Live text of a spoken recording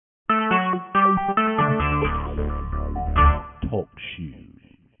Shoes.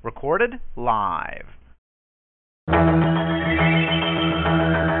 Recorded live.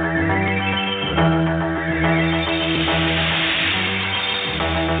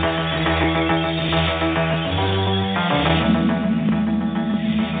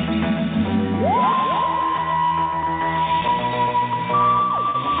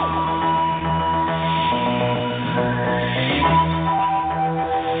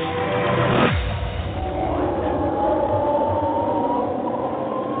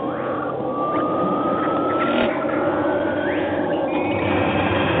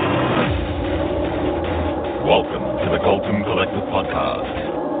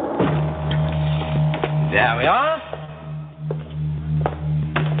 There we are.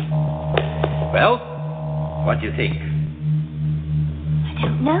 Well, what do you think? I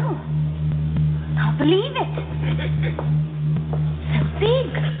don't know. Can't believe it. So big.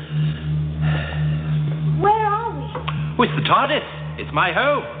 Where are we? Oh, it's the TARDIS. It's my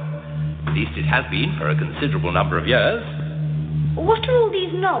home. At least it has been for a considerable number of years. What are all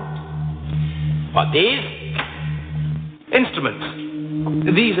these knobs? What, these? Instruments.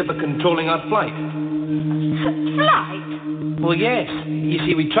 These are for controlling our flight. Flight? Well, yes. You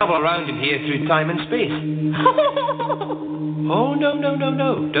see, we travel around in here through time and space. Oh, no.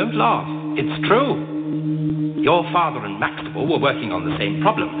 Don't laugh. It's true. Your father and Maxwell were working on the same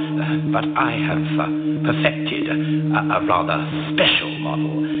problem, but I have perfected a rather special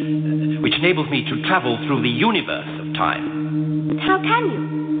model, which enables me to travel through the universe of time. How can you?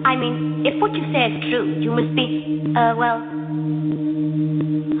 I mean, if what you say is true, you must be, well...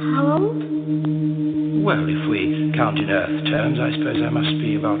 How old? Well, if we count in Earth terms, I suppose I must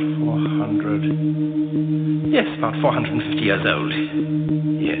be about 400... Yes, about 450 years old.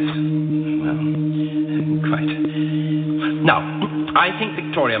 Yes. Well, quite. Now, I think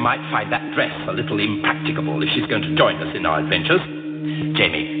Victoria might find that dress a little impracticable if she's going to join us in our adventures.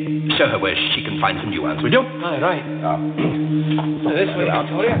 Jamie, show her where she can find some new ones, will you? Aye, right. This way,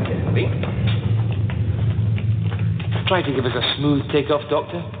 Victoria. Try to give us a smooth takeoff,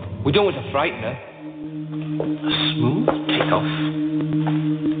 Doctor. We don't want to frighten her. A smooth takeoff?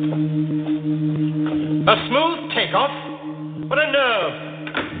 A smooth takeoff? What a nerve!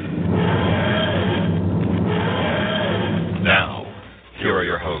 Now, here are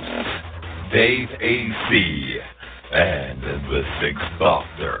your hosts, Dave A.C. and the Sixth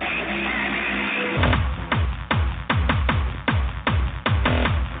Doctor.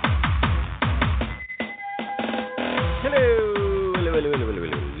 Hello,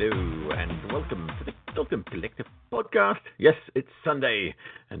 and welcome to the Dalton Collective Podcast. Yes, it's Sunday,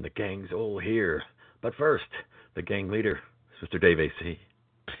 and the gang's all here. But first, the gang leader, Mr. Dave A.C.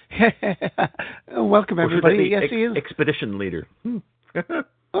 Welcome, everybody. Yes, Ian. Expedition leader.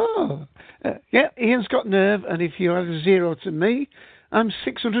 Yeah, Ian's got nerve, and if you add a zero to me, I'm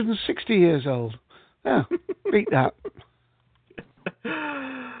 660 years old. Oh, beat that.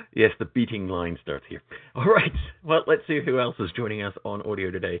 Yes, the beating line starts here. All right, well, let's see who else is joining us on audio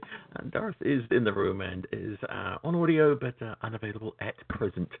today. Darth is in the room and is on audio, but unavailable at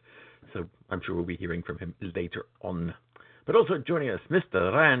present. So I'm sure we'll be hearing from him later on. But also joining us,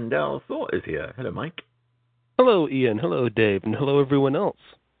 Mr. Randall Thor is here. Hello, Mike. Hello, Ian. Hello, Dave. And hello, everyone else.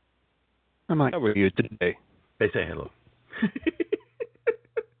 Hi, Mike. How are you today? They say hello.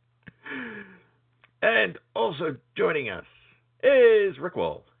 And also joining us is Rick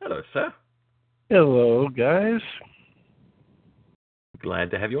Wall. Hello, sir. Hello, guys. Glad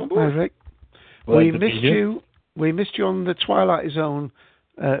to have you on board. Hi, Rick. We missed you. We missed you on the Twilight Zone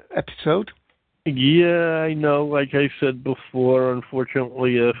episode. Yeah, I know. Like I said before,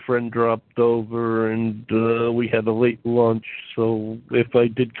 unfortunately, a friend dropped over, and we had a late lunch. So if I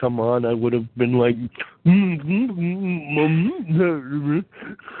did come on, I would have been like... Well,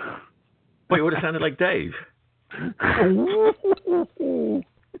 you would have sounded like Dave.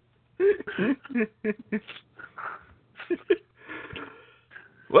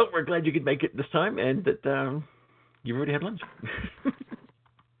 Well, we're glad you could make it this time, and that you've already had lunch.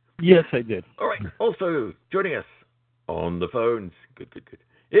 Yes, I did. All right. Also joining us on the phones, good,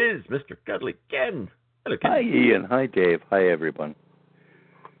 is Mr. Cuddly Ken. Hello, Ken. Hi, Ian. Hi, Dave. Hi, everyone.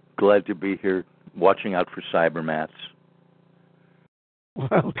 Glad to be here, watching out for cybermats.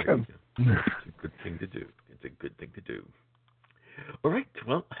 Welcome. It's a good thing to do. All right.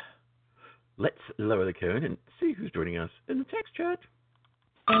 Well, let's lower the cone and see who's joining us in the text chat.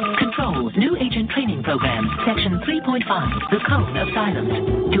 Control, new agent training program, section 3.5, the cone of silence.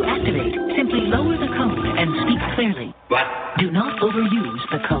 To activate, simply lower the cone and speak clearly. What? Do not overuse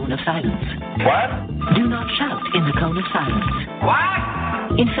the cone of silence. What? Do not shout in the cone of silence.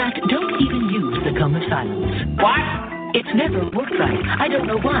 What? In fact, don't even use the cone of silence. What? It's never worked right. I don't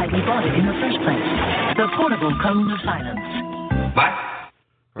know why we bought it in the first place. The portable cone of silence. What?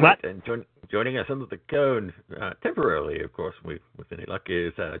 All right, and joining us under the cone, temporarily, of course, with any luck,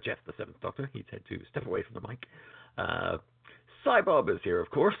 is Jeff, the Seventh Doctor. He's had to step away from the mic. Cybob is here, of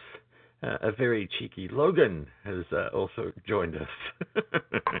course. A very cheeky Logan has also joined us.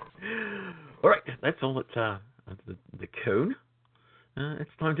 All right, that's all at the cone.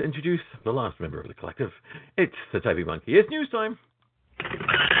 It's time to introduce the last member of the collective. It's the Typing Monkey. It's news time.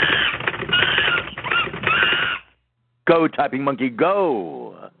 Go, Typing Monkey,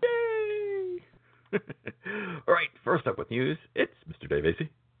 go! Yay! All right, first up with news, it's Mr. Dave AC.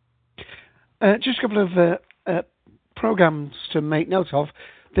 Just a couple of programs to make note of.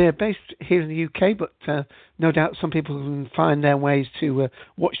 They're based here in the UK, but no doubt some people can find their ways to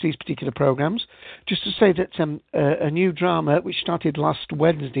watch these particular programs. Just to say that a new drama which started last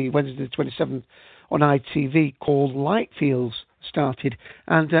Wednesday the 27th, on ITV called Lightfields started.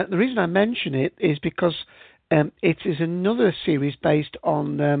 And the reason I mention it is because it is another series based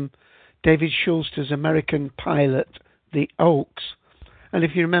on David Schulster's American pilot, The Oaks. And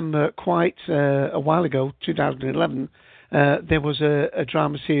if you remember, quite a while ago, 2011, there was a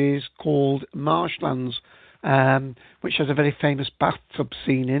drama series called Marshlands, which has a very famous bathtub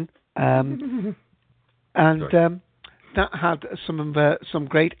scene in. That had some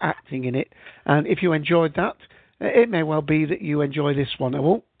great acting in it. And if you enjoyed that, it may well be that you enjoy this one. I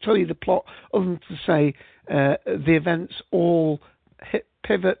won't tell you the plot other than to say the events all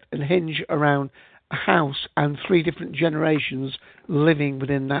pivot and hinge around a house and 3 different generations living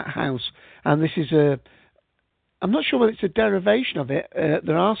within that house. And this is I'm not sure whether it's a derivation of it.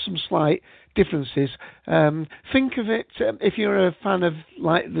 There are some slight differences. Think of it, if you're a fan of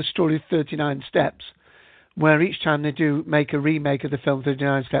like the story 39 Steps, where each time they do make a remake of the film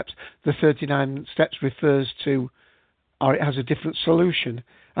 39 Steps, the 39 Steps refers to, or it has a different solution.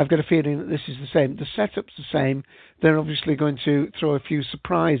 I've got a feeling that this is the same. The setup's the same. They're obviously going to throw a few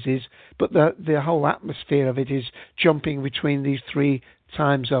surprises, but the whole atmosphere of it is jumping between these 3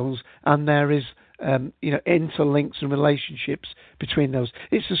 time zones, and there is interlinks and relationships between those.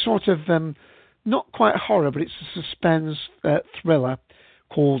 It's a sort of not quite horror, but it's a suspense thriller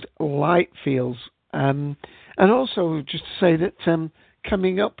called Lightfields. And also, just to say that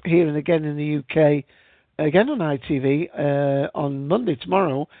coming up here and again in the UK, again on ITV, on Monday,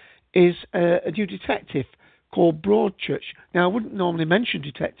 tomorrow, is a new detective called Broadchurch. Now, I wouldn't normally mention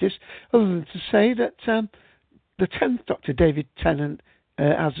detectives, other than to say that the 10th Doctor, David Tennant,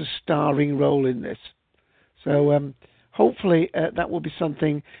 has a starring role in this. So hopefully that will be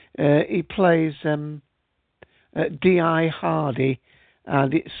something. He plays D.I. Hardy,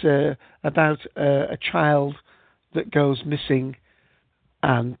 and it's about a child that goes missing,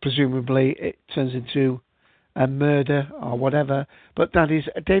 and presumably it turns into a murder or whatever. But that is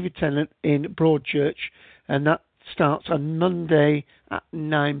David Tennant in Broadchurch, and that starts on Monday at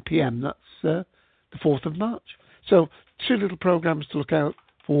 9 p.m. That's the 4th of March. So 2 little programs to look out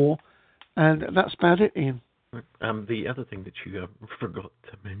for, and that's about it, Ian. The other thing that you forgot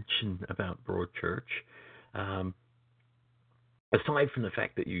to mention about Broadchurch, aside from the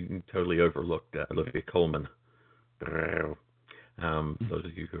fact that you totally overlooked Olivia Colman, those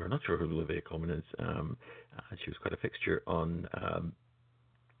of you who are not sure who Olivia Colman is, she was quite a fixture on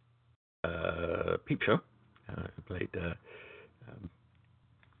Peep Show, who played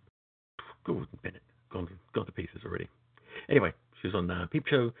Gordon Bennett, gone to pieces already. Anyway, she was on Peep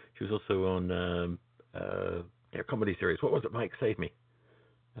Show. She was also on a comedy series. What was it, Mike? Save me.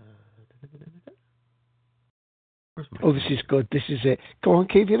 Oh, this is good. This is it. Go on,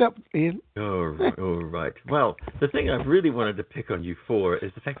 keep it up, Ian. All right. Well, the thing I really wanted to pick on you for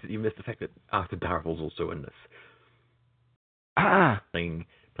is the fact that you missed the fact that Arthur Darvill's also in this. Playing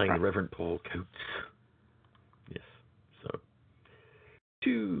the Reverend Paul Coates. Yes. So,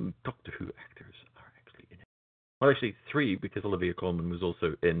 2 Doctor Who actors are actually in it. Well, actually 3, because Olivia Colman was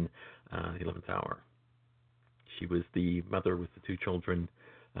also in The 11th Hour. She was the mother with the 2 children,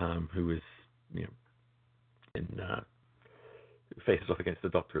 who was, in faces off against the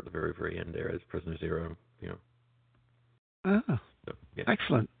Doctor at the very, very end there as Prisoner Zero. So, yeah.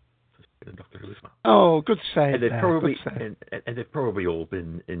 Excellent. So Doctor Who as well. Oh, good save. And they've probably all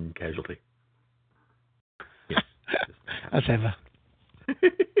been in Casualty. Yeah, as ever.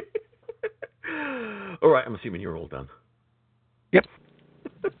 All right, I'm assuming you're all done. Yep.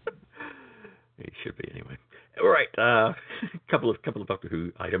 It should be anyway. All right, couple of Doctor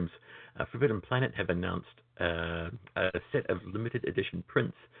Who items. Forbidden Planet have announced a set of limited edition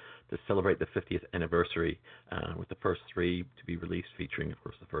prints to celebrate the 50th anniversary, with the first 3 to be released, featuring, of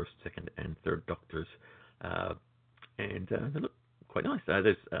course, the first, second, and third Doctors. and they look quite nice.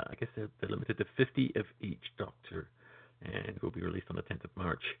 There's, I guess they're limited to 50 of each Doctor, and will be released on the 10th of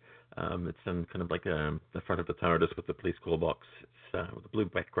March. It's in kind of like the front of the TARDIS with the police call box. It's with a blue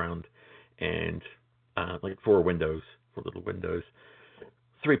background and like 4 little windows,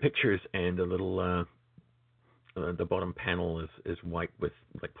 3 pictures, and a little. The bottom panel is white with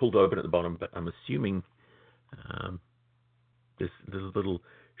like pulled open at the bottom, but I'm assuming this little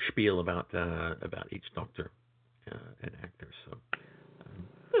spiel about each Doctor and actor. So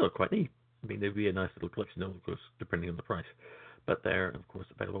they look quite neat. I mean, they'd be a nice little collection, of course, depending on the price. But they're, of course,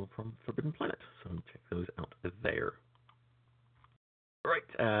 available from Forbidden Planet, so check those out there. All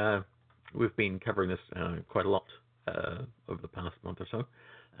right, we've been covering this quite a lot over the past month or so.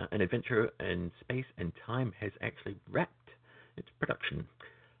 An Adventure in Space and Time has actually wrapped its production.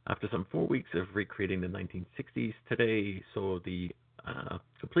 After some 4 weeks of recreating the 1960s, today saw the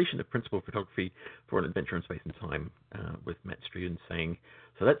completion of principal photography for An Adventure in Space and Time, with Matt Struden saying,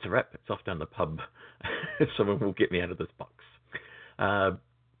 "So that's a wrap, it's off down the pub. Someone will get me out of this box."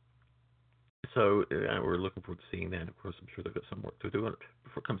 So we're looking forward to seeing that. Of course, I'm sure they've got some work to do on it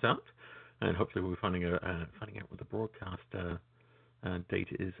before it comes out, and hopefully we'll be finding out what the broadcast date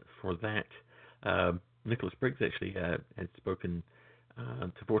is for that. Nicholas Briggs actually had spoken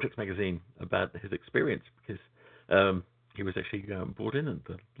to Vortex magazine about his experience, because he was actually brought in at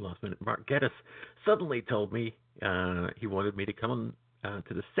the last minute. Mark Geddes suddenly told me he wanted me to come on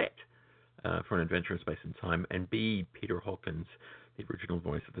to the set for An Adventure in Space and Time and be Peter Hawkins, the original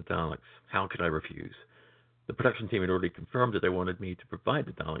voice of the Daleks. How could I refuse? The production team had already confirmed that they wanted me to provide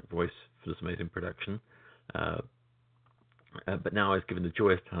the Dalek voice for this amazing production. But now I was given the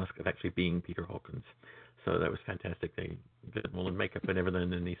joyous task of actually being Peter Hawkins. So that was fantastic. They did it all in makeup and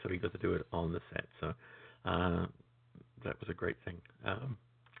everything, and he got to do it on the set. So that was a great thing.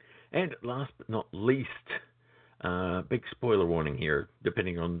 And last but not least, big spoiler warning here,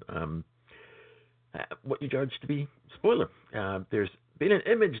 depending on what you judge to be spoiler. There's been an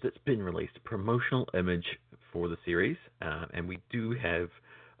image that's been released, a promotional image for the series, and we do have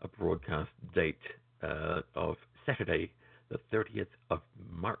a broadcast date of Saturday, the 30th of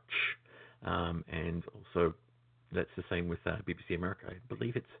March. And also, that's the same with BBC America. I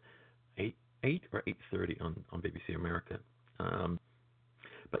believe it's 8 or 8:30 on BBC America.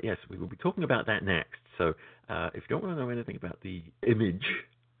 But yes, we will be talking about that next. So if you don't want to know anything about the image,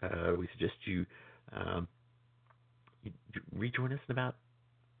 we suggest you rejoin us in about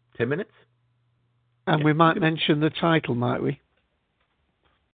 10 minutes. And we might mention the title, might we?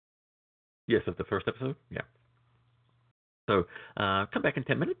 Yes, of the first episode. Yeah. So come back in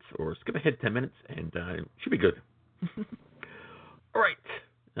 10 minutes, or skip ahead 10 minutes, and it should be good. All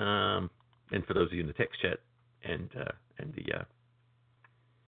right. And for those of you in the text chat and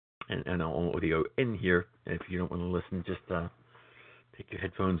our audio in here, if you don't want to listen, just take your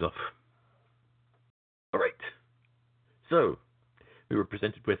headphones off. All right. So we were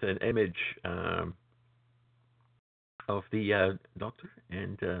presented with an image of the Doctor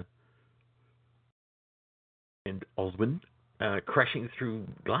and Oswin crashing through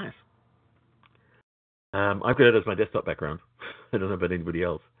glass. I've got it as my desktop background. I don't know about anybody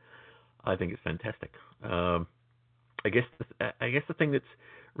else. I think it's fantastic. I guess the thing that's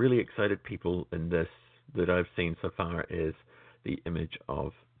really excited people in this that I've seen so far is the image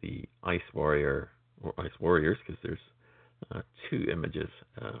of the Ice Warrior, or Ice Warriors, because there's 2 images.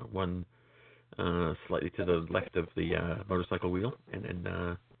 One slightly to the left of the motorcycle wheel, and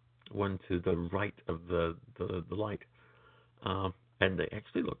then one to the right of the light. And they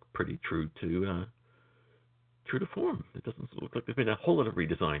actually look pretty true to form. It doesn't look like there's been a whole lot of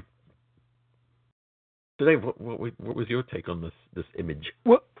redesign. So Dave, what was your take on this image?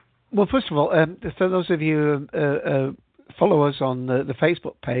 Well, first of all, for those of you who follow us on the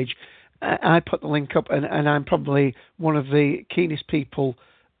Facebook page, I put the link up, and I'm probably one of the keenest people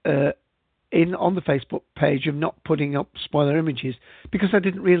on the Facebook page of not putting up spoiler images, because I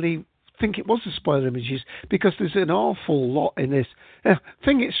didn't really think it was the spoiler images, because there's an awful lot in this.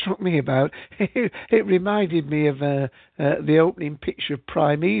 Thing it struck me about, it reminded me of the opening picture of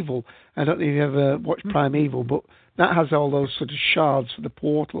Primeval. I don't know if you ever watched Primeval, but that has all those sort of shards for the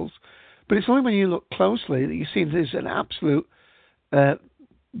portals. But it's only when you look closely that you see there's an absolute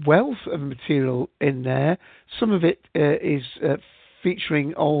wealth of material in there. Some of it is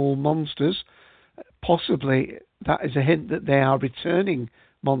featuring old monsters. Possibly that is a hint that they are returning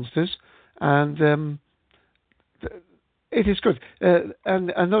monsters, and it is good.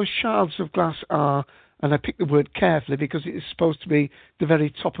 And those shards of glass are, and I picked the word carefully because it is supposed to be the very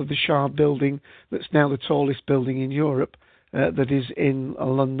top of the Shard building that's now the tallest building in Europe, that is in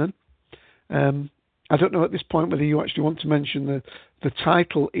London. And I don't know at this point whether you actually want to mention the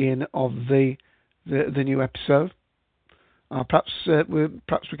title, Ian, of the new episode. Perhaps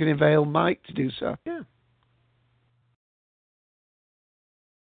we can avail Mike to do so. Yeah.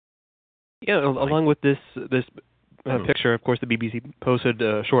 Yeah, along with this picture, of course, the BBC posted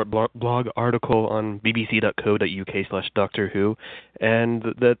a short blog article on bbc.co.uk/Doctor Who, and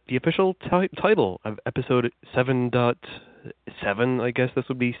the official title of episode 7.7, I guess this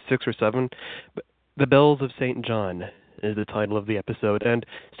would be 6 or 7, The Bells of St. John is the title of the episode, and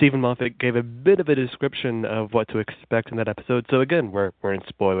Stephen Moffat gave a bit of a description of what to expect in that episode. So again, we're in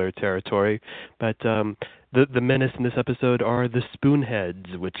spoiler territory, but the menace in this episode are the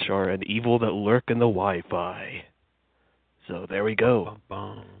Spoonheads, which are an evil that lurk in the Wi-Fi. So there we go.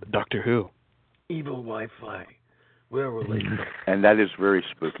 Doctor Who. Evil Wi-Fi. Where will they go? And that is very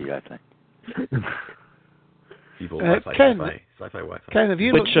spooky, I think. Evil Wi-Fi. Ken, Sci-fi Wi-Fi. Ken, have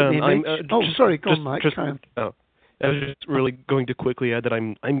you looked at the image? Sorry, go on, Mike. I was just really going to quickly add that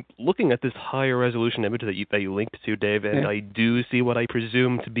I'm looking at this higher resolution image that you linked to, Dave, and I do see what I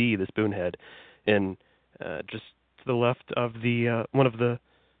presume to be the Spoonhead in just to the left of the one of the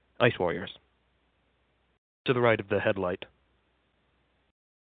Ice Warriors, to the right of the headlight.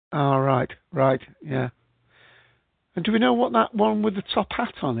 Oh, right, yeah. And do we know what that one with the top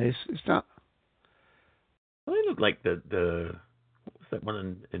hat on is? Is that? Well, they look like the what was that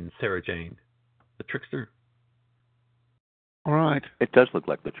one in Sarah Jane, the Trickster. All right. It does look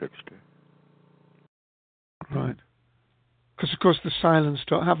like the Trickster. Right. Because, of course, the Cylons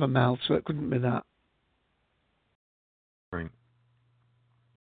don't have a mouth, so it couldn't be that. Right.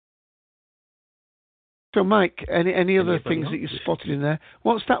 So, Mike, any other things that you spotted in there?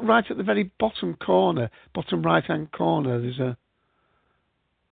 What's that right at the very bottom corner, bottom right-hand corner? There's a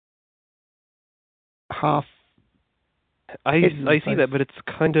half... I see that, but it's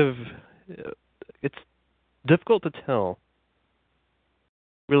kind of... it's difficult to tell.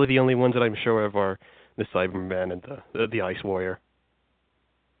 Really, the only ones that I'm sure of are the Cybermen and the Ice Warrior.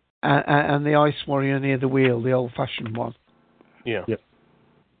 And the Ice Warrior near the wheel, the old-fashioned one. Yeah. Yep.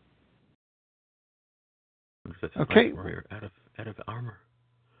 Okay. Warrior out of armor.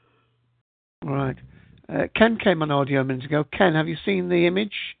 Right. Ken came on audio a minute ago. Ken, have you seen the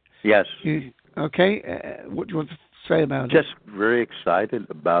image? Yes. Okay. What do you want to say about it? Just very excited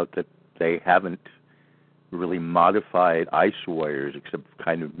about that they haven't really modified Ice Warriors, except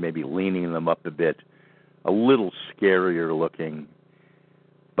kind of maybe leaning them up a bit, a little scarier looking,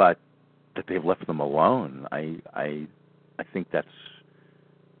 but that they've left them alone. I think that's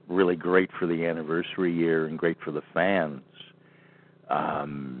really great for the anniversary year and great for the fans. I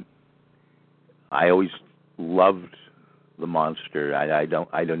always loved the monster. I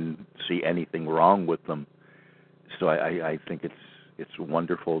don't see anything wrong with them, so I think it's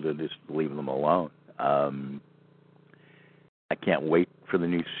wonderful to just leave them alone. I can't wait for the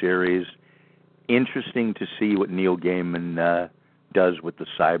new series. Interesting to see what Neil Gaiman does with the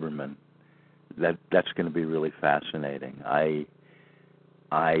Cybermen. That's going to be really fascinating.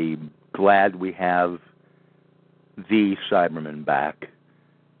 I'm glad we have the Cybermen back,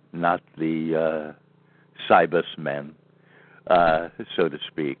 not the Cybus men, so to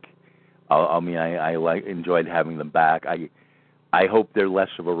speak. I enjoyed having them back. I hope they're less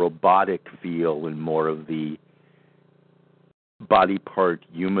of a robotic feel and more of the body part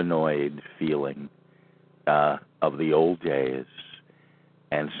humanoid feeling of the old days,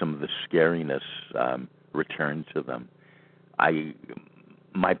 and some of the scariness return to them.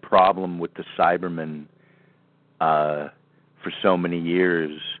 My problem with the Cybermen for so many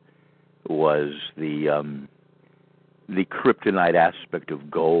years was the kryptonite aspect of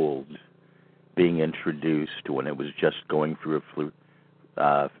gold being introduced when it was just going through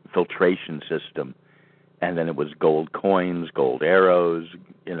a filtration system, and then it was gold coins, gold arrows.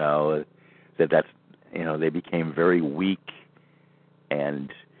 They became very weak,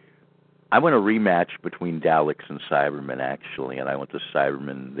 and I want a rematch between Daleks and Cybermen, actually, and I want the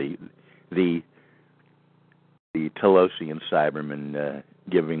Cybermen, the Telosian Cybermen,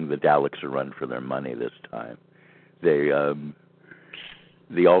 giving the Daleks a run for their money this time.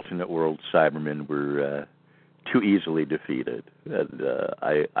 The alternate world Cybermen were too easily defeated, and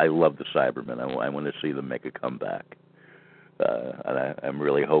I love the Cybermen. I want to see them make a comeback, and I'm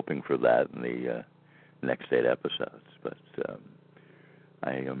really hoping for that in the next 8 episodes. But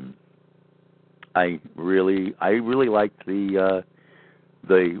I really liked the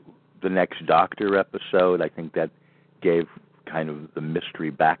next Doctor episode. I think that gave kind of the mystery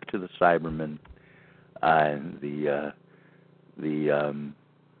back to the Cybermen, and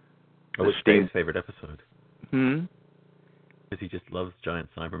What's Dave's favorite episode? Because he just loves giant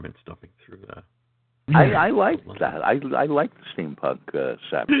Cybermen stomping through I like that. I like the steampunk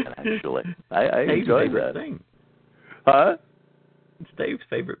Cybermen, actually. I enjoy that. Thing. Huh? It's Dave's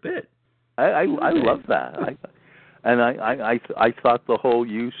favorite bit. I love that. I thought the whole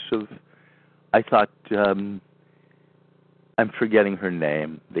use of, I'm forgetting her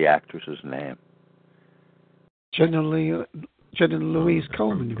name, the actress's name. Jenna Louise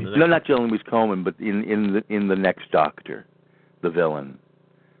Coleman, you mean? No, not Jenna Louise Coleman, but in the next Doctor, the villain.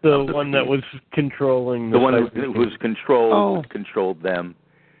 The one that was controlling the one who was controlled them.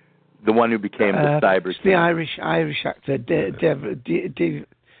 The one who became the cyber. It's the Irish actor, Devon.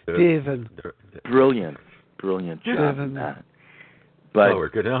 Brilliant job on that. But we're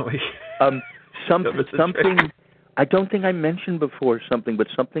good, aren't we? Something I don't think I mentioned before. Something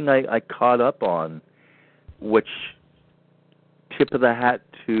I caught up on, which tip of the hat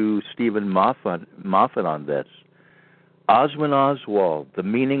to Stephen Moffat on this. Oswin Oswald, the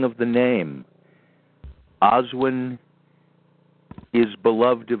meaning of the name. Oswin is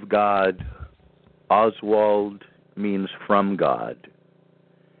beloved of God. Oswald means from God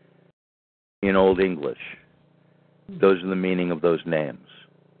in Old English. Those are the meaning of those names.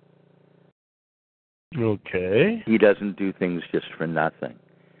 Okay. He doesn't do things just for nothing.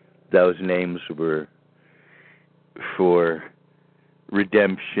 Those names were for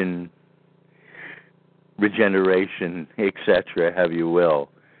redemption, regeneration, etc., have you will.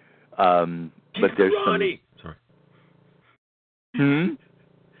 But there's Ronnie. Sorry.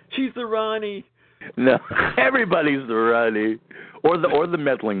 She's the Ronnie. No, everybody's the Ronnie, or the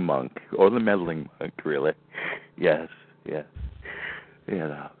meddling monk, really. Yes. You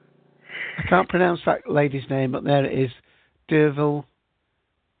know. I can't pronounce that lady's name, but there it is, Derville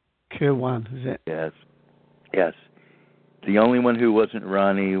Kirwan, is it? Yes. The only one who wasn't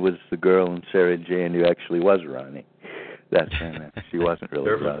Ronnie was the girl in Sarah Jane who actually was Ronnie. That's her. She wasn't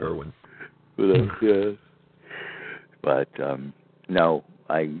really Ronnie. But no,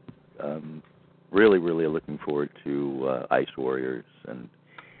 I really looking forward to Ice Warriors, and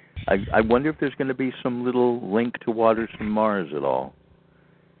I wonder if there's going to be some little link to Waters from Mars at all.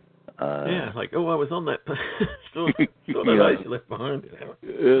 I was on that. Still that ice you left behind.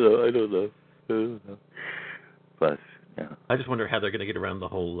 I don't know. But yeah. I just wonder how they're going to get around the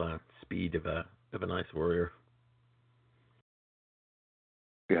whole speed of an Ice Warrior.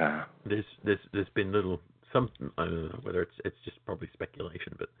 Yeah. There's been something, I don't know whether it's just probably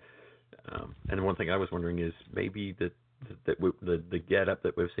speculation, but and one thing I was wondering is maybe the get up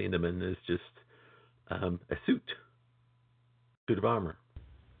that we've seen them in is just a suit of armor.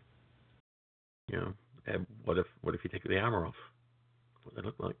 You know, and what if you take the armor off? What they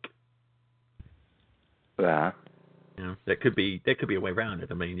look like? Yeah. You know, that could be a way around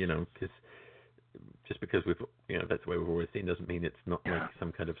it. I mean, because just because that's the way we've always seen doesn't mean it's not like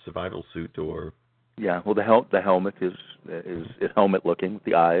some kind of survival suit or. Yeah. Well, the helmet is helmet looking with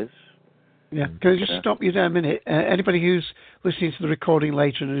the eyes. Yeah. Can I just stop you there a minute? Anybody who's listening to the recording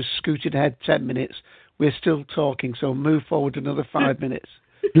later and has scooted ahead 10 minutes, we're still talking, so move forward another 5 minutes.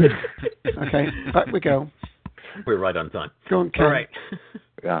 Okay, back we go. We're right on time. Go on, Ken. All right.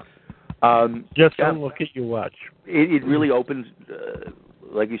 Yeah. Just don't look at your watch. It really opens,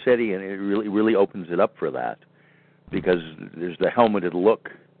 like you said, Ian. It really opens it up for that, because there's the helmeted look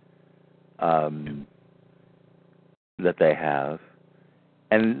that they have,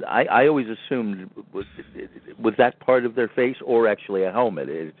 and I always assumed was that part of their face or actually a helmet.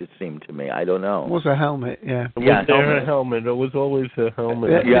 It just seemed to me. I don't know. It was a helmet, yeah. It was a helmet. It was always a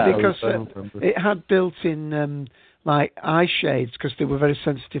helmet. Yeah, because it had built-in eye shades because they were very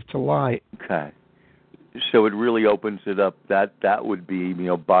sensitive to light. Okay. So it really opens it up. That would be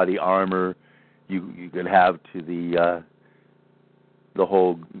body armor. You could have to the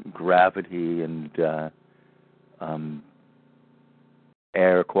whole gravity and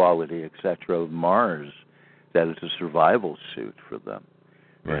air quality, etc. of Mars. That is a survival suit for them.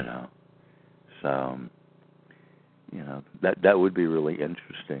 Right. So that would be really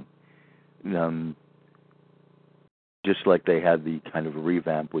interesting. Just like they had the kind of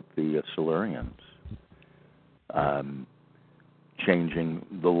revamp with the Silurians. Changing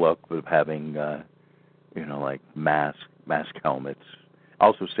the look of having, like mask helmets.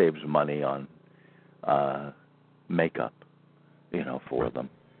 Also saves money on makeup, for them.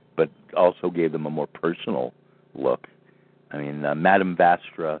 But also gave them a more personal look. I mean, Madame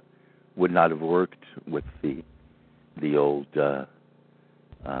Vastra would not have worked with the old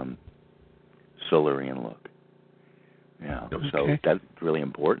Silurian look. So that's really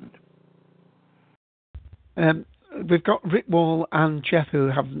important. We've got Rick Wall and Jeff who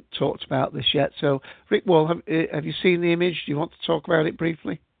haven't talked about this yet. So, Rick Wall, have you seen the image? Do you want to talk about it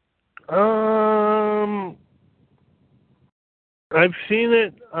briefly? I've seen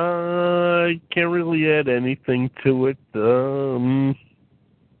it. I can't really add anything to it.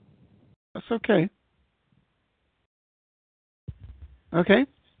 That's okay. Okay.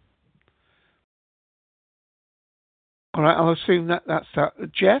 All right, I'll assume that's that.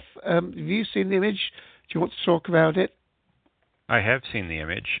 Jeff, have you seen the image? Do you want to talk about it? I have seen the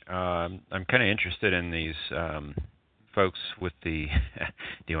image. I'm kind of interested in these folks with the,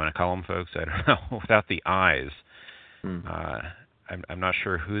 do you want to call them folks? I don't know, without the eyes. I'm not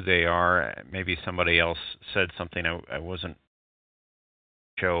sure who they are. Maybe somebody else said something I wasn't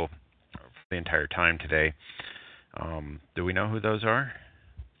show for the entire time today. Do we know who those are?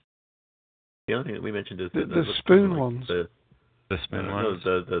 The only thing that we mentioned is the spoon ones. The spoon ones?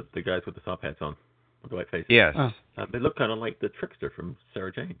 No, the guys with the top hats on, with the white faces. Yes. They look kind of like the trickster from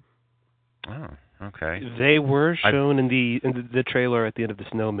Sarah Jane. Oh, okay. They were shown in the trailer at the end of The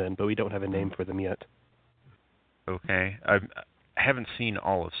Snowman, but we don't have a name for them yet. Okay. I haven't seen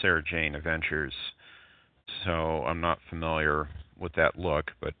all of Sarah Jane Adventures, so I'm not familiar with that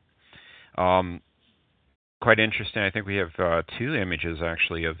look, but quite interesting. I think we have two images,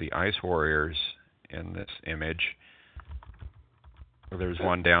 actually, of the Ice Warriors in this image. There's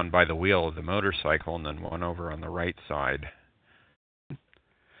one down by the wheel of the motorcycle, and then one over on the right side.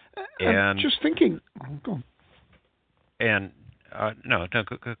 I'm just thinking. Go on. And no, go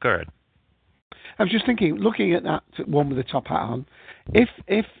ahead. I was just thinking, looking at that one with the top hat on, because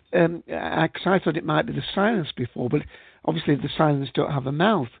I thought it might be the Silence before, but obviously the Silence don't have a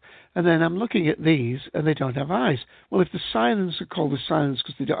mouth. And then I'm looking at these, and they don't have eyes. Well, if the Silence are called the Silence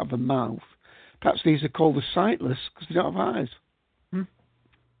because they don't have a mouth, perhaps these are called the Sightless because they don't have eyes.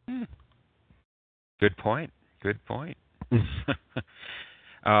 Good point. Going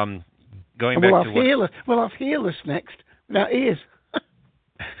well, back to I'll have Hearless next, without ears.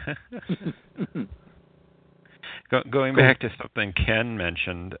 Going back to something Ken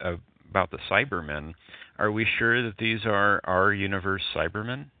mentioned about the Cybermen, are we sure that these are our universe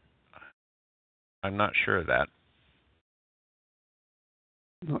Cybermen? I'm not sure of that.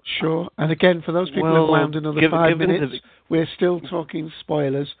 Not sure. And again, for those people who wound another 5 minutes, we're still talking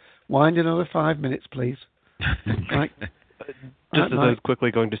spoilers. Wind another 5 minutes, please. Right. Just as I was quickly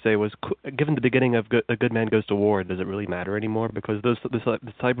going to say was, given the beginning of A Good Man Goes to War, does it really matter anymore? Because the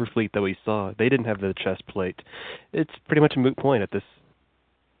cyber fleet that we saw, they didn't have the chest plate. It's pretty much a moot point at this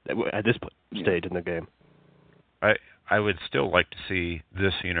stage in the game. I would still like to see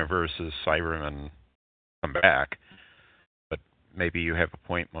this universe's Cybermen come back, but maybe you have a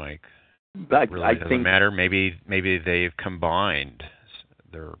point, Mike. But it really doesn't matter. Maybe they've combined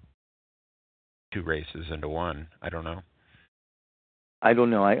their two races into one. I don't know.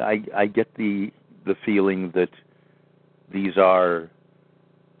 I get the feeling that these are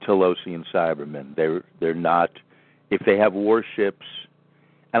Telosian Cybermen. They're not. If they have warships,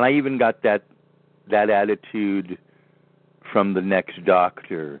 and I even got that attitude from the next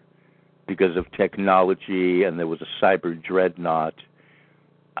Doctor because of technology, and there was a cyber dreadnought.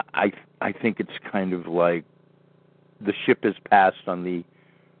 I think it's kind of like the ship has passed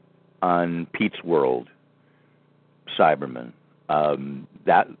on Pete's world, Cybermen.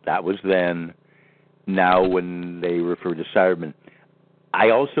 That was then. Now, when they refer to Cybermen, I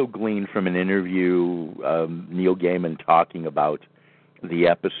also gleaned from an interview Neil Gaiman talking about the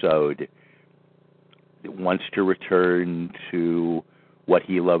episode. Wants to return to what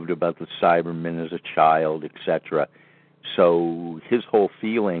he loved about the Cybermen as a child, etc. So his whole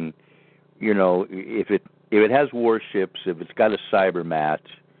feeling, if it has warships, if it's got a cybermat,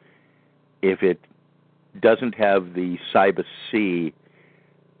 if it doesn't have the Cyber C,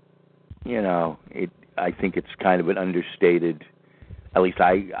 I think it's kind of an understated. At least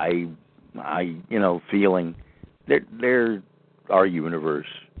I feeling they're our universe,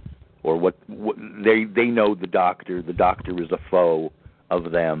 or what they know the Doctor. The Doctor is a foe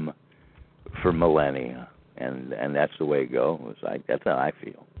of them for millennia, and that's the way it goes. That's how I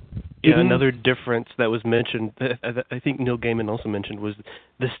feel. Yeah, another difference that was mentioned, I think Neil Gaiman also mentioned, was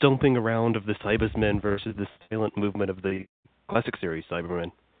the stomping around of the Cybermen versus the silent movement of the classic series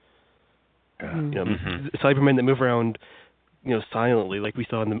Cybermen. Cybermen that move around, silently, like we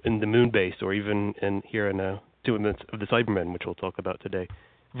saw in the Moon Base, or even here in 2 Minutes of the Cybermen, which we'll talk about today,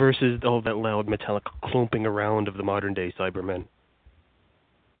 versus all that loud metallic clumping around of the modern day Cybermen.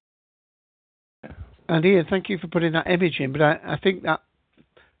 And Ian, thank you for putting that image in, but I think that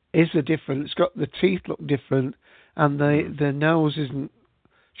is the difference. It's got the teeth look different, and the nose isn't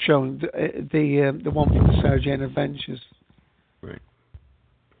shown. The one from the Sarah Jane Adventures. Right.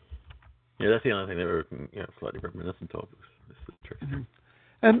 Yeah, that's the only thing they were slightly reminiscent of.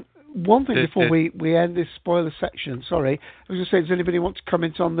 one thing before we end this spoiler section, sorry, I was going to say, does anybody want to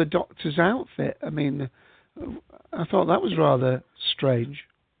comment on the Doctor's outfit? I mean, I thought that was rather strange.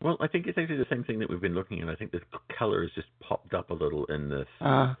 Well, I think it's actually the same thing that we've been looking at. I think the colour has just popped up a little in this.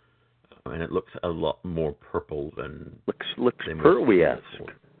 And it looks a lot more purple than... Looks pearly-esque.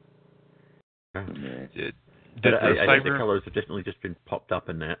 I think the colours have definitely just been popped up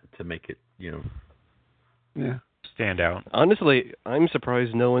in that to make it, stand out. Honestly, I'm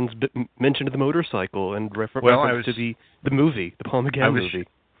surprised no one's mentioned the motorcycle and reference to the movie, the Paul McGann movie.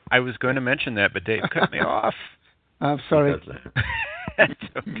 I was going to mention that, but Dave cut me off. I'm sorry. That's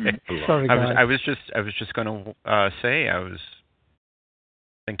okay. Sorry, guys. I was just going to say, I was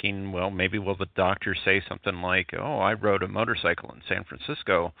thinking, well, maybe will the Doctor say something like, "Oh, I rode a motorcycle in San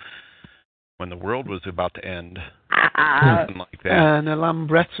Francisco when the world was about to end," something like that. And a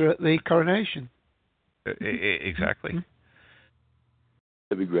Lambretta at the coronation. Exactly.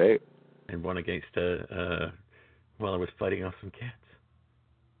 That'd be great. And one against while I was fighting off some cats.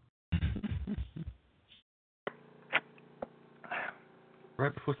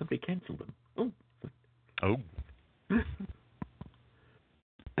 Right before somebody cancelled them. Oh.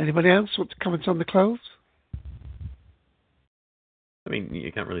 Anybody else want to comment on the clothes? I mean,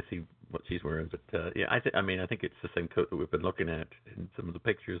 you can't really see what she's wearing, but I think it's the same coat that we've been looking at in some of the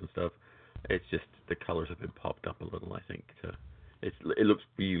pictures and stuff. It's just the colours have been popped up a little, I think. It looks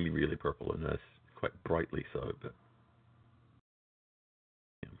really, really purple in this, quite brightly so. But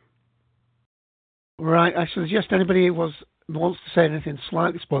Right, I suggest anybody who wants to say anything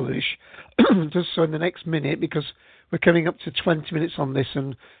slightly spoilerish, does so in the next minute, because we're coming up to 20 minutes on this,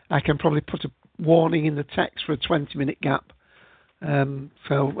 and I can probably put a warning in the text for a 20-minute gap. So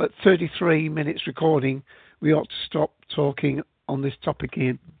at 33 minutes recording, we ought to stop talking on this topic,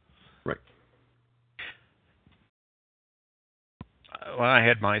 Ian. Right. Well, I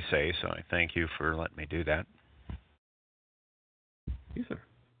had my say, so I thank you for letting me do that. Yes, sir.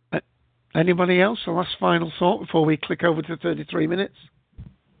 Anybody else? A last final thought before we click over to 33 minutes?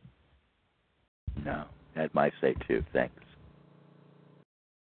 No, I had my say too. Thanks.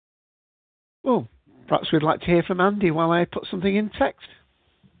 Well, perhaps we'd like to hear from Andy while I put something in text.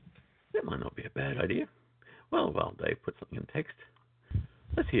 That might not be a bad idea. Well, while Dave puts something in text,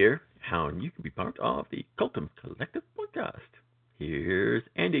 let's hear how you can be part of the Cultum Collective podcast. Here's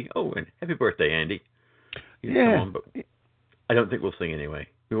Andy. Oh, and happy birthday, Andy. You come on, but I don't think we'll sing anyway.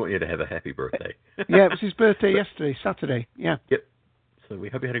 We want you to have a happy birthday. Yeah, it was his birthday yesterday, Saturday. Yeah. Yep. So we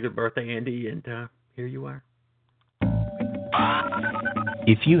hope you had a good birthday, Andy, and here you are.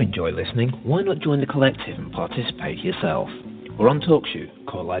 If you enjoy listening, why not join the collective and participate yourself? We're on TalkShoe,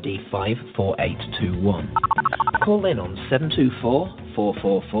 call ID 54821. Call in on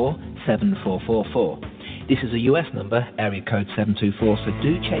 724-444-7444. This is a US number, area code 724, so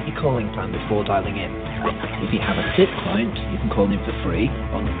do check your calling plan before dialing in. If you have a SIP client, you can call in for free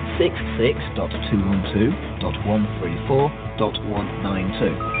on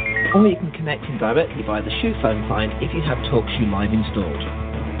 66.212.134.192. Or you can connect in directly via the Shoe phone client if you have TalkShoe Live installed.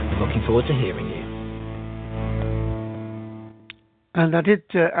 We're looking forward to hearing you. And I did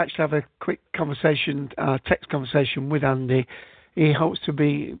actually have a quick conversation, text conversation with Andy. He hopes to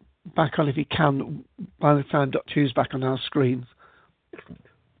be back on if he can by the time Dr. Who's back on our screens. Excellent.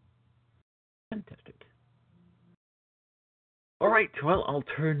 Fantastic. All right, well, I'll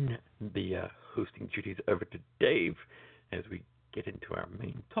turn the hosting duties over to Dave as we get into our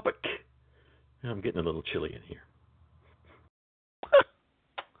main topic. I'm getting a little chilly in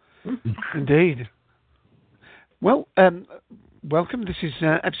here. Indeed. Well, welcome. This is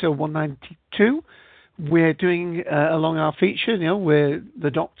episode 192. We're doing along our feature, we're the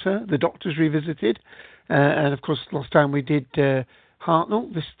Doctor's Revisited. And of course, last time we did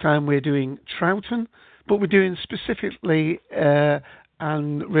Hartnell. This time we're doing Troughton. But we're doing specifically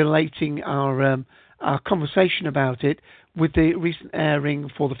and relating our conversation about it with the recent airing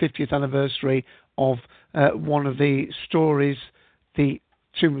for the 50th anniversary of one of the stories, the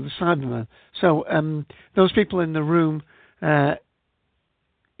Tomb of the Cybermen. So those people in the room,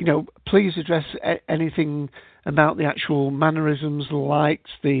 please address anything about the actual mannerisms,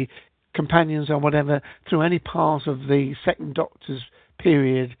 likes, the companions or whatever through any part of the Second Doctor's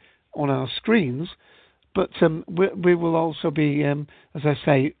period on our screens. But we will also be, as I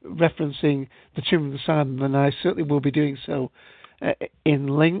say, referencing the Tomb of the Cybermen, and I certainly will be doing so in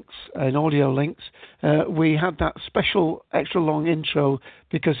links, in audio links. We had that special extra long intro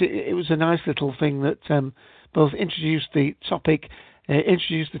because it was a nice little thing that both introduced the topic,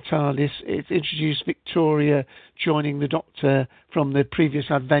 introduced the TARDIS, it introduced Victoria joining the Doctor from the previous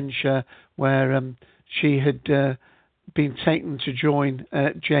adventure where she had being taken to join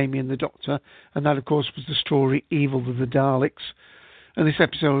Jamie and the Doctor, and that, of course, was the story Evil of the Daleks. And this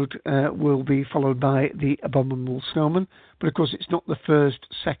episode will be followed by The Abominable Snowman, but of course it's not the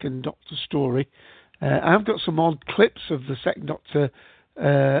second Doctor story. I've got some odd clips of the second Doctor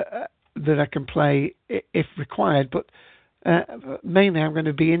that I can play if required, but mainly I'm going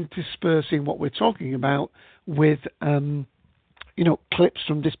to be interspersing what we're talking about with clips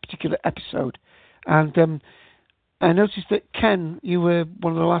from this particular episode. And I noticed that Ken, you were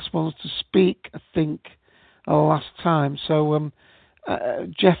one of the last ones to speak, I think, last time. So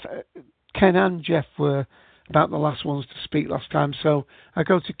Ken and Jeff were about the last ones to speak last time. So I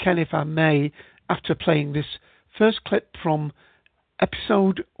go to Ken, if I may, after playing this first clip from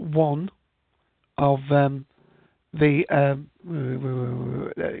episode 1 of there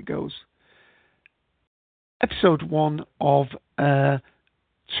it goes. Episode 1 of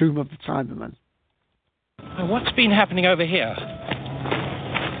Tomb of the Cybermen. What's been happening over here?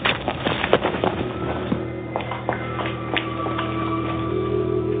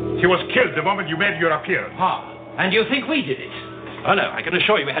 He was killed the moment you made your appearance. And you think we did it? Oh, no, I can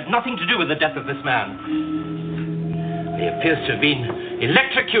assure you we had nothing to do with the death of this man. He appears to have been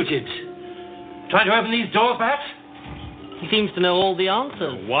electrocuted. Trying to open these doors, perhaps? He seems to know all the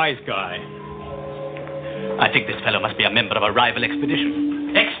answers. A wise guy. I think this fellow must be a member of a rival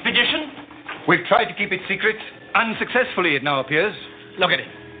expedition. Expedition? We've tried to keep it secret. Unsuccessfully, it now appears. Look at him.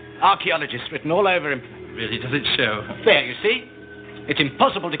 Archaeologist written all over him. Really, does it show? There, you see? It's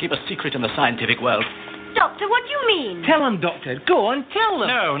impossible to keep a secret in the scientific world. Doctor, what do you mean? Tell them, Doctor. Go on, tell them.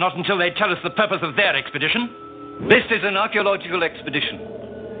 No, not until they tell us the purpose of their expedition. This is an archaeological expedition.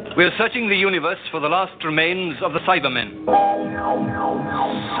 We're searching the universe for the last remains of the Cybermen.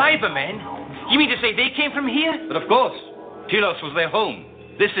 Cybermen? You mean to say they came from here? But of course. Telos was their home.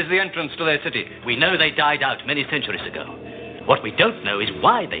 This is the entrance to their city. We know they died out many centuries ago. What we don't know is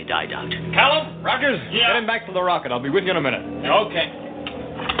why they died out. Callum, Rogers, get him back to the rocket. I'll be with you in a minute. Okay.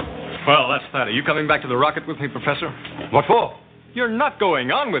 Well, that's that. Are you coming back to the rocket with me, Professor? What for? You're not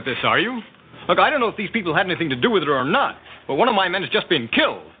going on with this, are you? Look, I don't know if these people had anything to do with it or not, but one of my men has just been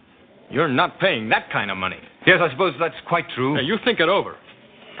killed. You're not paying that kind of money. Yes, I suppose that's quite true. Now, you think it over.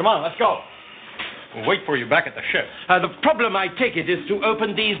 Come on, let's go. We'll wait for you back at the ship. The problem, I take it, is to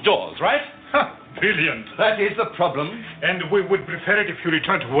open these doors, right? Brilliant. That is the problem. And we would prefer it if you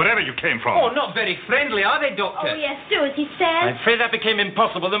return to wherever you came from. Oh, not very friendly, are they, Doctor? Oh, yes, do as he says. I'm afraid that became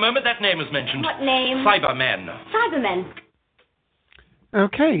impossible the moment that name was mentioned. What name? Cybermen. Cybermen.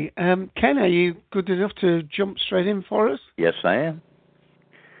 Okay. Ken, are you good enough to jump straight in for us? Yes, I am.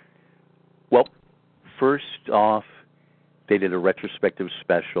 Well, first off, they did a retrospective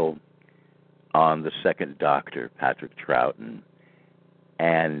special on the second Doctor, Patrick Troughton.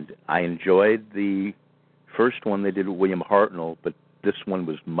 And I enjoyed the first one they did with William Hartnell, but this one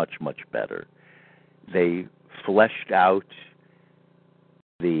was much, much better. They fleshed out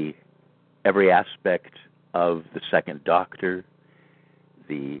every aspect of the second Doctor,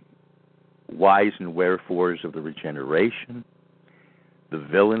 the whys and wherefores of the regeneration, the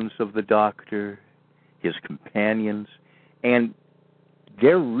villains of the Doctor, his companions, and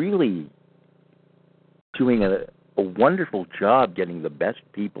they're really doing a wonderful job getting the best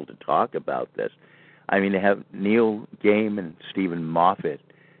people to talk about this. I mean, they have Neil Gaiman, Stephen Moffat,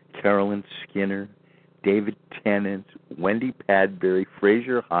 Carolyn Skinner, David Tennant, Wendy Padbury,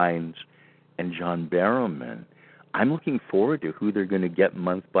 Fraser Hines, and John Barrowman. I'm looking forward to who they're going to get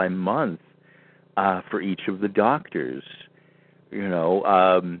month by month for each of the Doctors. You know,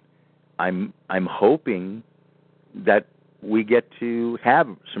 I'm hoping that we get to have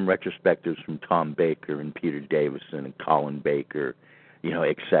some retrospectives from Tom Baker and Peter Davison and Colin Baker,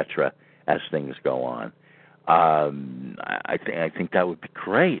 etc. as things go on. I think that would be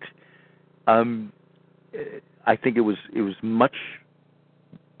great. I think it was much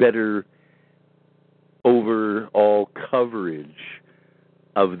better overall coverage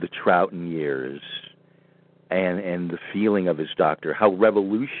of the Troughton years and the feeling of his Doctor, how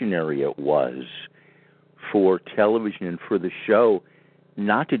revolutionary it was for television and for the show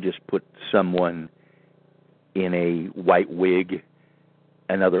not to just put someone in a white wig,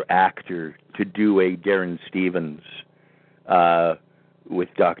 another actor, to do a Darren Stevens with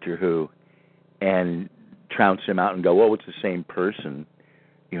Doctor Who and trounce him out and go, oh, it's the same person,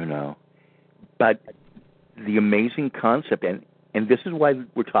 But the amazing concept, and this is why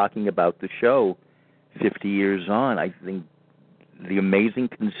we're talking about the show 50 years on, I think the amazing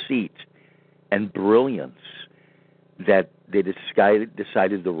conceit and brilliance that they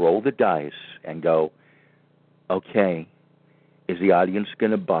decided to roll the dice and go, okay, is the audience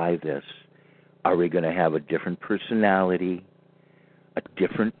going to buy this? Are we going to have a different personality, a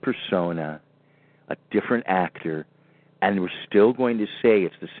different persona, a different actor, and we're still going to say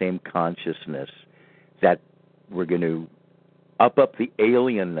it's the same consciousness, that we're going to up the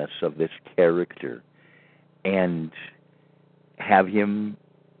alienness of this character and have him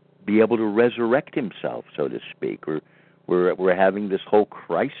be able to resurrect himself, so to speak? We're having this whole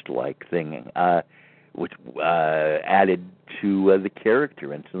Christ-like thing, which added to the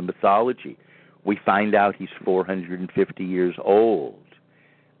character and to the mythology. We find out he's 450 years old,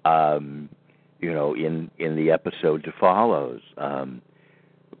 in the episode that follows, and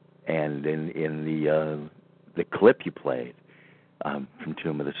in the clip you played from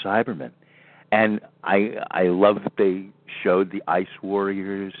Tomb of the Cybermen. And I love that they showed the Ice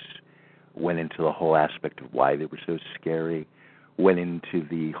Warriors, went into the whole aspect of why they were so scary, went into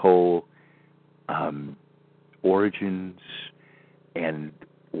the whole origins, and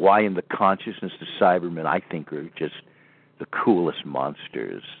why in the consciousness the Cybermen, I think, are just the coolest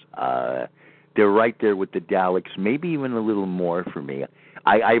monsters. They're right there with the Daleks, maybe even a little more for me.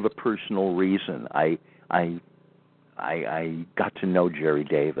 I have a personal reason. I got to know Jerry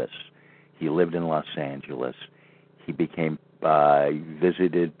Davis. He lived in Los Angeles. He visited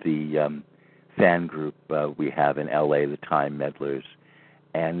the fan group we have in L.A., the Time Meddlers,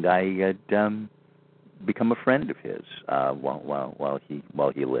 and I had become a friend of his while he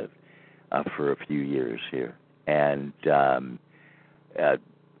lived for a few years here. And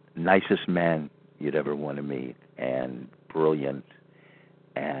nicest man you'd ever want to meet, and brilliant.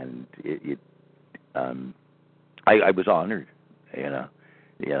 And I was honored,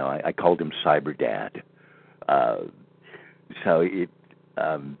 I called him Cyber Dad. So it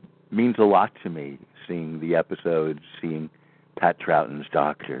means a lot to me, seeing the episodes, seeing Pat Troughton's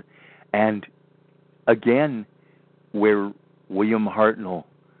Doctor. And again, where William Hartnell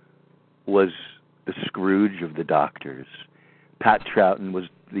was the Scrooge of the Doctors, Pat Troughton was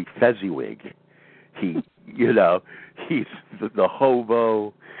the Fezziwig. He's the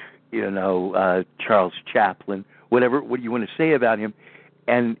hobo, Charles Chaplin, what do you want to say about him?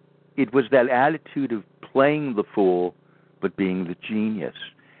 And it was that attitude of playing the fool but being the genius.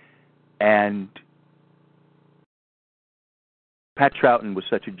 And Pat Troughton was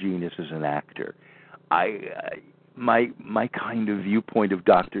such a genius as an actor. My kind of viewpoint of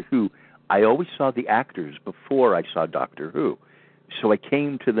Doctor Who, I always saw the actors before I saw Doctor Who. So I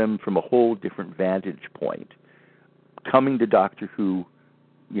came to them from a whole different vantage point. Coming to Doctor Who,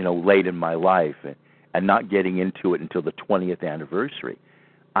 late in my life and not getting into it until the 20th anniversary,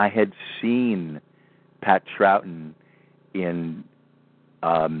 I had seen Pat Troughton in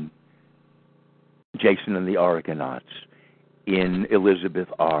Jason and the Argonauts, in Elizabeth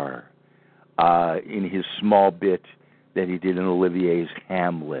R., in his small bit that he did in Olivier's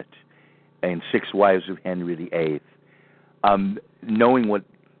Hamlet, and Six Wives of Henry VIII. Knowing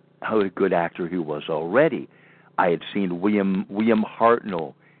how a good actor he was already, I had seen William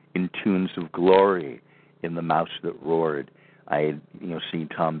Hartnell in Tunes of Glory, in The Mouse That Roared. I had seen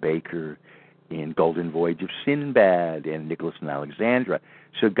Tom Baker in Golden Voyage of Sinbad and Nicholas and Alexandra.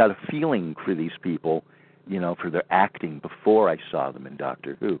 So got a feeling for these people, for their acting before I saw them in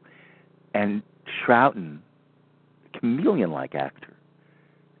Doctor Who. And Troughton, chameleon-like actor.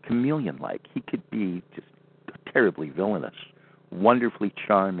 Chameleon-like. He could be just terribly villainous, wonderfully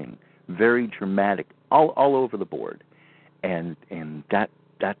charming, very dramatic, all over the board. And that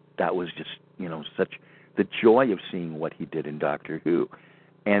was just, such the joy of seeing what he did in Doctor Who.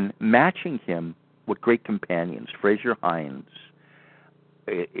 And matching him with great companions. Fraser Hines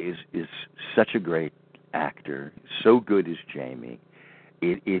is such a great actor, so good as Jamie.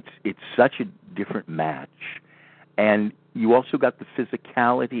 It's such a different match. And you also got the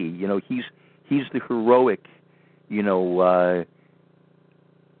physicality. He's the heroic,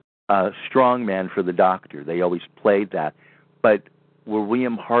 strong man for the Doctor. They always played that. But where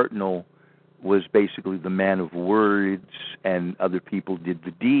William Hartnell was basically the man of words and other people did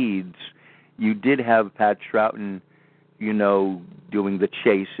the deeds, you did have Pat Troughton, doing the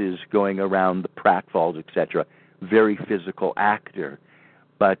chases, going around the pratfalls, etc. Very physical actor.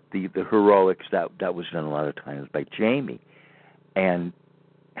 But the heroics, that was done a lot of times by Jamie. And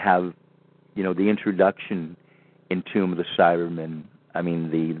have, the introduction in Tomb of the Cybermen,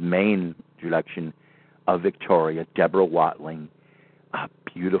 the main introduction of Victoria, Deborah Watling, a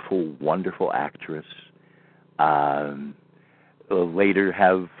beautiful, wonderful actress. Later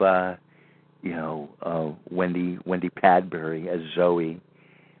have, Wendy Padbury as Zoe.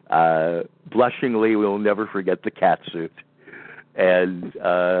 Blushingly, we'll never forget the catsuit. And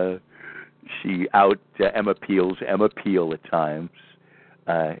she out Emma Peel's Emma Peel at times.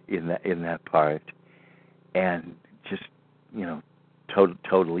 in that part, and just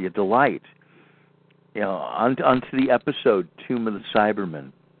totally a delight. Onto the episode Tomb of the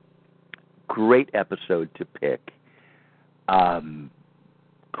Cybermen. Great episode to pick.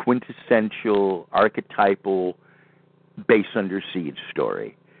 Quintessential, archetypal, base under siege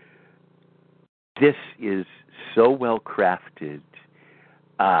story. This is so well crafted.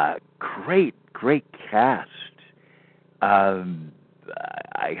 Great cast. I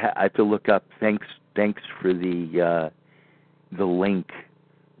have to look up. Thanks for the link,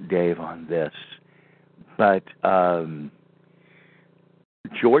 Dave, on this. But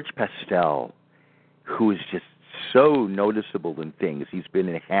George Pastel, who is just so noticeable in things. He's been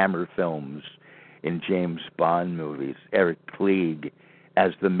in Hammer films, in James Bond movies. Eric Klieg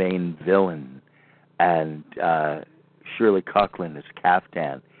as the main villain, and Shirley Coughlin as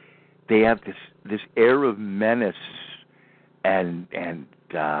Kaftan. They have this air of menace and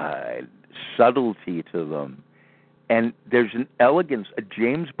subtlety to them, and there's an elegance, a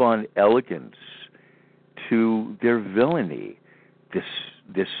James Bond elegance to their villainy. This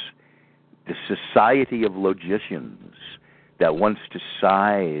society of logicians that wants to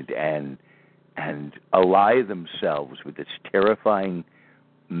side and ally themselves with this terrifying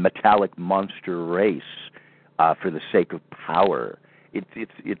metallic monster race for the sake of power.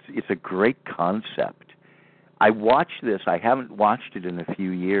 It's a great concept. I watched this. I haven't watched it in a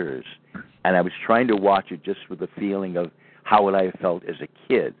few years, and I was trying to watch it just with the feeling of how would I have felt as a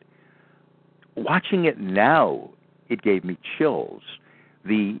kid. Watching it now, it gave me chills.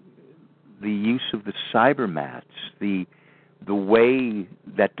 The use of the cybermats, the way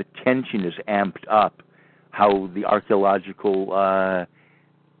that the tension is amped up, how the archaeological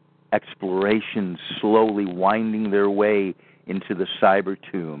explorations slowly winding their way into the cyber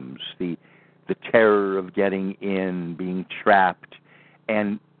tombs, the terror of getting in, being trapped,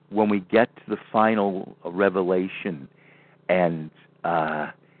 and when we get to the final revelation and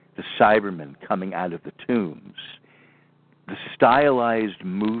the Cybermen coming out of the tombs, the stylized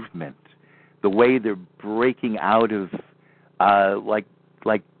movement, the way they're breaking out of like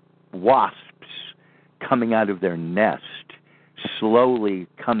wasps coming out of their nest, slowly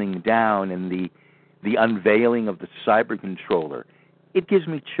coming down, and the unveiling of the cyber controller. It gives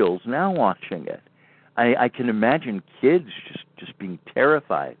me chills now watching it. I can imagine kids just being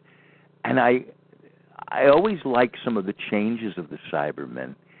terrified. And I always like some of the changes of the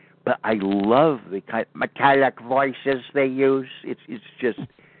Cybermen, but I love the kind of metallic voices they use. It's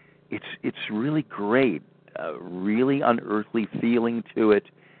really great, really unearthly feeling to it,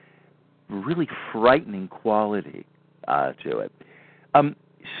 really frightening quality to it.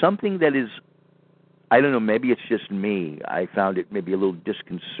 Something that is, I don't know, maybe it's just me. I found it maybe a little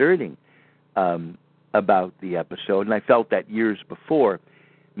disconcerting about the episode, and I felt that years before.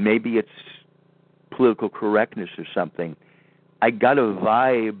 Maybe it's political correctness or something. I got a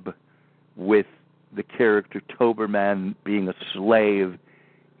vibe with the character Toberman being a slave,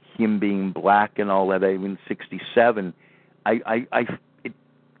 him being black and all that. I mean, 67. It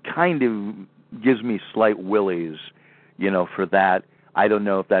kind of gives me slight willies, for that. I don't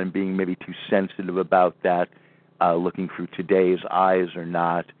know if that I'm being maybe too sensitive about that, looking through today's eyes or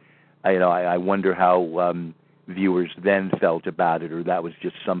not. I wonder how viewers then felt about it, or that was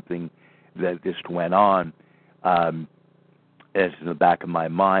just something that just went on as in the back of my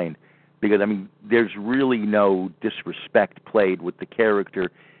mind. Because, there's really no disrespect played with the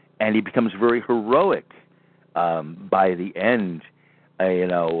character, and he becomes very heroic by the end.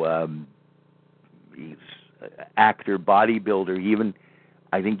 He's actor, bodybuilder. He even,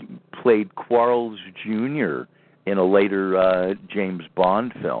 I think, played Quarles Jr. in a later James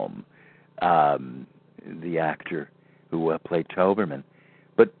Bond film, the actor who played Toberman.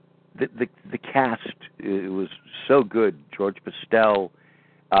 But the cast, it was so good. George Pastel,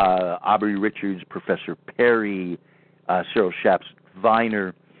 Aubrey Richards, Professor Perry, Cyril Shaps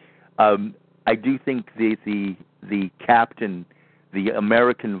Viner. I do think the captain, the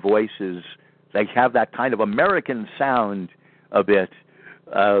American voices, they have that kind of American sound a bit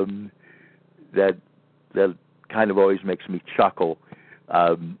that kind of always makes me chuckle.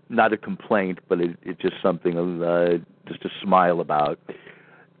 Not a complaint, but it's just something just to smile about.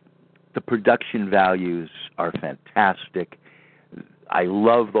 The production values are fantastic. I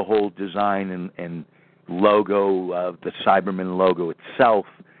love the whole design and logo, the Cybermen logo itself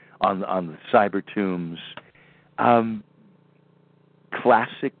on the cyber tombs.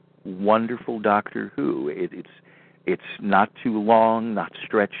 Classic, wonderful Doctor Who. It's not too long, not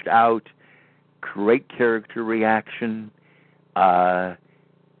stretched out. Great character reaction.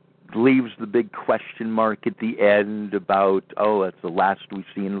 leaves the big question mark at the end about, that's the last we've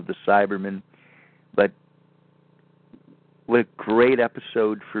seen of the Cybermen. But what a great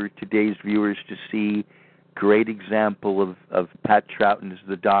episode for today's viewers to see. Great example of Pat Troughton as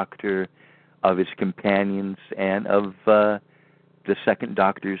the Doctor, of his companions, and of the second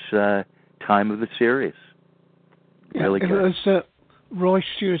Doctor's time of the series. Really good. It was Roy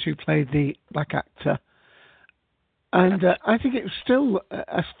Stewart who played the black actor. And I think it still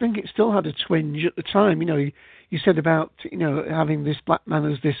had a twinge at the time. You said about having this black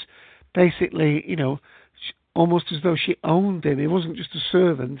man as this, basically, almost as though she owned him. He wasn't just a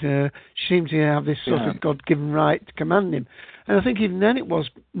servant. She seemed to have this sort of God-given right to command him. And I think even then it was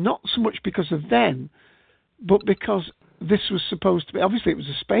not so much because of them, but because this was supposed to be. Obviously, it was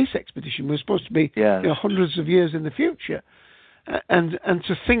a space expedition. We were supposed to be hundreds of years in the future, and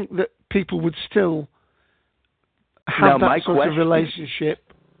to think that people would still have that sort of relationship.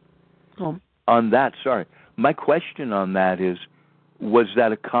 On that, my question on that is, was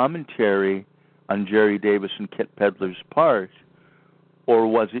that a commentary on Jerry Davis and Kit Pedler's part, or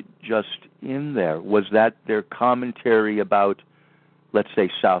was it just in there? Was that their commentary about, let's say,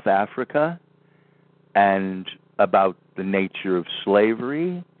 South Africa, and about the nature of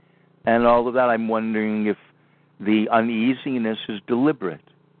slavery, and all of that? I'm wondering if the uneasiness is deliberate.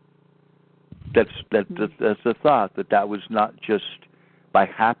 That's the thought, that was not just by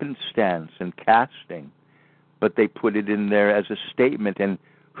happenstance and casting, but they put it in there as a statement, and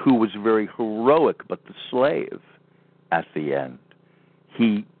who was very heroic but the slave at the end.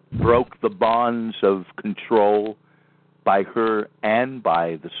 He broke the bonds of control by her and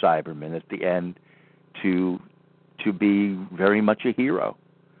by the Cybermen at the end to be very much a hero.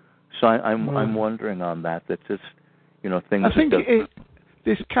 So I'm wondering on that just, things. I think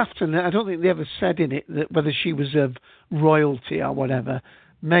this captain, I don't think they ever said in it that whether she was of royalty or whatever.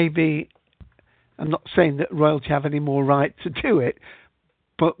 Maybe, I'm not saying that royalty have any more right to do it,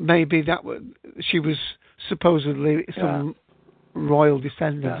 but maybe she was supposedly some royal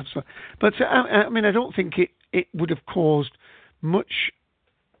descendant. Yeah. But I mean, I don't think it would have caused much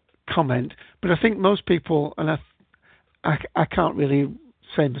comment. But I think most people, and I can't really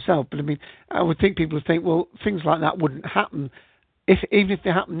say myself, but I mean, I would think people would think, well, things like that wouldn't happen. Even if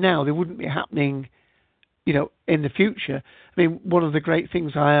they happen now, they wouldn't be happening, in the future. I mean, one of the great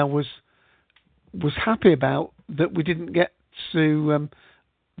things I was happy about that we didn't get to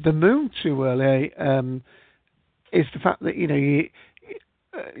the moon too early is the fact that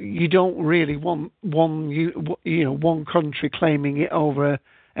you don't really want one country claiming it over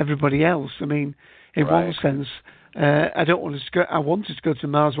everybody else. I mean, in one sense, I don't want us to go. I wanted to go to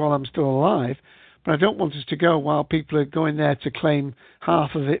Mars while I'm still alive, but I don't want us to go while people are going there to claim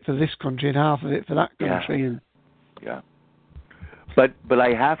half of it for this country and half of it for that country. Yeah. But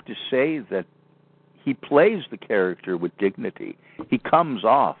I have to say that he plays the character with dignity. He comes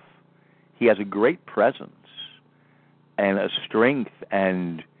off. He has a great presence and a strength,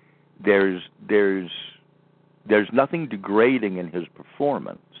 and there's nothing degrading in his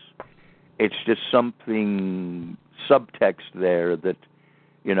performance. It's just something subtext there that,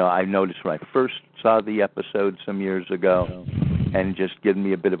 I noticed when I first saw the episode some years ago, and just gave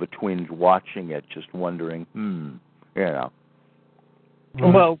me a bit of a twinge watching it, just wondering,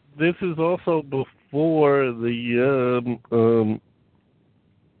 Well, this is also before the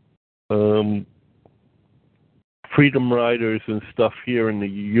Freedom Riders and stuff here in the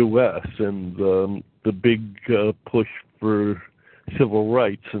U.S. and the big push for civil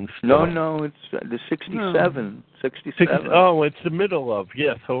rights and stuff. No, it's the 67. 67. Oh, it's the middle of.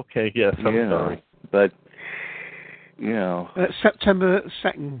 Yes, okay, yes, I'm sorry. But, September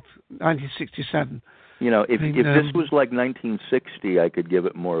 2nd, 1967. If this was like 1960, I could give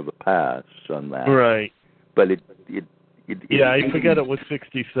it more of a pass on that. Right. But I forget it was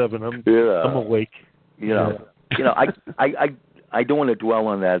 67. I'm awake. I don't want to dwell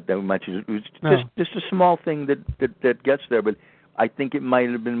on that much. It was just a small thing that gets there, but I think it might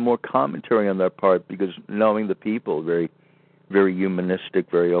have been more commentary on their part, because knowing the people, very, very humanistic,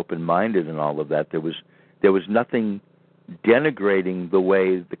 very open-minded, and all of that, there was nothing denigrating the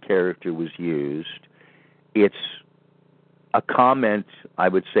way the character was used. It's a comment, I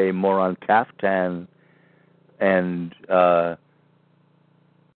would say, more on Kaftan and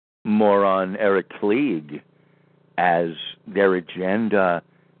more on Eric Klieg as their agenda,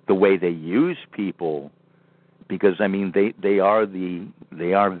 the way they use people, because I mean they are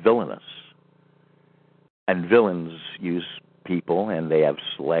villainous, and villains use people, and they have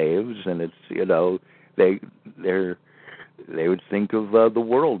slaves, and it's they would think of the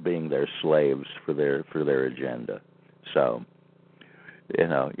world being their slaves for their agenda. So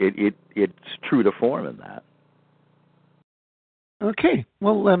it's true to form in that. Okay,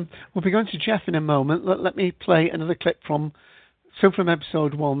 well, we'll be going to Jeff in a moment. Let me play another clip from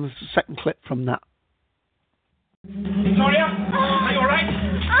episode 1, the second clip from that. Victoria, are you all right?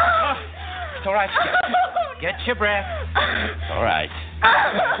 It's all right. Get your breath. It's all right.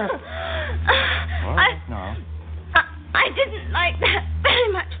 All right now. I didn't like that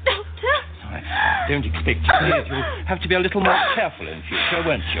very much, Doctor. All right. Don't expect to. You'll have to be a little more careful in future,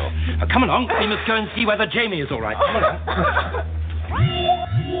 won't you? Come along. We must go and see whether Jamie is all right. Come along.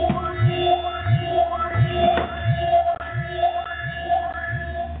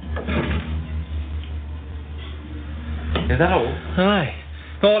 Is that all? Aye.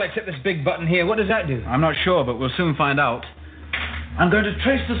 All except this big button here. What does that do? I'm not sure, but we'll soon find out. I'm going to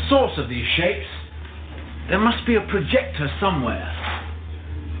trace the source of these shapes. There must be a projector somewhere.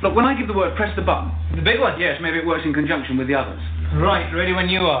 Look, when I give the word, press the button. The big one? Yes, maybe it works in conjunction with the others. Right, ready when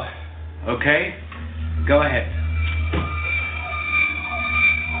you are. Okay, go ahead.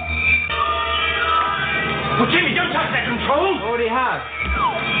 Well, Jimmy, don't touch that control. Already have.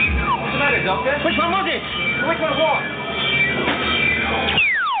 What's the matter, Doctor? Which one was it? Which one what?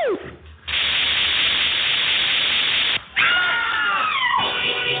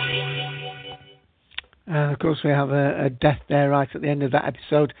 Of course, we have a death there right at the end of that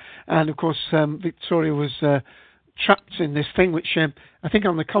episode. And, of course, Victoria was trapped in this thing, which I think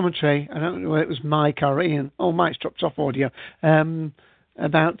on the commentary, I don't know whether it was Mike or Ian. Oh, Mike's dropped off audio.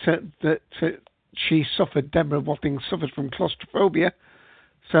 About that she suffered, Deborah Watting suffered from claustrophobia.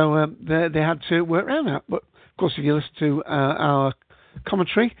 So they had to work around that. But, of course, if you listen to our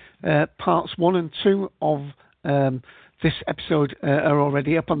commentary, parts 1 and 2 of this episode are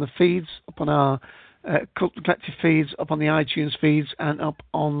already up on the feeds, up on our Cult Collective feeds, up on the iTunes feeds, and up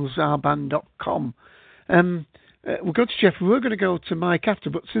on Zarban.com. We'll go to Jeff. We were going to go to Mike after,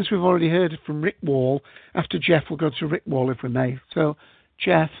 but since we've already heard from Rick Wall, after Jeff, we'll go to Rick Wall if we may. So,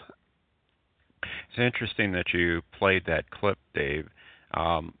 Jeff. It's interesting that you played that clip, Dave.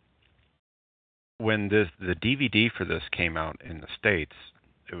 When the DVD for this came out in the States,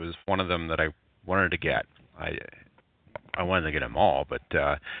 it was one of them that I wanted to get. I wanted to get them all, but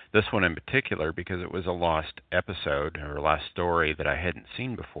this one in particular because it was a lost episode or lost story that I hadn't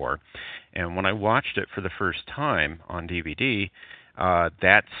seen before. And when I watched it for the first time on DVD,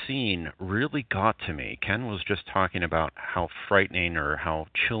 that scene really got to me. Ken was just talking about how frightening or how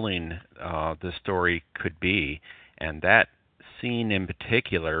chilling the story could be, and that scene in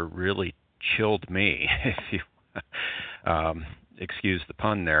particular really chilled me, if you excuse the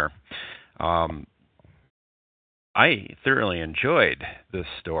pun there. I thoroughly enjoyed this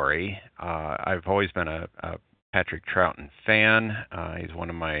story. I've always been a Patrick Troughton fan. He's one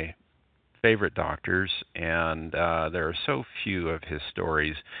of my favorite doctors, and there are so few of his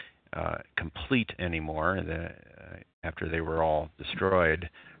stories complete anymore after they were all destroyed,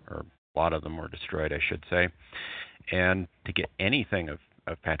 or a lot of them were destroyed, I should say. And to get anything of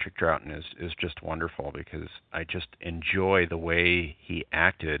Patrick Troughton is just wonderful because I just enjoy the way he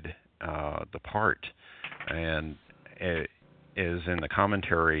acted the part. And it is in the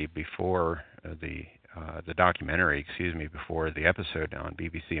commentary before the documentary, before the episode on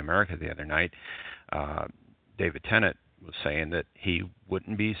BBC America the other night, David Tennant was saying that he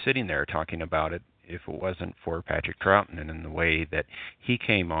wouldn't be sitting there talking about it if it wasn't for Patrick Troughton and in the way that he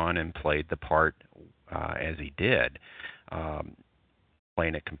came on and played the part as he did,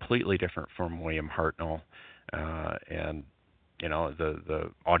 playing it completely different from William Hartnell, and the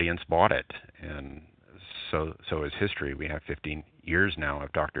audience bought it, and so is history. We have 15 years now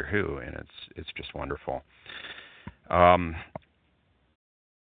of Doctor Who, and it's just wonderful. I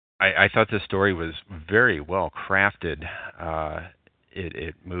thought this story was very well crafted.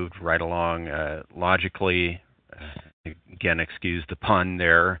 It moved right along logically. Again, excuse the pun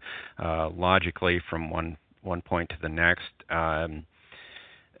there. Logically from one point to the next.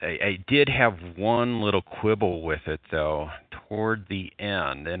 I did have one little quibble with it, though, toward the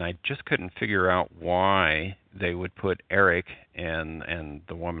end, and I just couldn't figure out why they would put Eric and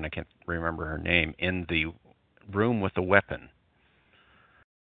the woman, I can't remember her name, in the room with the weapon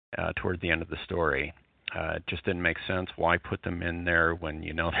toward the end of the story. It just didn't make sense. Why put them in there when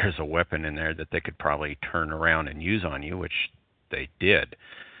there's a weapon in there that they could probably turn around and use on you, which they did.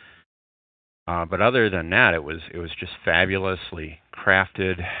 But other than that, it was just fabulously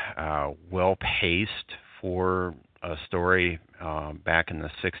crafted, well paced for a story back in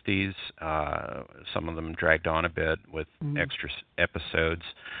the 60s. Some of them dragged on a bit with extra episodes,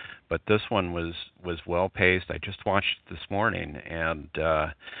 but this one was well paced. I just watched it this morning, and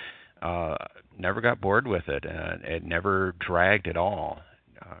never got bored with it. It never dragged at all.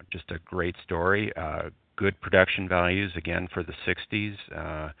 Just a great story. Good production values again for the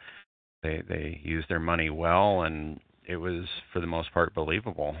 60s. They used their money well, and it was for the most part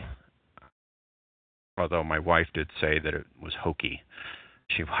believable. Although my wife did say that it was hokey.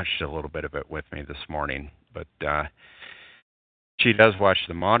 She watched a little bit of it with me this morning, but she does watch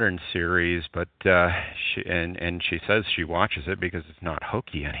the modern series, but she says she watches it because it's not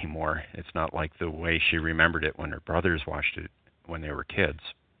hokey anymore. It's not like the way she remembered it when her brothers watched it when they were kids.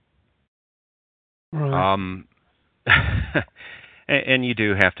 Right. And you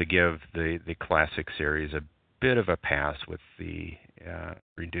do have to give the classic series a bit of a pass with the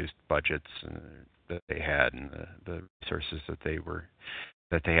reduced budgets that they had and the resources that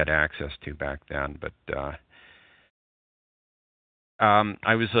they had access to back then. But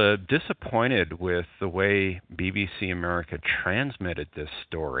I was disappointed with the way BBC America transmitted this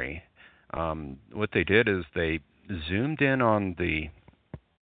story. What they did is they zoomed in on the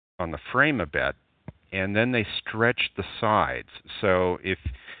frame a bit, and then they stretched the sides. So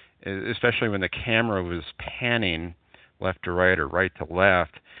especially when the camera was panning left to right or right to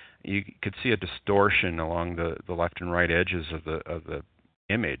left, you could see a distortion along the left and right edges of the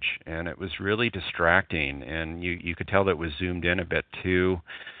image, and it was really distracting. And you could tell that it was zoomed in a bit too.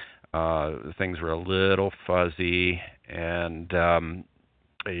 Things were a little fuzzy, and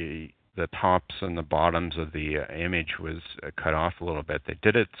the tops and the bottoms of the image was cut off a little bit. They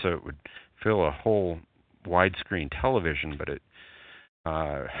did it so it would fill a whole widescreen television, but it's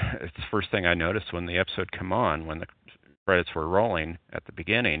the first thing I noticed when the episode came on, when the credits were rolling at the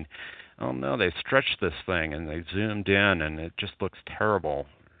beginning. Oh no, they stretched this thing and they zoomed in, and it just looks terrible.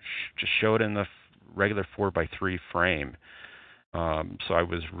 Just show it in the regular 4:3 frame. So I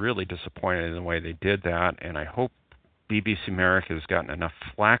was really disappointed in the way they did that, and I hope BBC America has gotten enough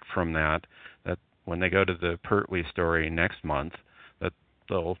flack from that when they go to the Pertwee story next month, that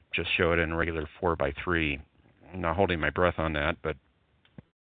they'll just show it in regular 4:3. I'm not holding my breath on that, but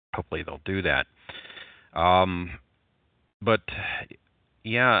hopefully they'll do that. But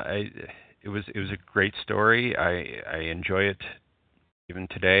yeah, it was a great story. I enjoy it even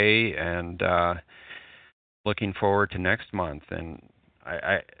today, and looking forward to next month. And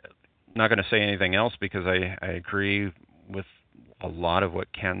I'm not going to say anything else because I agree with a lot of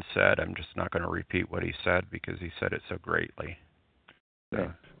what Ken said. I'm just not going to repeat what he said because he said it so greatly.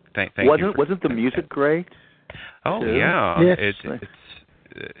 So, thank you. Wasn't the music great? Oh too? Yeah, yes. It's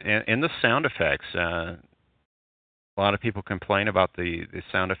and the sound effects. A lot of people complain about the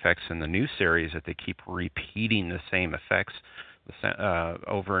sound effects in the new series, that they keep repeating the same effects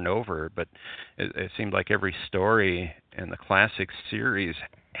over and over. But it seemed like every story in the classic series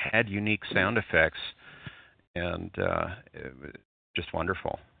had unique sound effects, and it was just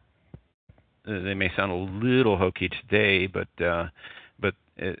wonderful. They may sound a little hokey today, but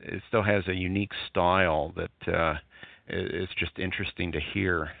it still has a unique style that is just interesting to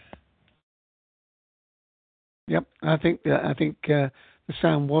hear. Yep, I think the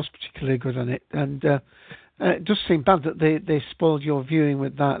sound was particularly good on it, and it does seem bad that they spoiled your viewing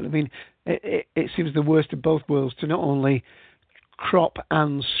with that. I mean, it seems the worst of both worlds to not only crop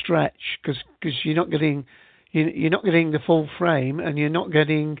and stretch, because you're not getting the full frame, and you're not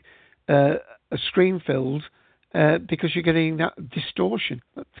getting a screen filled because you're getting that distortion.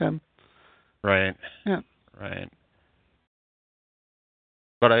 But, right. Yeah. Right.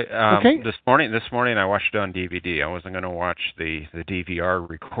 But this morning I watched it on DVD. I wasn't going to watch the DVR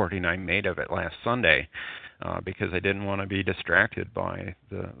recording I made of it last Sunday because I didn't want to be distracted by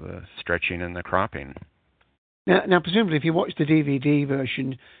the stretching and the cropping. Now, presumably, if you watch the DVD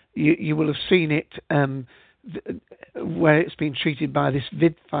version, you will have seen it where it's been treated by this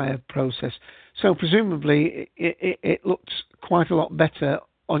vidfire process. So presumably, it looks quite a lot better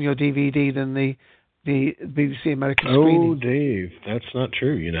on your DVD than the BBC American screening. Oh, Dave, that's not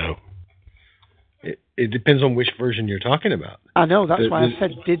true, you know. It depends on which version you're talking about. I know, that's why I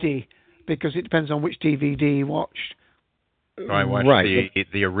said Diddy, because it depends on which DVD you watched. I watched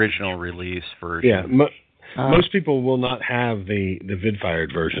the original release version. Yeah, most people will not have the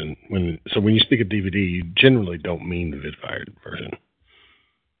vid-fired version. So when you speak of DVD, you generally don't mean the vid-fired version.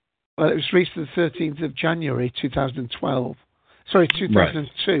 Well, it was released the 13th of January, 2012. Sorry,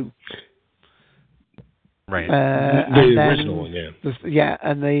 2002. Right. The original one, yeah.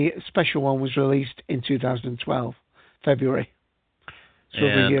 And the special one was released in 2012, February. So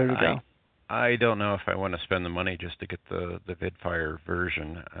over a year ago. I don't know if I want to spend the money just to get the vidfire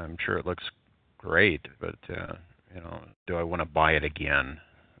version. I'm sure it looks great, but do I want to buy it again?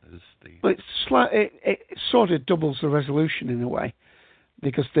 Well, it sort of doubles the resolution in a way,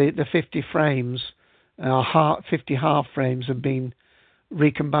 because the 50 frames, 50 half frames have been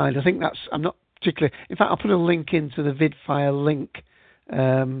recombined. I think that's, I'm not particularly, in fact, I'll put a link into the vidfire link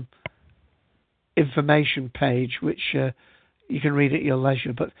information page, which you can read at your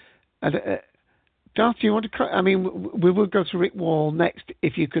leisure. But Darth, do you want to? I mean, we will go to Rick Wall next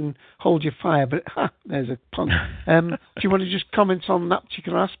if you can hold your fire. But there's a pun. Do you want to just comment on that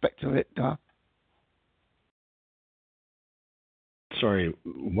particular aspect of it, Darth? Sorry,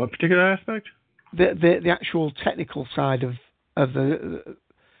 what particular aspect? The actual technical side of the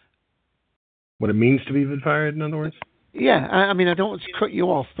what it means to be vidfired, in other words. Yeah, I mean, I don't want to cut you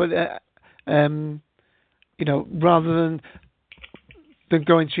off, but you know, rather than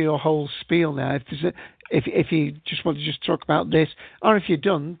go into your whole spiel now, if you just want to just talk about this, or if you're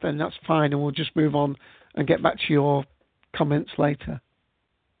done, then that's fine, and we'll just move on and get back to your comments later.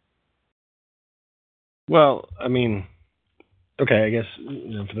 Well, I mean, okay, I guess,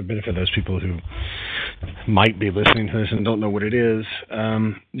 you know, for the benefit of those people who might be listening to this and don't know what it is,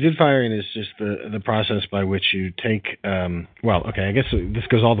 vidfiring is just the process by which you take, well, okay, I guess this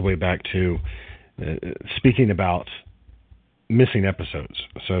goes all the way back to speaking about missing episodes.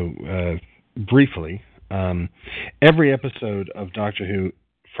 So, briefly, every episode of Doctor Who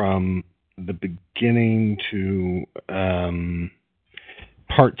from the beginning to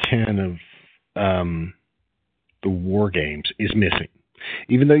part 10 of the War Games is missing.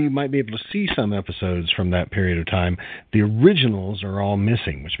 Even though you might be able to see some episodes from that period of time, the originals are all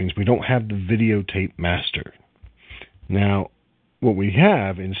missing, which means we don't have the videotape master. Now, what we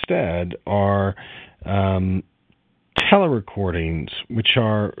have instead are telerecordings, which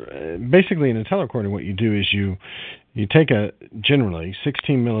are basically in a telerecording, what you do is you take a generally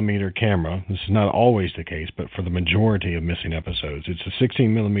 16 millimeter camera. This is not always the case, but for the majority of missing episodes, it's a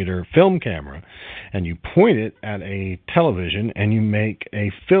 16 millimeter film camera, and you point it at a television and you make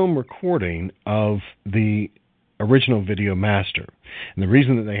a film recording of the original video master. And the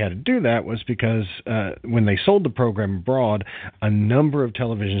reason that they had to do that was because when they sold the program abroad, a number of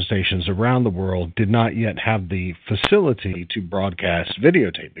television stations around the world did not yet have the facility to broadcast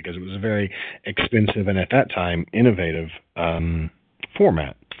videotape because it was a very expensive and at that time innovative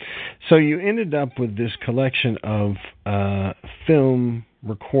format. So you ended up with this collection of film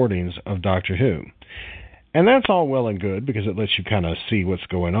recordings of Doctor Who. And that's all well and good because it lets you kind of see what's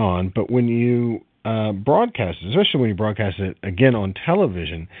going on. But when you broadcast it, especially when you broadcast it again on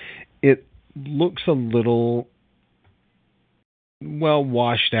television, it looks a little, well,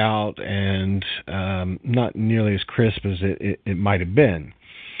 washed out and not nearly as crisp as it might have been.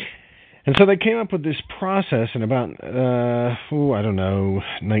 And so they came up with this process in about, I don't know,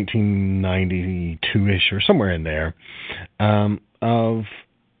 1992-ish or somewhere in there, of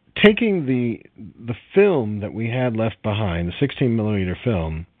taking the film that we had left behind, the 16 millimeter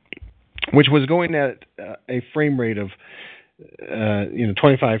film, which was going at a frame rate of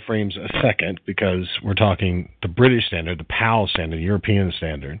 25 frames a second, because we're talking the British standard, the PAL standard, the European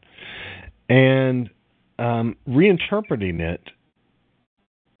standard, and reinterpreting it,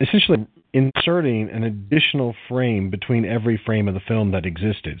 essentially inserting an additional frame between every frame of the film that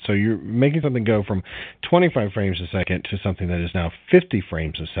existed. So you're making something go from 25 frames a second to something that is now 50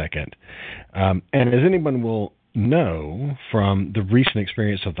 frames a second. And as anyone will know from the recent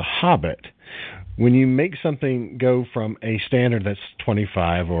experience of The Hobbit, when you make something go from a standard that's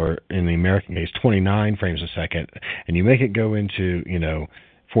 25, or in the American case 29 frames a second, and you make it go into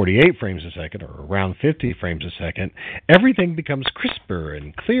 48 frames a second, or around 50 frames a second, everything becomes crisper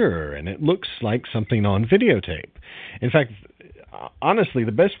and clearer, and it looks like something on videotape. In fact, honestly,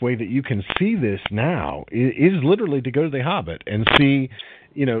 the best way that you can see this now is literally to go to The Hobbit and see,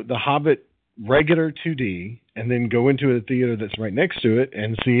 The Hobbit regular 2D, and then go into a theater that's right next to it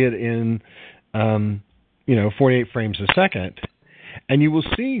and see it in, 48 frames a second, and you will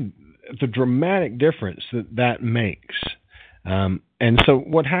see the dramatic difference that makes. And so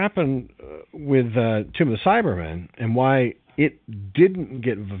what happened with Tomb of the Cybermen, and why it didn't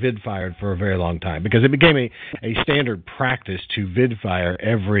get vid-fired for a very long time, because it became a standard practice to vid-fire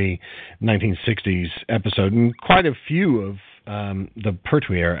every 1960s episode, and quite a few of the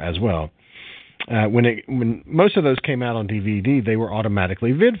Pertwee era as well. When most of those came out on DVD, they were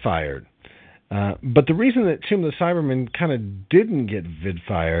automatically vid-fired. But the reason that Tomb of the Cybermen kind of didn't get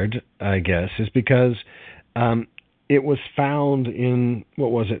vid-fired, I guess, is because it was found in,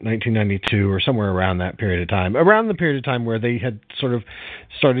 1992 or somewhere around that period of time, around the period of time where they had sort of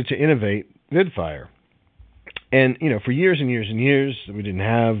started to innovate vidfire. And, for years and years and years, we didn't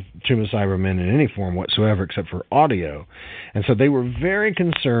have Tomb of the Cybermen in any form whatsoever except for audio. And so they were very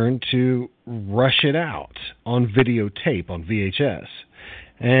concerned to rush it out on videotape, on VHS.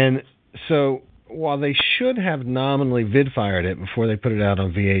 And so while they should have nominally vid-fired it before they put it out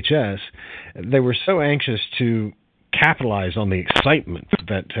on VHS, they were so anxious to capitalize on the excitement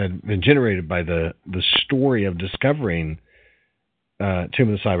that had been generated by the story of discovering Tomb of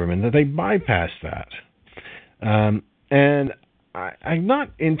the Cybermen that they bypassed that. And I'm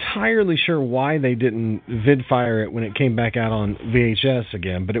not entirely sure why they didn't vid-fire it when it came back out on VHS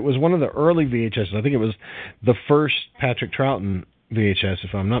again, but it was one of the early VHS. I think it was the first Patrick Troughton VHS,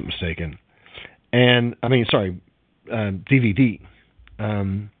 if I'm not mistaken. And DVD.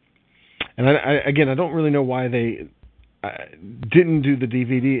 And I don't really know why they didn't do the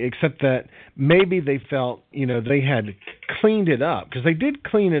DVD, except that maybe they felt, they had cleaned it up, because they did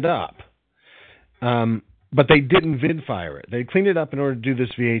clean it up, but they didn't vid-fire it. They cleaned it up in order to do this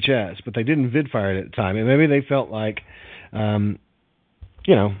VHS, but they didn't vid-fire it at the time. And maybe they felt like,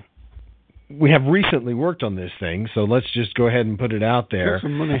 we have recently worked on this thing, so let's just go ahead and put it out there. Get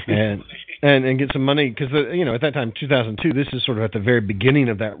some money. And get some money, because, at that time, 2002, this is sort of at the very beginning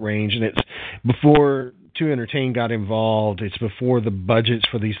of that range, and it's before 2 Entertain got involved. It's before the budgets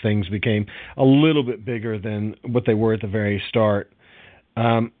for these things became a little bit bigger than what they were at the very start.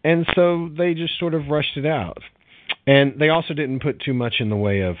 And so they just sort of rushed it out. And they also didn't put too much in the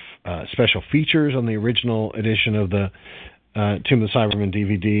way of special features on the original edition of the Tomb of the Cybermen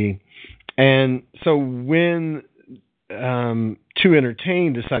DVD. And so when 2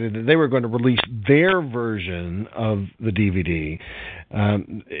 Entertain decided that they were going to release their version of the DVD,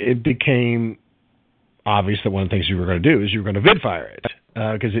 it became obvious that one of the things you were going to do is you were going to vid-fire it,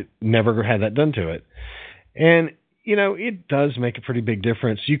 because it never had that done to it. And, it does make a pretty big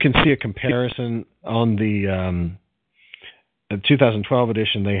difference. You can see a comparison on the 2012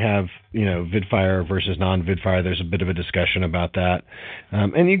 edition. They have, vid-fire versus non-vid-fire. There's a bit of a discussion about that.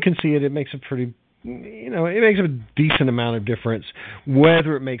 And you can see it. It makes a pretty... it makes a decent amount of difference.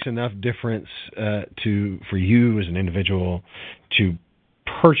 Whether it makes enough difference for you as an individual to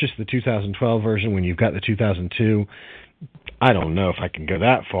purchase the 2012 version when you've got the 2002, I don't know if I can go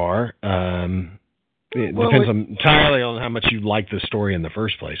that far. It depends entirely on how much you like the story in the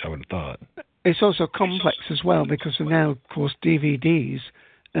first place, I would have thought. It's also complex as well, because now, of course, DVDs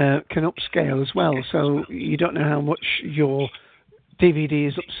can upscale as well. So you don't know how much your DVD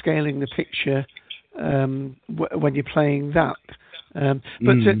is upscaling the picture when you're playing that.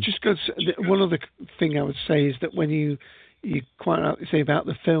 Just because one other thing I would say is that when you quite rightly say about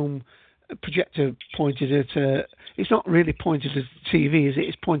the film projector pointed at it's not really pointed at a TV, is it?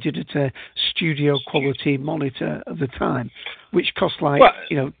 It's pointed at a studio quality monitor of the time, which cost like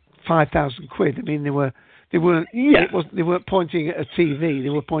 £5,000. I mean, they weren't pointing at a TV. They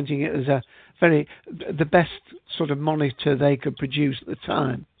were pointing it as the best sort of monitor they could produce at the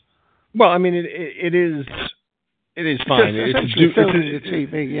time. Well, I mean, it is fine. It's filming the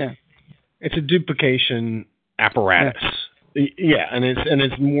TV, yeah. It's a duplication apparatus. Yeah. Yeah, and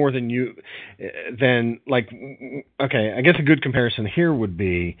it's more than I guess a good comparison here would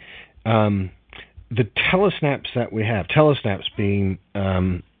be the telesnaps that we have. Telesnaps being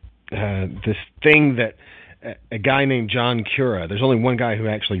this thing that a guy named John Cura. There's only one guy who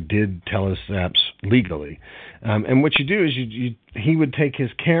actually did telesnaps legally, and what you do is he would take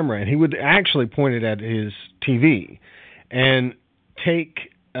his camera and he would actually point it at his TV and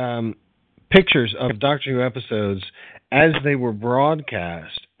take pictures of Doctor Who episodes as they were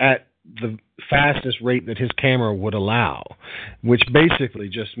broadcast at the fastest rate that his camera would allow, which basically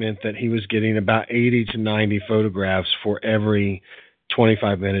just meant that he was getting about 80 to 90 photographs for every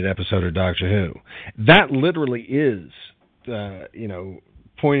 25-minute episode of Doctor Who. That literally is,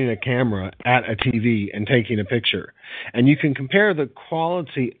 pointing a camera at a TV and taking a picture. And you can compare the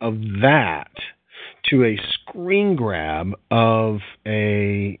quality of that to a screen grab of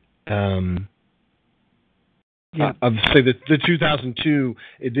a... of, say, the 2002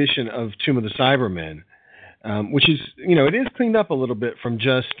 edition of Tomb of the Cybermen, which is, it is cleaned up a little bit from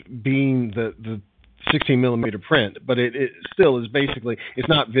just being the 16-millimeter print, but it still is basically, it's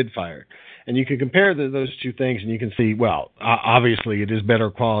not vid-fired. And you can compare those two things, and you can see, well, obviously it is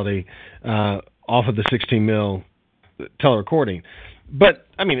better quality off of the 16-mil telerecording. But,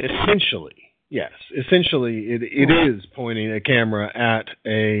 I mean, essentially, yes, it is pointing a camera at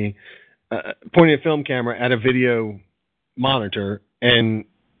pointing a film camera at a video monitor and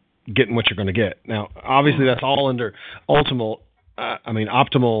getting what you're going to get. Now, obviously, that's all under optimal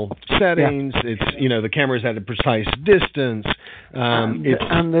settings. Yeah. It's the camera's at a precise distance. It's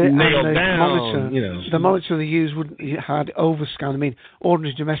nailed down. The monitor they use had overscan. I mean,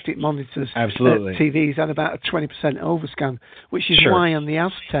 ordinary domestic monitors, absolutely, TVs had about a 20% overscan, which is why on the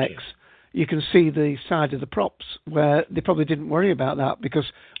Aztecs you can see the side of the props where they probably didn't worry about that, because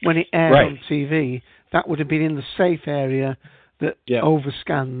when it aired on TV, that would have been in the safe area that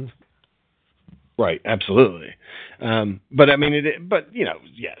overscanned. Right, absolutely. But I mean,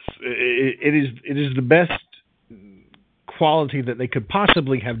 yes, it is the best quality that they could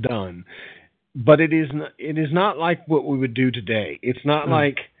possibly have done. But it is not like what we would do today. It's not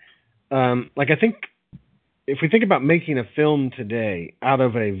like I think if we think about making a film today out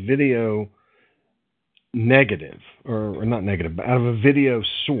of a video negative, or not negative, but out of a video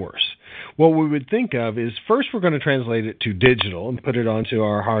source, what we would think of is first we're going to translate it to digital and put it onto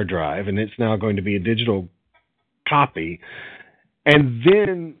our hard drive, and it's now going to be a digital copy, and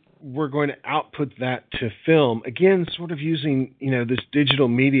then we're going to output that to film, again, sort of using this digital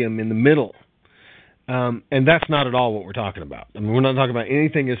medium in the middle. And that's not at all what we're talking about. I mean, we're not talking about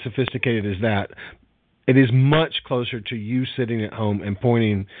anything as sophisticated as that. It is much closer to you sitting at home and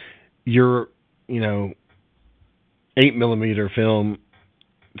pointing your 8mm film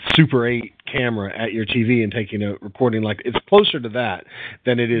Super 8 camera at your TV and taking a recording. Like, it's closer to that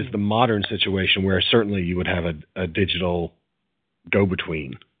than it is the modern situation where certainly you would have a digital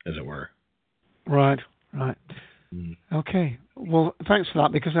go-between, as it were. Right. Okay. Well, thanks for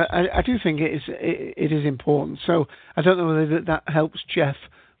that, because I do think it is important. So I don't know whether that helps Jeff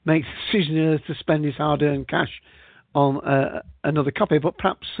make the decision to spend his hard-earned cash on another copy, but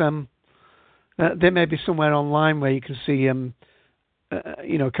perhaps there may be somewhere online where you can see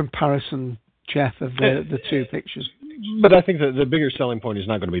comparison, Jeff, of the two pictures. But I think that the bigger selling point is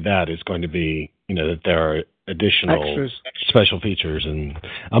not going to be that. It's going to be that there are additional extras, special features, and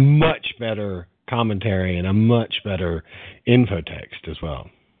a much better commentary and a much better infotext as well.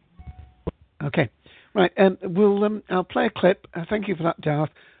 Okay, right. I'll play a clip. Thank you for that, Darth,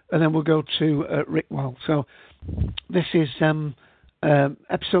 and then we'll go to Rick Well. So this is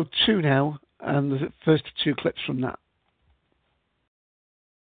episode 2 now, and the first 2 clips from that.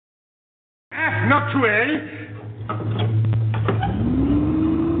 Not to A.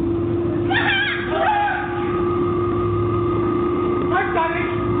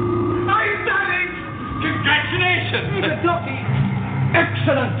 Congratulations!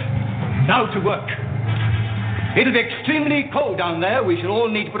 Excellent! Now to work. It'll be extremely cold down there. We shall all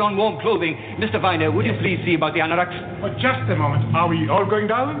need to put on warm clothing. Mr. Viner, would you please see about the anoraks? Well, just a moment. Are we all going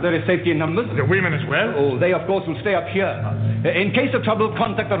down? There is safety in numbers. The women as well? Oh, they, of course, will stay up here. In case of trouble,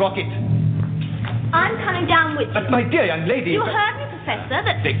 contact the rocket. I'm coming down with you. But, my dear young lady... You heard me, Professor,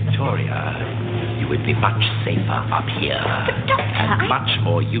 that... Victoria, you would be much safer up here. But, Doctor, and much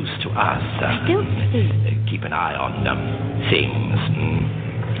more use to us. I don't see. Keep an eye on things,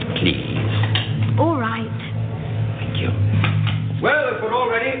 please. All right. Thank you. Well, if we're all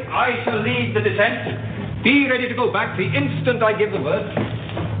ready, I shall lead the descent. Be ready to go back the instant I give the word.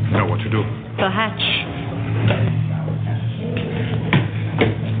 Know what to do. The hatch.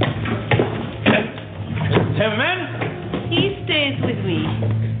 Cybermen? He stays with me.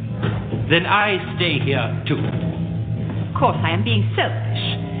 Then I stay here, too. Of course, I am being selfish.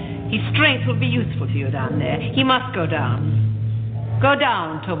 His strength will be useful to you down there. He must go down. Go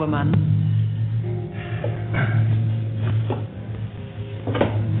down, Toberman.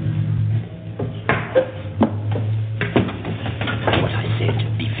 What I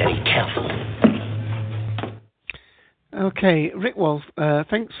said, be very careful. Okay, Rick Wolf,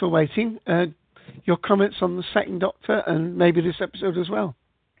 thanks for waiting. Your comments on the second Doctor and maybe this episode as well?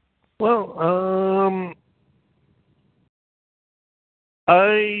 Well,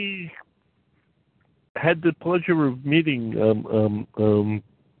 I had the pleasure of meeting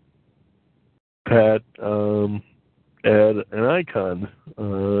Pat at an icon.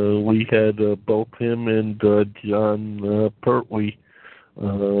 We had both him and John Pertwee at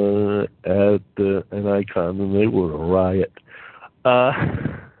an icon, and they were a riot.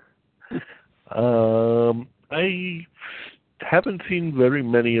 I haven't seen very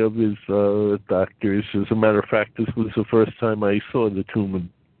many of his doctors. As a matter of fact, this was the first time I saw the Tomb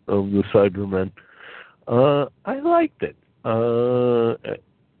of the Cybermen. I liked it.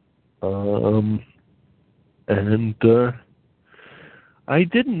 And I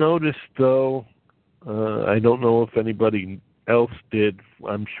did notice, though, I don't know if anybody else did,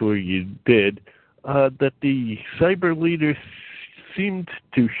 I'm sure you did, that the cyber leader seemed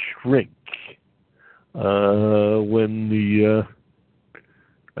to shrink when the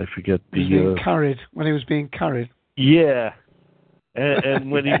I forget the when he was being carried. Yeah,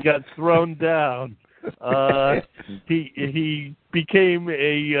 and when he got thrown down, he became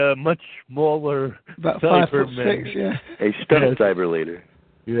a much smaller about Cyberman. 5'6", yeah. A stunt cyber leader.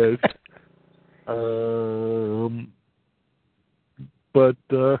 Yes. But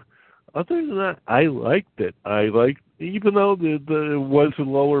Other than that, I liked it. Even though there was a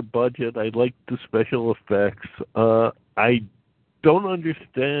lower budget, I liked the special effects. I don't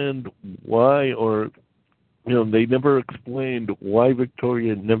understand why, or they never explained why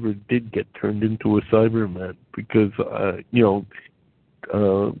Victoria never did get turned into a Cyberman, because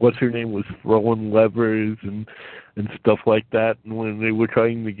what's her name was throwing levers and stuff like that, and when they were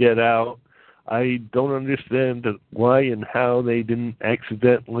trying to get out, I don't understand why and how they didn't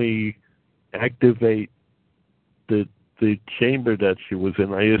accidentally activate the chamber that she was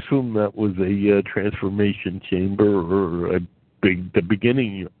in. I assume that was a transformation chamber or the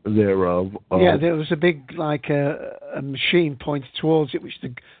beginning thereof. Yeah, there was a big, a machine pointed towards it, which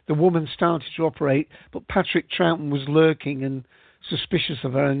the woman started to operate, but Patrick Troughton was lurking and suspicious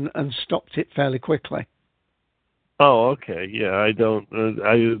of her and stopped it fairly quickly. Oh, okay. Yeah, I don't.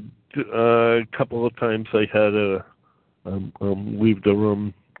 A couple of times I had to leave the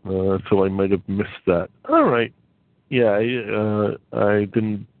room, so I might have missed that. All right. Yeah, I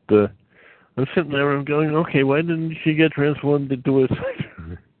didn't. I'm sitting there and going, okay, why didn't she get transformed into a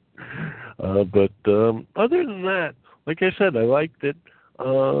Cyberman? But other than that, like I said, I liked it.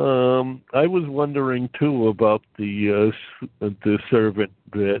 I was wondering too about the servant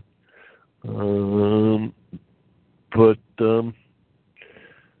bit, but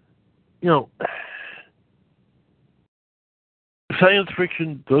science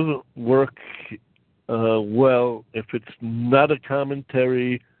fiction doesn't work well if it's not a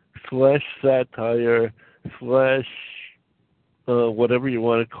commentary / satire / whatever you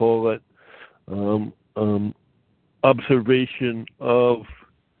want to call it, observation of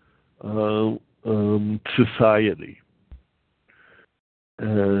society.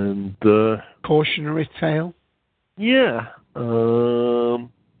 And cautionary tale. Yeah.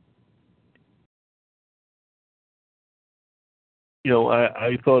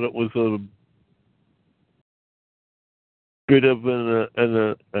 I thought it was a bit of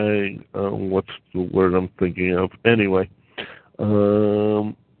what's the word I'm thinking of? Anyway,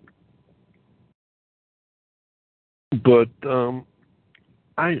 but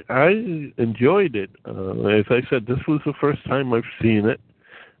I enjoyed it. As I said, this was the first time I've seen it,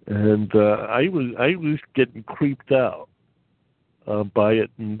 and I was getting creeped out by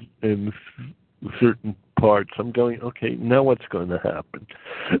it in certain parts. I'm going, okay, now what's going to happen?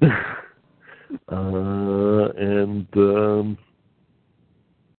 And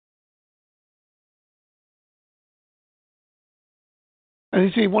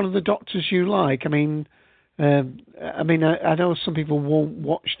is he one of the Doctors you like? I know some people won't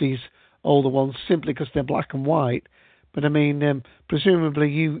watch these older ones simply because they're black and white, but presumably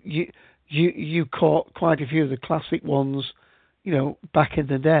you caught quite a few of the classic ones, back in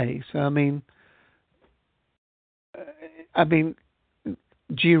the day. So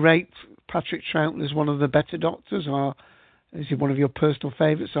do you rate Patrick Troughton as one of the better Doctors, or is he one of your personal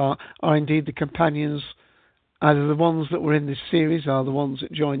favourites, or indeed the companions, either the ones that were in this series or the ones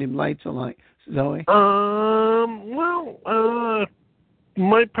that joined him later, like Zoe?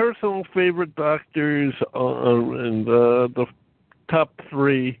 My personal favorite Doctors are in the top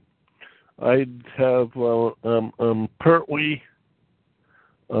three. I'd have Pertwee,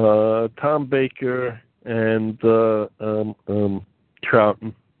 Tom Baker, and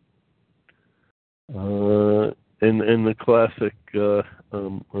Troughton. In the classic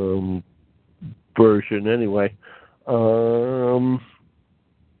version, anyway.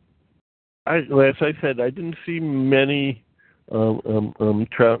 As I said, I didn't see many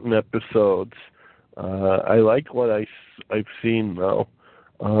Troughton episodes. I like what I've seen though.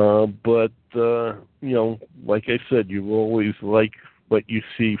 But like I said, you always like what you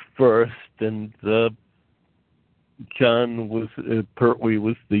see first, and John was Pertwee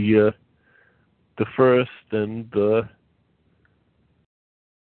was the first, and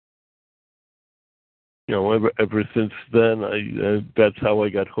ever since then, that's how I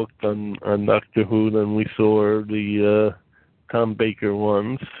got hooked on Doctor Who. Then we saw the Tom Baker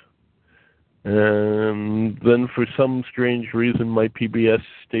ones, and then for some strange reason, my PBS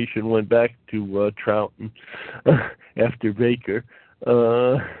station went back to Troughton after Baker.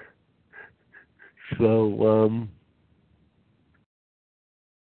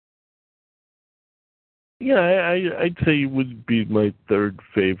 Yeah, I'd say it would be my third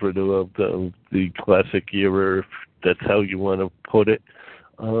favorite of the classic era, if that's how you want to put it.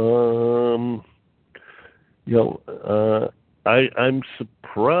 I'm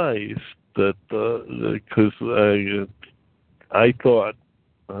surprised that because I thought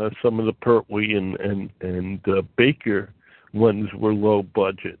some of the Pertwee and Baker ones were low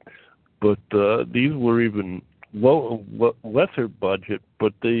budget, but these were even lesser budget,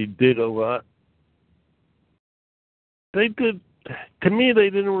 but they did a lot. They did. To me, they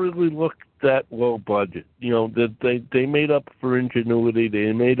didn't really look that low budget. That they made up for ingenuity,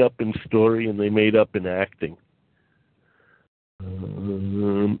 they made up in story, and they made up in acting. I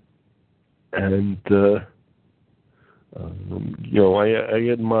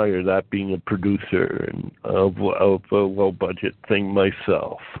admire that, being a producer and of a low budget thing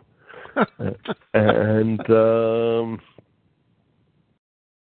myself. I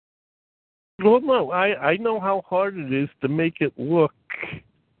know how hard it is to make it look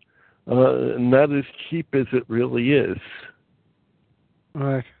not as cheap as it really is.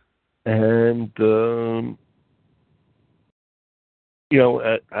 Right. And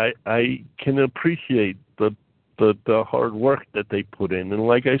I can appreciate the hard work that they put in, and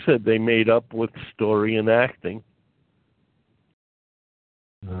like I said, they made up with story and acting.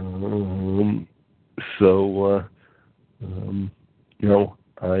 In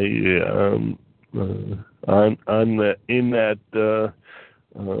that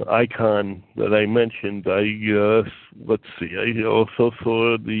icon that I mentioned, let's see, I also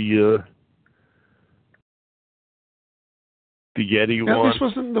saw the Yeti one.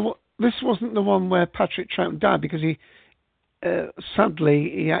 This wasn't the one where Patrick Troughton died, because he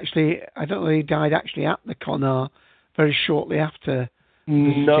sadly I don't know, he died actually at the Con very shortly after.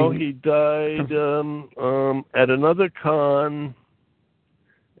 No, he died at another con,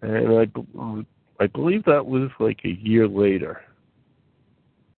 and I believe that was like a year later.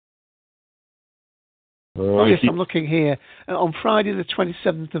 Yes, I'm looking here. On Friday the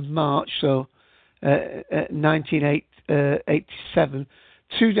 27th of March, so 1987,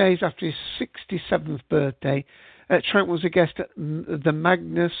 2 days after his 67th birthday, Trent was a guest at the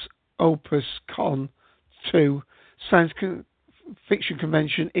Magnus Opus Con 2 Science Fiction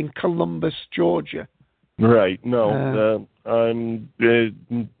Convention in Columbus, Georgia. Right. No, Icon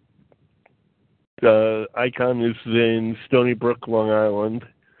is in Stony Brook, Long Island.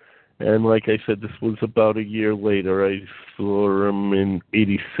 And like I said, this was about a year later. I saw him in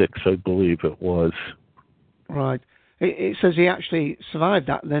 86, I believe it was. Right. It says he actually survived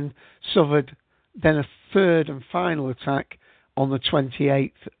that, then suffered a third and final attack on the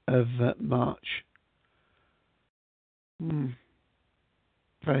 28th of March.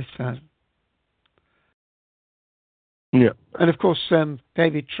 Very sad. Yeah. And of course,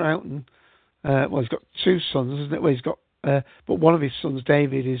 David Troughton, he's got two sons, isn't it? Well, he's got, but one of his sons,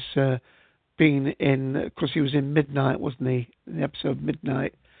 David, is been in, of course, he was in Midnight, wasn't he? In the episode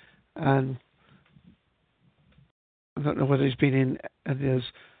Midnight. And I don't know whether he's been in any others.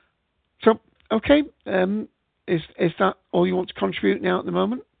 So, okay. Is that all you want to contribute now at the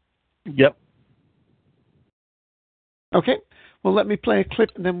moment? Yep. Okay. Well, let me play a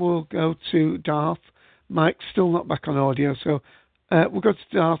clip and then we'll go to Darth. Mike's still not back on audio, so we'll go to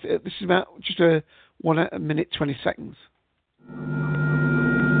Darth. This is about just a minute, 20 seconds.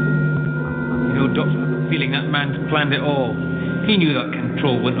 Doctor, feeling that man's planned it all. He knew that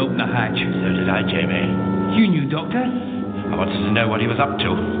control wouldn't open the hatch. So did I, Jamie. You knew, Doctor? I wanted to know what he was up to.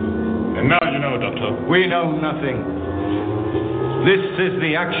 And now you know, Doctor. We know nothing. This is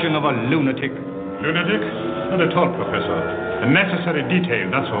the action of a lunatic. Lunatic? Not at all, Professor. A necessary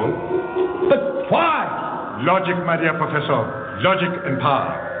detail, that's all. But why? Logic, my dear Professor. Logic and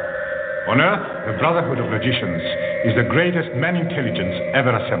power. On Earth, the Brotherhood of Logicians is the greatest man-intelligence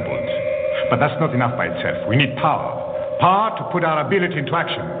ever assembled. But that's not enough by itself. We need power. Power to put our ability into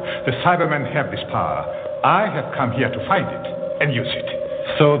action. The Cybermen have this power. I have come here to find it and use it.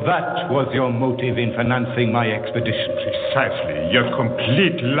 So that was your motive in financing my expedition? Precisely. Your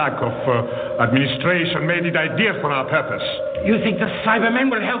complete lack of administration made it ideal for our purpose. You think the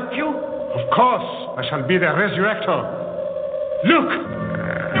Cybermen will help you? Of course. I shall be their resurrector. Look!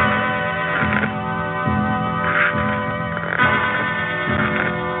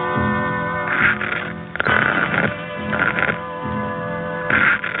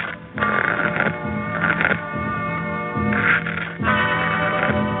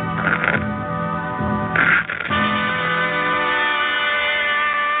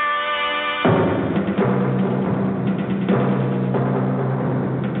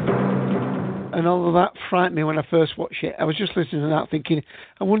 And all of that frightened me when I first watched it. I was just listening to that thinking,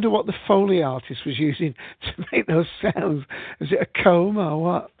 I wonder what the Foley artist was using to make those sounds. Is it a comb or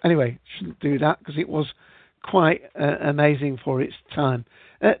what? Anyway, shouldn't do that because it was quite amazing for its time.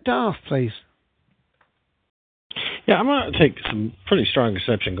 Darth, please. Yeah, I'm going to take some pretty strong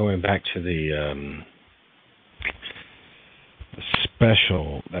exception going back to the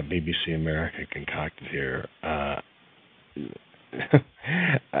special that BBC America concocted here.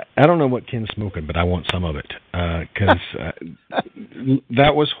 I don't know what Ken's smoking, but I want some of it because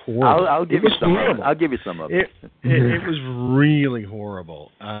that was horrible. I'll give you some. I'll give you some of it. It was really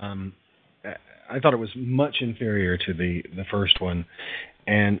horrible. I thought it was much inferior to the first one,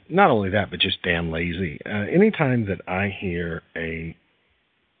 and not only that, but just damn lazy. Anytime that I hear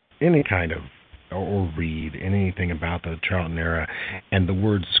any kind of or read anything about the Troughton era, and the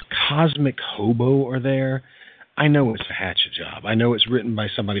words "cosmic hobo" are there, I know it's a hatchet job. I know it's written by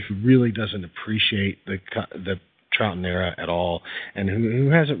somebody who really doesn't appreciate the Troughton era at all, and who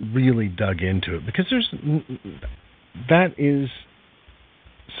hasn't really dug into it, because that is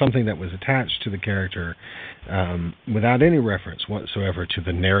something that was attached to the character without any reference whatsoever to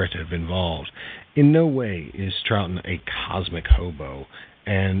the narrative involved. In no way is Troughton a cosmic hobo,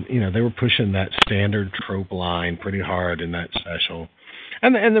 and they were pushing that standard trope line pretty hard in that special.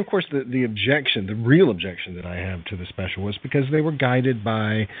 And of course, the real objection that I have to the special was because they were guided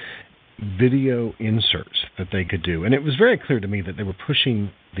by video inserts that they could do. And it was very clear to me that they were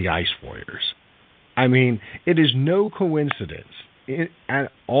pushing the Ice Warriors. I mean, it is no coincidence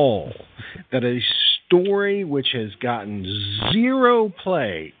at all that a story which has gotten zero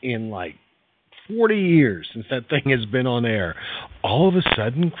play in like 40 years since that thing has been on air, all of a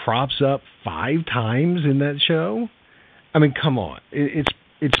sudden crops up 5 times in that show. I mean, come on.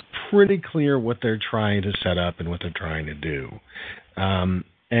 It's pretty clear what they're trying to set up and what they're trying to do.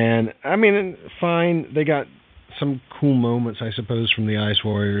 And, I mean, fine, they got some cool moments, I suppose, from the Ice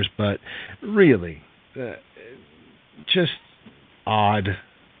Warriors, but really, just odd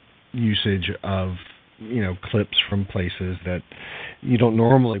usage of, clips from places that you don't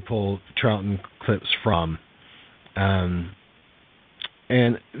normally pull Troughton clips from. And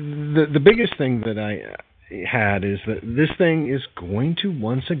the biggest thing that I had is that this thing is going to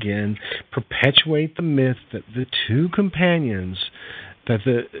once again perpetuate the myth that the 2 companions that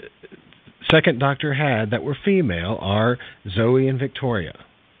the second Doctor had that were female are Zoe and Victoria,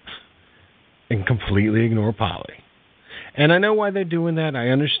 and completely ignore Polly. And I know why they're doing that. I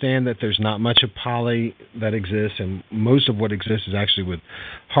understand that there's not much of Polly that exists, and most of what exists is actually with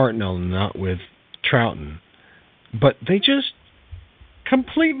Hartnell and not with Troughton. But they just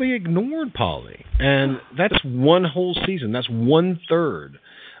completely ignored Polly, and that's one whole season. That's 1/3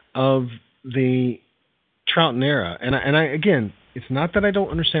 of the Troughton era. And I again, it's not that I don't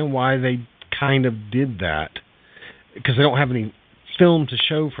understand why they kind of did that, because they don't have any film to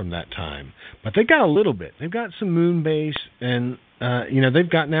show from that time. But they got a little bit. They've got some Moonbase, and they've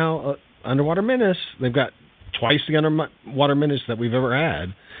got now Underwater Menace. They've got twice the Underwater Menace that we've ever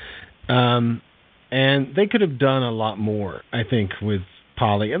had. And they could have done a lot more, I think, with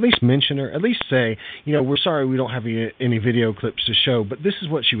Polly. At least mention her. At least say, we're sorry we don't have any video clips to show, but this is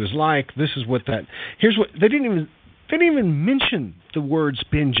what she was like. This is what that. Here's what they didn't even mention the words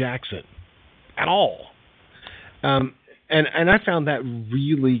Ben Jackson at all. And I found that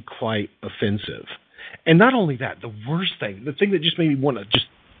really quite offensive. And not only that, the worst thing, the thing that just made me want to just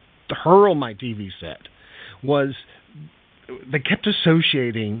hurl my TV set, was they kept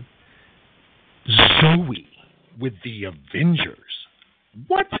associating Zoe with the Avengers.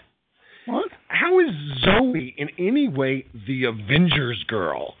 What? How is Zoe in any way the Avengers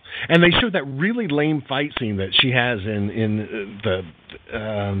girl? And they showed that really lame fight scene that she has in the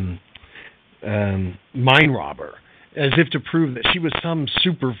Mine Robber, as if to prove that she was some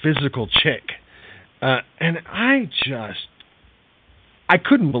super physical chick. And I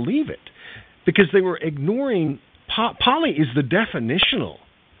couldn't believe it, because they were ignoring Polly is the definitional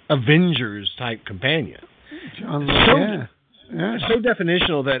Avengers type companion. So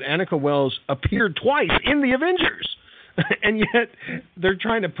definitional that Annika Wells appeared twice in the Avengers, and yet they're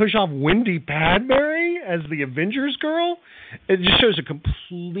trying to push off Wendy Padbury as the Avengers girl. It just shows a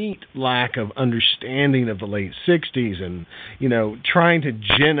complete lack of understanding of the late 60s, and trying to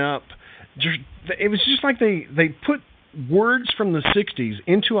gin up. It was just like they put words from the 60s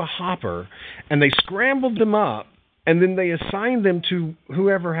into a hopper, and they scrambled them up, and then they assigned them to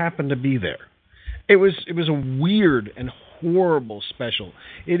whoever happened to be there. It was a weird and horrible special.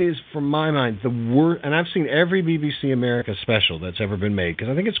 It is, from my mind, the worst. And I've seen every BBC America special that's ever been made, because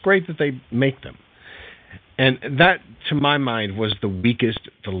I think it's great that they make them. And that, to my mind, was the weakest,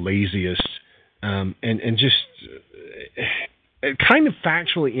 the laziest, and just kind of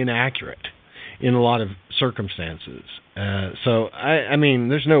factually inaccurate in a lot of circumstances. So, I mean,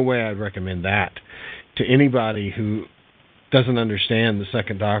 there's no way I'd recommend that to anybody who doesn't understand the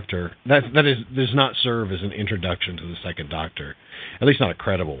Second Doctor. That does not serve as an introduction to the Second Doctor, at least not a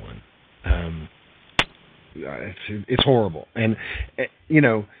credible one. It's horrible. And,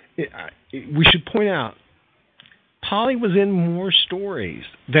 we should point out, Polly was in more stories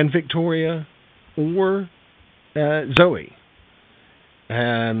than Victoria or Zoe.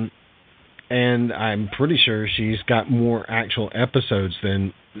 And I'm pretty sure she's got more actual episodes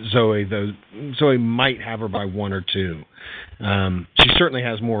than Zoe, though Zoe might have her by one or two. She certainly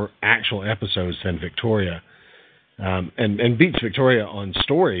has more actual episodes than Victoria, and beats Victoria on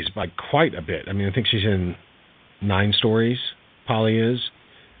stories by quite a bit. I mean, I think she's in 9 stories, Polly is.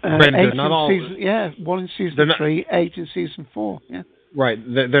 Brenda, not all. One in season 3, 8 in season 4. Yeah, right.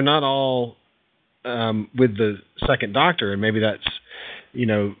 They're not all with the Second Doctor, and maybe that's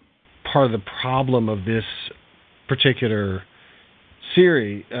part of the problem of this particular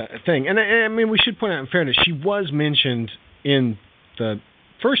series thing. And I mean, we should point out, in fairness, she was mentioned in the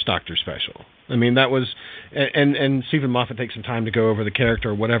first Doctor special. I mean, that was, and Stephen Moffat takes some time to go over the character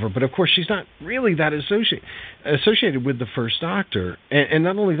or whatever, but of course she's not really that associated with the first Doctor. And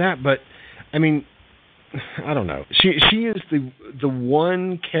not only that, but I mean, I don't know. She is the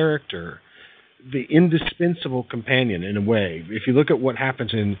one character, the indispensable companion in a way. If you look at what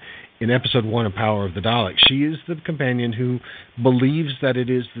happens in episode 1 of Power of the Daleks, she is the companion who believes that it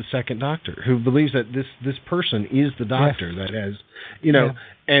is the Second Doctor, who believes that this person is the Doctor, that has,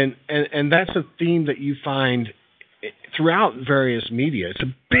 and that's a theme that you find throughout various media. It's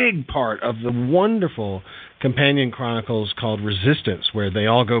a big part of the wonderful companion chronicles called Resistance, where they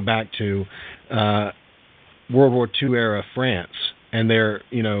all go back to World War II era France, and they're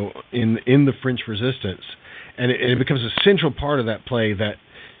in the French Resistance, and it becomes a central part of that play that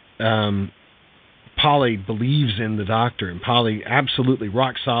Polly believes in the Doctor, and Polly absolutely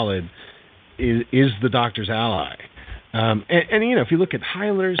rock solid is the Doctor's ally. And if you look at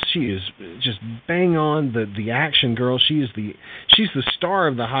Highlanders, she is just bang on the action girl. She's the star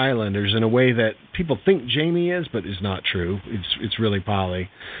of the Highlanders in a way that people think Jamie is, but is not true. It's really Polly.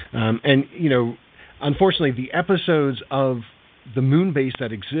 And unfortunately, the episodes of the moon base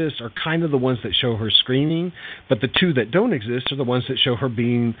that exists are kind of the ones that show her screaming, but the 2 that don't exist are the ones that show her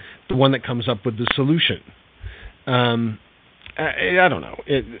being the one that comes up with the solution. I don't know.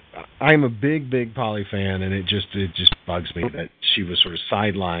 I'm a big Polly fan, and it just bugs me that she was sort of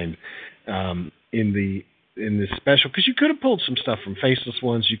sidelined in this special, because you could have pulled some stuff from Faceless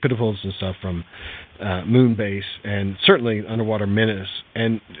Ones, you could have pulled some stuff from Moonbase, and certainly Underwater Menace,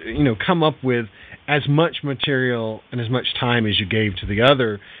 and come up with as much material and as much time as you gave to the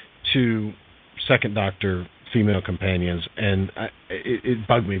other 2 Second Doctor female companions, and it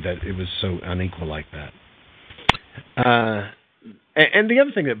bugged me that it was so unequal like that. And the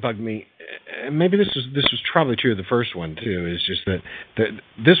other thing that bugged me, maybe this was probably true of the first one too, is just that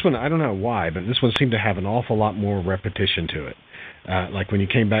this one, I don't know why, but this one seemed to have an awful lot more repetition to it. Like when you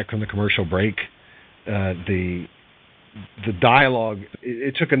came back from the commercial break, the dialogue,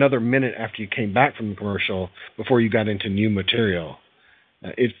 it took another minute after you came back from the commercial before you got into new material.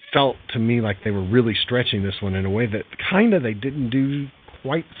 It felt to me like they were really stretching this one in a way that kind of they didn't do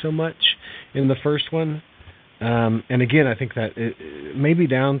quite so much in the first one. And again, I think that it may be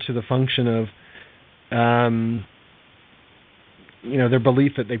down to the function of, their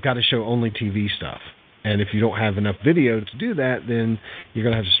belief that they've got to show only TV stuff. And if you don't have enough video to do that, then you're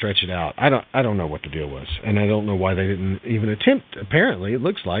going to have to stretch it out. I don't know what the deal was, and I don't know why they didn't even attempt. Apparently, it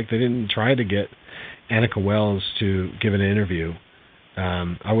looks like they didn't try to get Annika Wells to give an interview.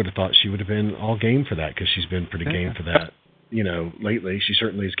 I would have thought she would have been all game for that, because she's been pretty game for that, lately. She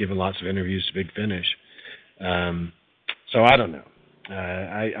certainly has given lots of interviews to Big Finish. So I don't know.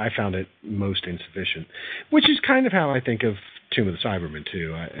 I found it most insufficient, which is kind of how I think of Tomb of the Cybermen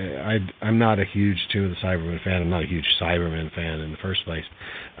too. I'm not a huge Tomb of the Cybermen fan. I'm not a huge Cybermen fan in the first place.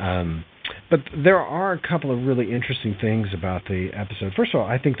 But there are a couple of really interesting things about the episode. First of all,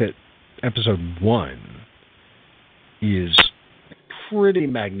 I think that episode 1 is pretty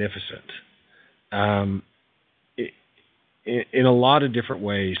magnificent. In a lot of different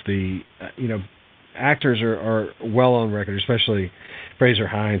ways, the actors are well on record, especially Fraser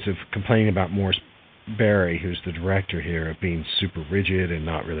Hines, of complaining about Morris Barry, who's the director here, of being super rigid and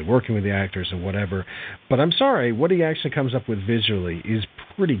not really working with the actors and whatever. But I'm sorry, what he actually comes up with visually is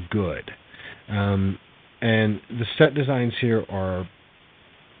pretty good. And the set designs here are,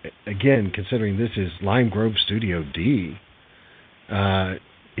 again, considering this is Lime Grove Studio D,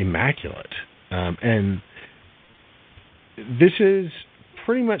 immaculate. And this is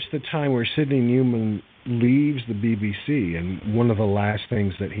pretty much the time where Sidney Newman leaves the BBC, and one of the last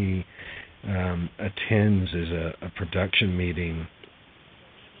things that he attends is a production meeting,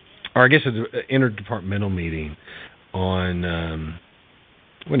 or I guess it's an interdepartmental meeting on,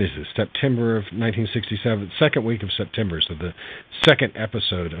 when is this, September of 1967, second week of September, so the second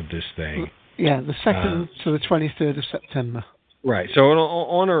episode of this thing. Yeah, the 2nd to the 23rd of September. Right. So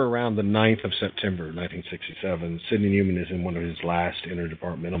on or around the 9th of September, 1967, Sidney Newman is in one of his last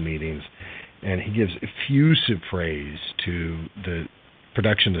interdepartmental meetings, and he gives effusive praise to the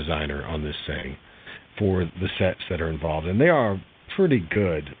production designer on this thing for the sets that are involved. And they are pretty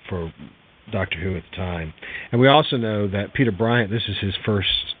good for Doctor Who at the time. And we also know that Peter Bryant, this is his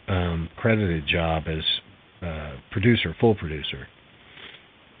first credited job as producer, full producer.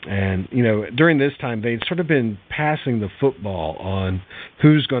 And, you know, during this time, they'd sort of been passing the football on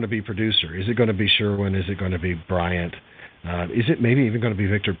who's going to be producer. Is it going to be Sherwin? Is it going to be Bryant? Is it maybe even going to be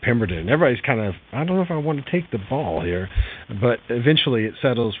Victor Pemberton? And everybody's kind of, I don't know if I want to take the ball here. But eventually it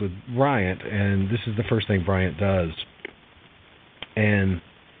settles with Bryant, and this is the first thing Bryant does. And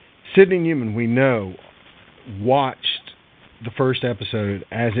Sidney Newman, we know, watched the first episode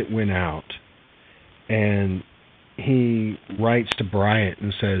as it went out, and he writes to Bryant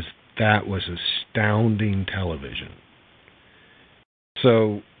and says, that was astounding television.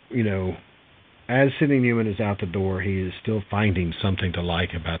 So, you know, as Sidney Newman is out the door, he is still finding something to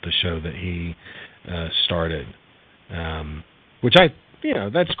like about the show that he started, which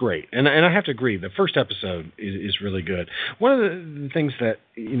that's great. And I have to agree, the first episode is really good. One of the things that,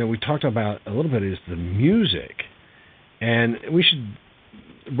 you know, we talked about a little bit is the music. And we should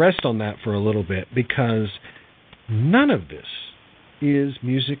rest on that for a little bit, because none of this is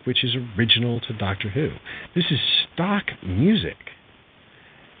music which is original to Doctor Who. This is stock music.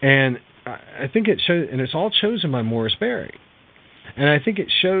 And I think it shows, and it's all chosen by Morris Barry. And I think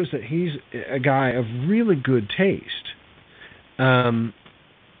it shows that he's a guy of really good taste. And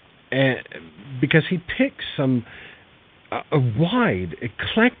because he picks a wide,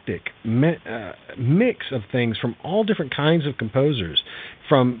 eclectic mix of things from all different kinds of composers,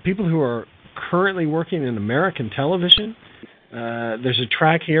 from people who are currently working in American television. There's a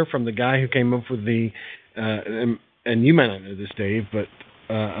track here from the guy who came up with the, and you might not know this, Dave, but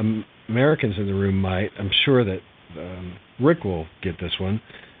Americans in the room might. I'm sure that Rick will get this one.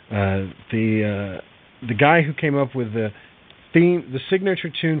 The guy who came up with the theme, the signature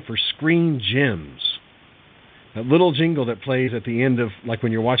tune for Screen Gems. That little jingle that plays at the end of, like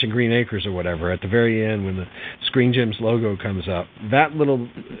when you're watching Green Acres or whatever, at the very end when the Screen Gems logo comes up.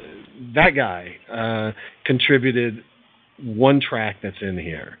 That guy contributed one track that's in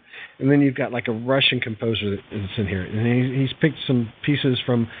here. And then you've got like a Russian composer that's in here. And he's picked some pieces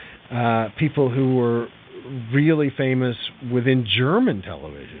from people who were really famous within German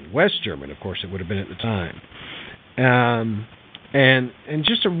television. West German, of course, it would have been at the time. And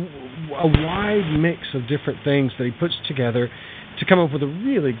just a wide mix of different things that he puts together to come up with a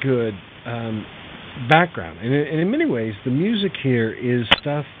really good background. And in many ways, the music here is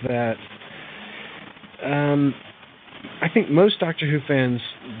stuff that I think most Doctor Who fans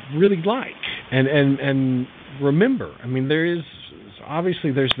really like and remember. I mean, there's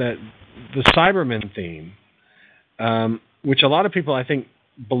the Cybermen theme, which a lot of people I think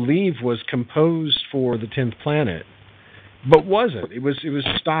believe was composed for the 10th Planet. But wasn't. It was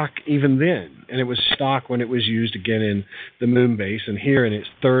stock even then, and it was stock when it was used again in the Moon Base, and here in its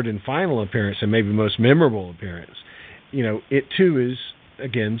third and final appearance, and maybe most memorable appearance. You know, it too is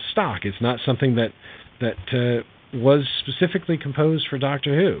again stock. It's not something that was specifically composed for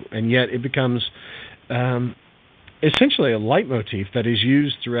Doctor Who, and yet it becomes essentially a leitmotif that is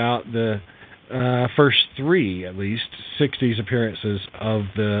used throughout the first three, at least, 60s appearances of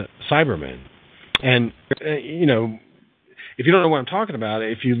the Cybermen. And you know, if you don't know what I'm talking about,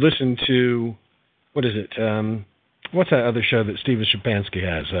 if you listen to, what is it? What's that other show that Steven Shapansky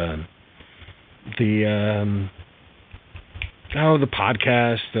has? The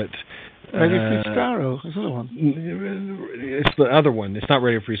podcast that... Radio Free Skaro, is the other one. It's the other one. It's not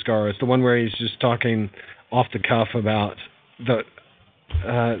Radio Free Skaro. It's the one where he's just talking off the cuff about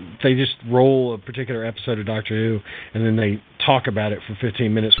they just roll a particular episode of Doctor Who, and then they talk about it for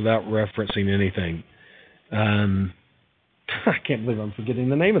 15 minutes without referencing anything. I can't believe I'm forgetting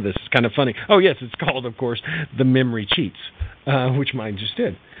the name of this. It's kind of funny. Oh, yes, it's called, of course, The Memory Cheats, which mine just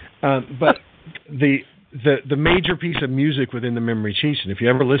did. But the major piece of music within The Memory Cheats, and if you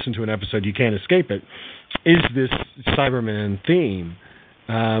ever listen to an episode, you can't escape it, is this Cyberman theme,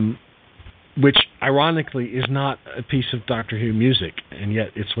 which, ironically, is not a piece of Doctor Who music, and yet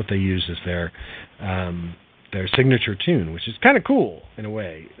it's what they use as their signature tune, which is kind of cool in a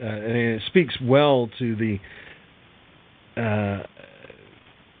way. And it speaks well to the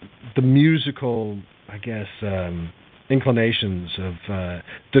musical, I guess, inclinations of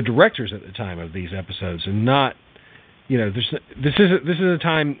the directors at the time of these episodes, and not, you know, this is a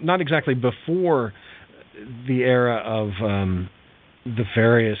time not exactly before the era of the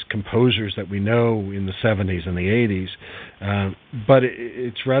various composers that we know in the 70s and the 80s, but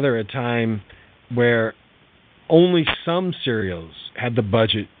it's rather a time where only some serials had the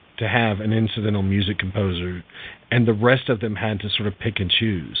budget to have an incidental music composer, and the rest of them had to sort of pick and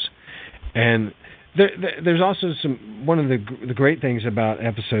choose. And there's also one of the great things about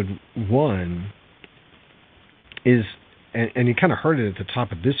episode 1 is, and you kind of heard it at the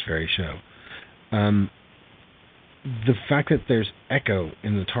top of this very show, the fact that there's echo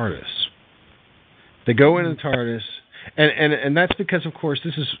in the TARDIS. They go into the TARDIS, and that's because, of course,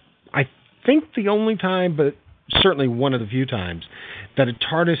 this is, I think, the only time, but certainly one of the few times, that a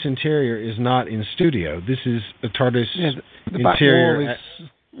TARDIS interior is not in studio. This is a TARDIS the interior. back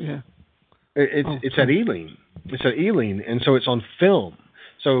wall is, It's at Ealing. It's at Ealing, and so it's on film.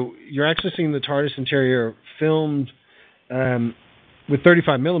 So you're actually seeing the TARDIS interior filmed with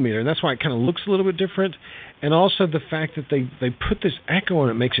 35 millimeter, and that's why it kind of looks a little bit different. And also the fact that they put this echo on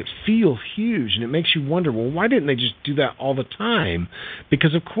it makes it feel huge, and it makes you wonder, well, why didn't they just do that all the time?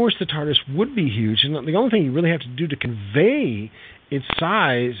 Because, of course, the TARDIS would be huge, and the only thing you really have to do to convey its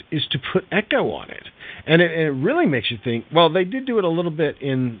size is to put echo on it. And it really makes you think, well, they did do it a little bit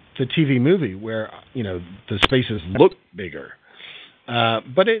in the TV movie where, the spaces look bigger.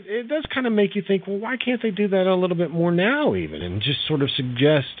 But it does kind of make you think, well, why can't they do that a little bit more now even, and just sort of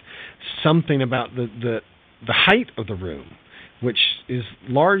suggest something about the height of the room, which is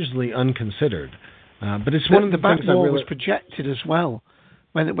largely unconsidered. But it's one of the back things wall was projected as well.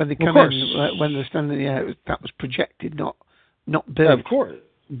 When they come in, when they're standing in the air, that was projected, not built. Of course,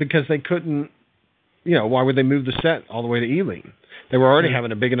 because they couldn't, why would they move the set all the way to Ealing? They were already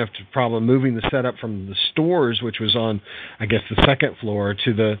having a big enough problem moving the set up from the stores, which was on, I guess, the second floor,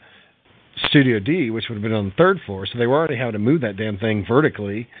 to the Studio D, which would have been on the third floor. So they were already having to move that damn thing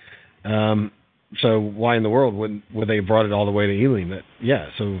vertically. So why in the world would they have brought it all the way to Ealing?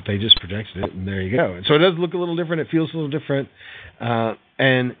 So they just projected it, and there you go. And so it does look a little different. It feels a little different.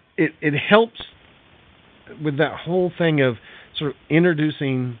 And it helps with that whole thing of sort of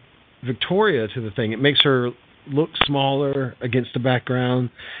introducing Victoria to the thing. It makes her look smaller against the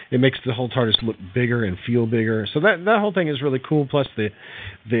background. It makes the whole TARDIS look bigger and feel bigger. So that whole thing is really cool. Plus the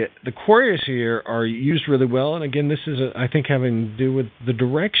Quarriers here are used really well. And again, this is I think having to do with the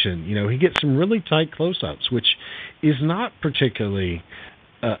direction. He gets some really tight close-ups, which is not particularly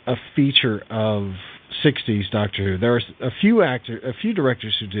a feature of 60s Doctor Who. There are a few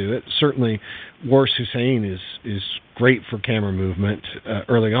directors who do it. Certainly, Waris Hussein is great for camera movement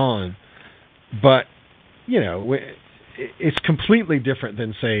early on, but it's completely different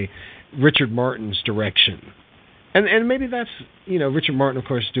than, say, Richard Martin's direction. And maybe that's, Richard Martin, of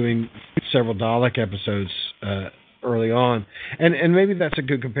course, doing several Dalek episodes early on. And maybe that's a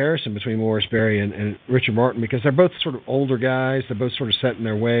good comparison between Morris Berry and Richard Martin, because they're both sort of older guys. They're both sort of set in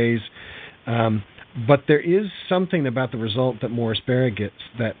their ways. But there is something about the result that Morris Berry gets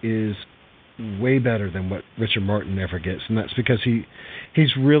that is way better than what Richard Martin ever gets, and that's because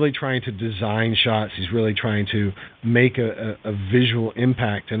he's really trying to design shots. He's really trying to make a visual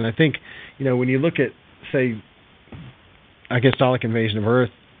impact. And I think, when you look at, say, I guess Dalek Invasion of Earth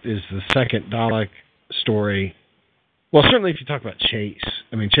is the second Dalek story. Well, certainly if you talk about Chase.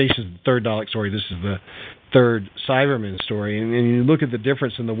 I mean, Chase is the third Dalek story. This is the third Cybermen story. And you look at the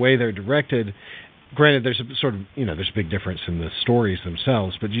difference in the way they're directed. Granted, there's a sort of, there's a big difference in the stories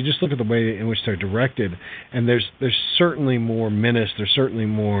themselves, but you just look at the way in which they're directed, and there's certainly more menace, there's certainly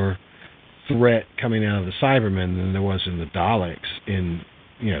more threat coming out of the Cybermen than there was in the Daleks in,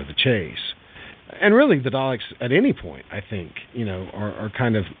 the Chase. And really, the Daleks at any point, I think, are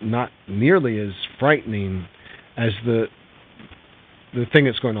kind of not nearly as frightening as the thing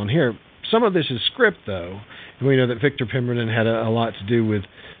that's going on here. Some of this is script, though, and we know that Victor Pemberton had a lot to do with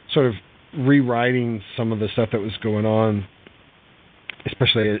sort of rewriting some of the stuff that was going on,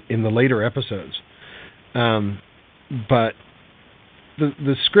 especially in the later episodes. But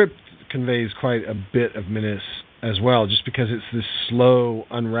the script conveys quite a bit of menace as well, just because it's this slow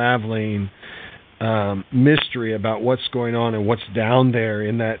unraveling mystery about what's going on and what's down there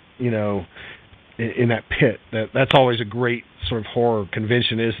in that, in that pit. That's always a great sort of horror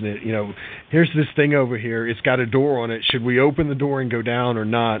convention, isn't it? Here's this thing over here. It's got a door on it. Should we open the door and go down or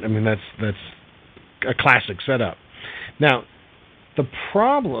not? I mean, that's a classic setup. Now, the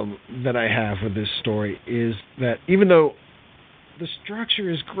problem that I have with this story is that even though the structure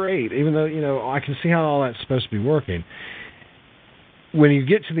is great, even though, I can see how all that's supposed to be working, when you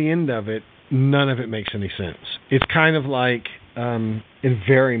get to the end of it, none of it makes any sense. It's kind of like, in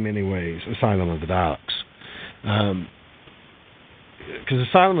very many ways, Asylum of the Daleks. because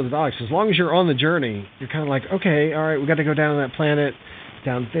Asylum of the Daleks, as long as you're on the journey, you're kind of like, okay, all right, we got to go down to that planet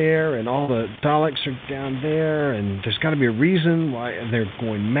down there, and all the Daleks are down there, and there's got to be a reason why they're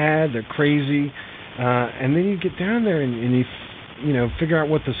going mad, they're crazy, and then you get down there and you figure out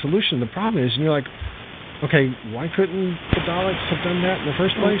what the solution to the problem is, and you're like, okay, why couldn't the Daleks have done that in the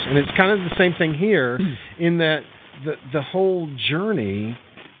first place? And it's kind of the same thing here, in that the whole journey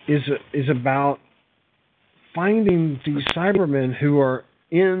is about finding these Cybermen who are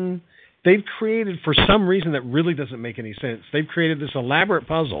they've created, for some reason that really doesn't make any sense, they've created this elaborate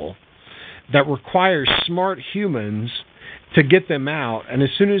puzzle that requires smart humans to get them out, and as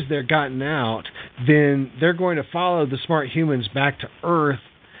soon as they're gotten out, then they're going to follow the smart humans back to Earth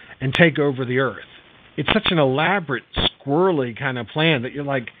and take over the Earth. It's such an elaborate, squirrely kind of plan that you're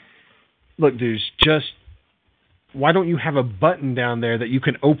like, look, dudes, why don't you have a button down there that you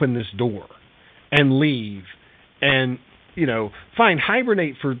can open this door and leave and, fine,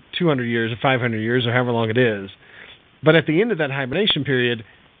 hibernate for 200 years or 500 years or however long it is. But at the end of that hibernation period,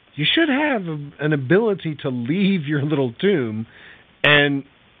 you should have an ability to leave your little tomb and,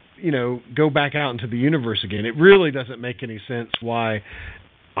 go back out into the universe again. It really doesn't make any sense why,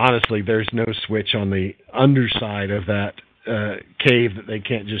 honestly, there's no switch on the underside of that cave that they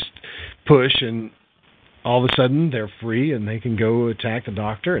can't just push, and all of a sudden they're free and they can go attack the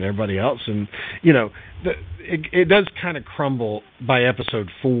Doctor and everybody else. And, it does kind of crumble by episode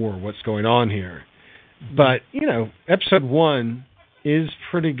 4 what's going on here. But, episode 1 is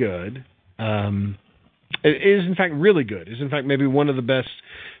pretty good. It is, in fact, really good. It's, in fact, maybe one of the best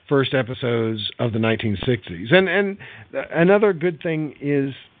first episodes of the 1960s. And another good thing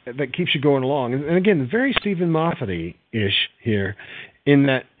is that keeps you going along. And again, very Stephen Moffat-ish here, in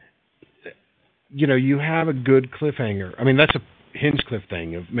that, you have a good cliffhanger. I mean, that's a Hinchcliffe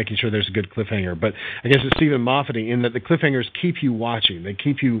thing of making sure there's a good cliffhanger. But I guess it's Stephen Moffat-y in that the cliffhangers keep you watching. They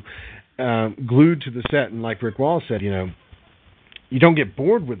keep you glued to the set. And like Rick Wallace said, you don't get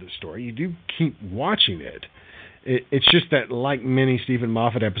bored with the story. You do keep watching it. It's just that, like many Stephen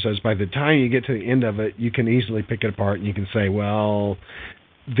Moffat episodes, by the time you get to the end of it, you can easily pick it apart and you can say, well,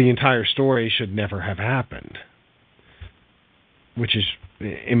 the entire story should never have happened. Which is,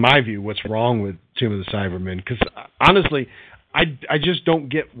 in my view, what's wrong with Tomb of the Cybermen. Because, honestly, I just don't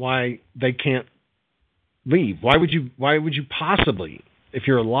get why they can't leave. Why would you possibly, if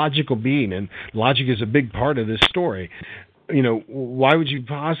you're a logical being, and logic is a big part of this story, why would you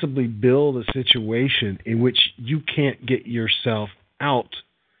possibly build a situation in which you can't get yourself out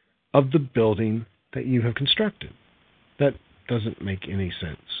of the building that you have constructed? That doesn't make any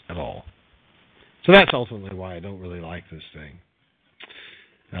sense at all. So that's ultimately why I don't really like this thing.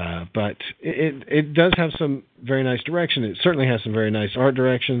 But it does have some very nice direction. It certainly has some very nice art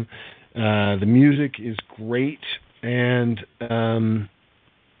direction. The music is great, and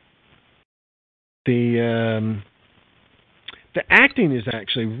the acting is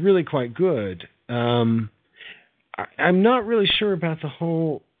actually really quite good. I'm not really sure about the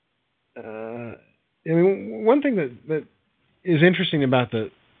whole. One thing that is interesting about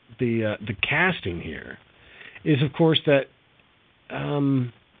the casting here is, of course, that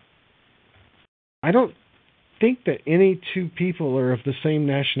I don't think that any two people are of the same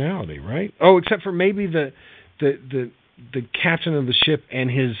nationality, right? Oh, except for maybe the captain of the ship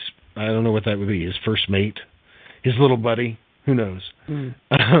and his, I don't know what that would be, his first mate, his little buddy. Who knows?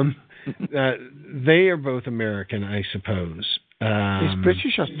 They are both American, I suppose. He's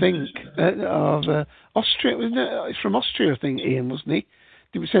British, I think. Of Austria, wasn't it? He's from Austria, I think. Ian, wasn't he?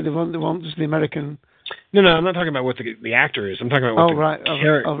 Did we say the one was the American? No, I'm not talking about what the actor is. I'm talking about what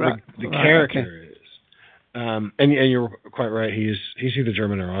the character is. And you're quite right. He's either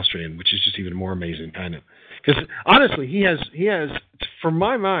German or Austrian, which is just even more amazing, kind of. Because honestly, he has, for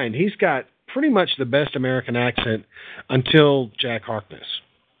my mind, he's got pretty much the best American accent until Jack Harkness,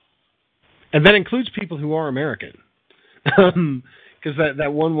 and that includes people who are American. Because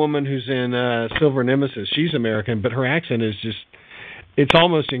that one woman who's in Silver Nemesis, she's American, but her accent is just, it's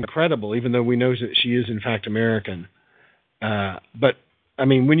almost incredible, even though we know that she is in fact American. But I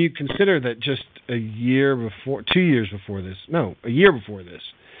mean, when you consider that just a year before this,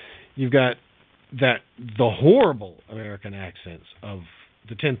 you've got the horrible American accents of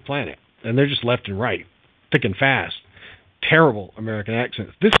the 10th Planet, and they're just left and right, thick and fast. Terrible American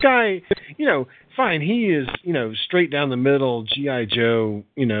accents. This guy, fine, he is, straight down the middle, G.I. Joe,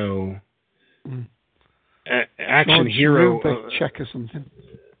 action hero. Czech or something.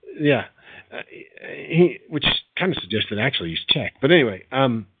 Yeah. Which kind of suggests that actually he's Czech. But anyway,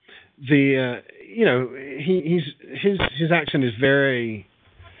 his accent is very,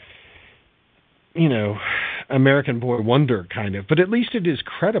 American Boy Wonder kind of, but at least it is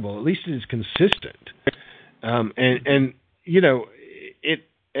credible. At least it is consistent. And you know,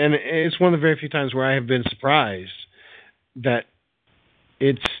 it's one of the very few times where I have been surprised that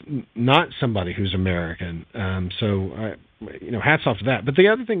it's not somebody who's American. So hats off to that. But the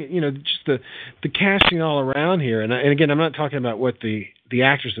other thing, just the casting all around here, and again, I'm not talking about what the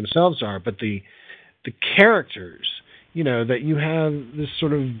actors themselves are, but the characters, that you have this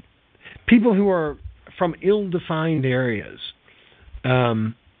sort of people who are from ill-defined areas.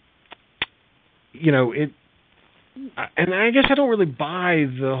 And I guess I don't really buy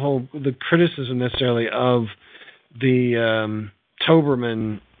the criticism necessarily of the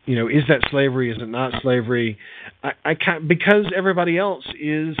Toberman. Is that slavery? Is it not slavery? I can't, because everybody else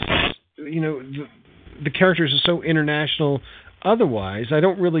is, the characters are so international. Otherwise, I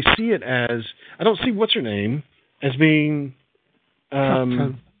don't really see it as. I don't see what's her name as being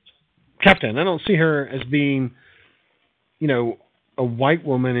Captain. I don't see her as being, a white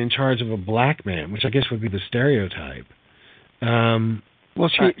woman in charge of a black man, which I guess would be the stereotype. Well,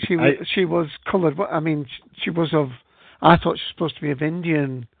 she was coloured. I mean, she was of. I thought she was supposed to be of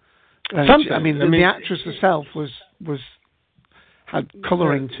Indian. The actress herself had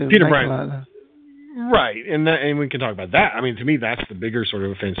colouring to Peter make Bryant. her like that. Right, and we can talk about that. I mean, to me, that's the bigger sort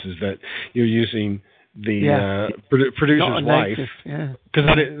of offense, is that you're using the producer's wife. Because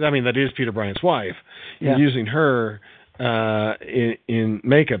that is Peter Bryant's wife. Yeah. You're using her in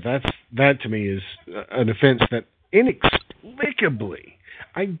makeup. That to me is an offense that inexplicably,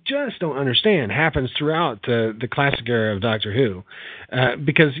 I just don't understand, happens throughout the classic era of Doctor Who.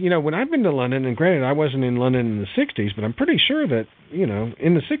 Because, when I've been to London, and granted I wasn't in London in the 60s, but I'm pretty sure that,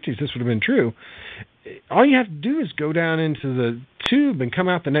 in the 60s this would have been true. All you have to do is go down into the tube and come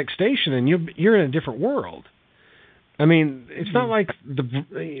out the next station and you're in a different world. I mean, it's not like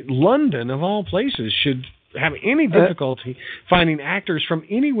London, of all places, should have any difficulty finding actors from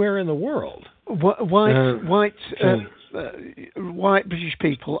anywhere in the world. White British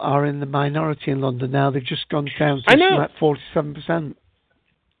people are in the minority in London now. They've just gone down to like 47%.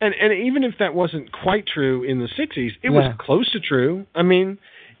 And even if that wasn't quite true in the 60s, it was close to true. I mean,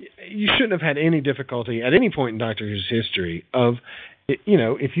 you shouldn't have had any difficulty at any point in Doctor Who's history of,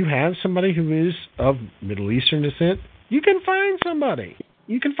 if you have somebody who is of Middle Eastern descent, you can find somebody.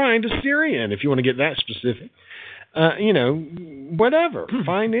 You can find a Syrian if you want to get that specific. Whatever.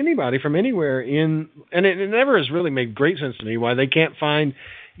 Find anybody from anywhere and it never has really made great sense to me why they can't find,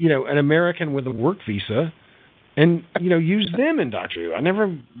 an American with a work visa and, use them in Doctor Who. I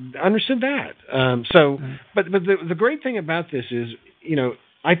never understood that. But the great thing about this is,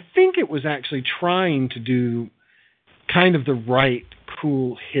 I think it was actually trying to do kind of the right,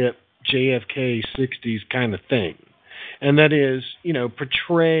 cool, hip, JFK 60s kind of thing. And that is,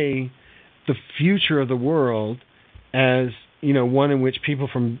 portray the future of the world as, one in which people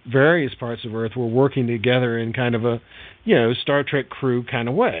from various parts of Earth were working together in kind of a, Star Trek crew kind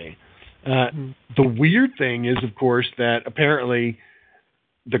of way. The weird thing is, of course, that apparently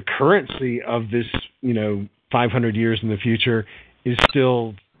the currency of this, 500 years in the future is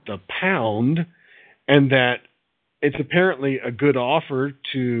still the pound, and that it's apparently a good offer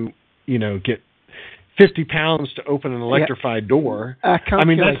to, get £50 to open an electrified door. I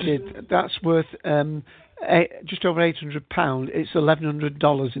calculated that's worth just over £800. It's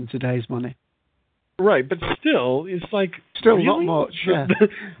 $1,100 in today's money. Right, but still, it's like really? Not much. Yeah.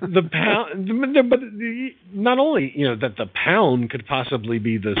 The pound, but not only that the pound could possibly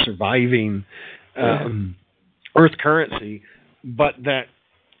be the surviving Earth currency, but that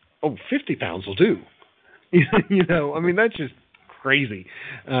 £50 will do. That's just crazy.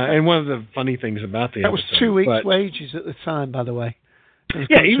 And one of the funny things about the that was 2 weeks' wages at the time, by the way.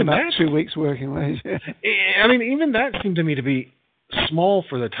 Even that 2 weeks' working wage. Even that seemed to me to be small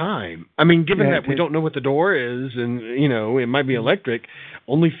for the time. Given that we don't know what the door is, and it might be electric,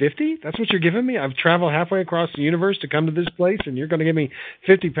 only 50? That's what you're giving me? I've traveled halfway across the universe to come to this place, and you're going to give me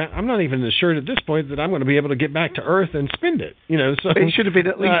 £50? I'm not even assured at this point that I'm going to be able to get back to Earth and spend it. So it should have been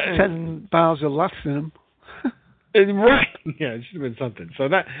at least 10 bars of laughs in them. Right. Yeah, it should have been something. So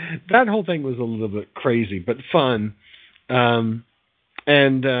that whole thing was a little bit crazy, but fun. I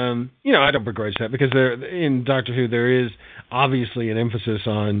don't begrudge that, because in Doctor Who there is obviously an emphasis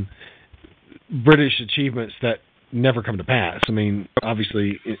on British achievements that never come to pass.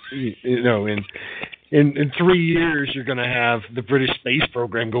 Obviously, in 3 years you're going to have the British space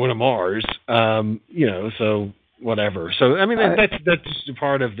program going to Mars. So whatever. So that's just a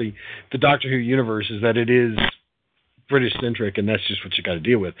part of the Doctor Who universe, is that it is British centric, and that's just what you got to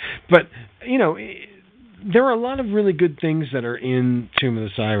deal with. But there are a lot of really good things that are in Tomb of the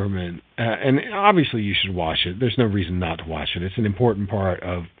Cybermen, and obviously you should watch it. There's no reason not to watch it. It's an important part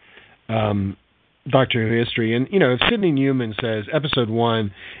of Doctor Who history. And, if Sidney Newman says Episode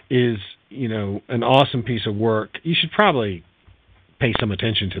 1 is, an awesome piece of work, you should probably pay some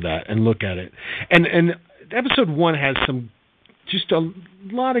attention to that and look at it. And Episode 1 has just a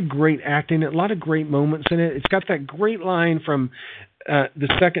lot of great acting, a lot of great moments in it. It's got that great line from the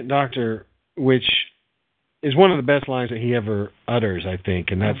Second Doctor, which is one of the best lines that he ever utters, I think.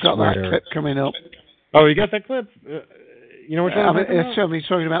 And that's I've got that clip coming up. Oh, you got that clip? You know what I'm talking about? Somebody's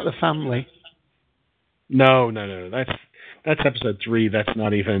talking about the family. No. That's Episode 3. That's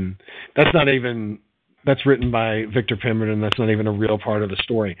written by Victor Pemberton. That's not even a real part of the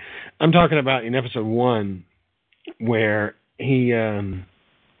story. I'm talking about in Episode 1 where he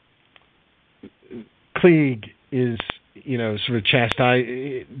Klieg is, sort of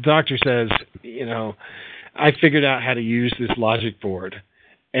chastised. Doctor says, I figured out how to use this logic board.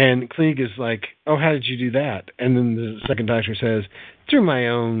 And Klieg is like, oh, how did you do that? And then the Second Doctor says, through my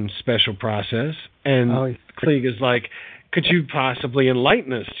own special process. And Klieg is like, could you possibly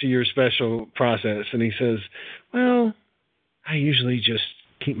enlighten us to your special process? And he says, well, I usually just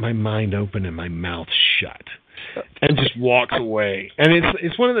keep my mind open and my mouth shut. And just walks away. And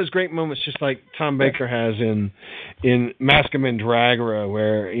it's one of those great moments, just like Tom Baker has in Mask of Mandragora,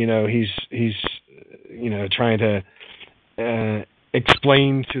 where he's trying to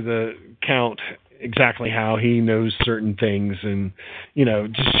explain to the Count exactly how he knows certain things, and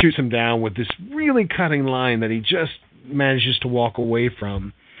just shoots him down with this really cutting line that he just manages to walk away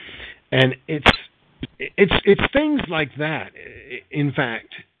from. And it's things like that, in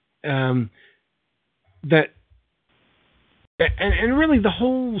fact, that. And really the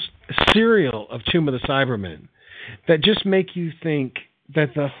whole serial of Tomb of the Cybermen that just make you think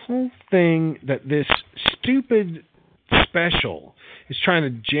that the whole thing, that this stupid special is trying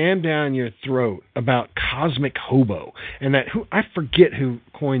to jam down your throat about cosmic hobo, and that I forget who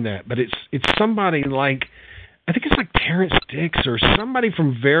coined that, but it's somebody like, I think it's like Terrence Dix or somebody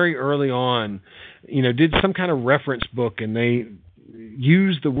from very early on, did some kind of reference book and they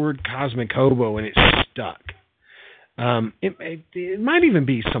used the word cosmic hobo and it stuck. It might even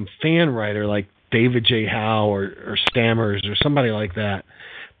be some fan writer like David J. Howe or Stammers or somebody like that.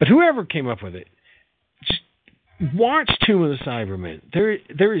 But whoever came up with it, just watch Tomb of the Cybermen.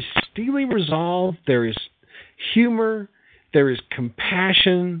 There is steely resolve, there is humor, there is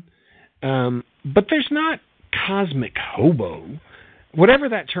compassion, but there's not cosmic hobo, whatever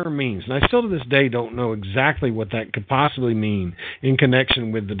that term means. And I still to this day don't know exactly what that could possibly mean in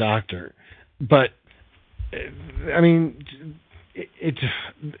connection with the Doctor. But I mean,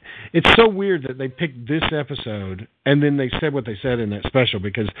 it's so weird that they picked this episode and then they said what they said in that special,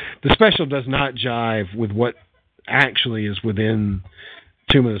 because the special does not jive with what actually is within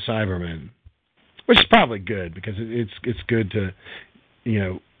Tomb of the Cybermen, which is probably good, because it's good to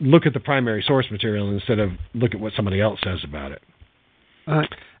look at the primary source material instead of look at what somebody else says about it.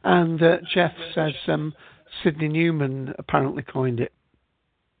 And Jeff says Sidney Newman apparently coined it.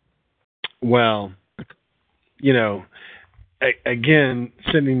 Well, again,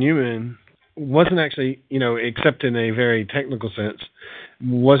 Sidney Newman wasn't actually, except in a very technical sense,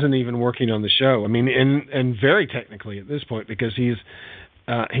 wasn't even working on the show. I mean, and very technically at this point, because he's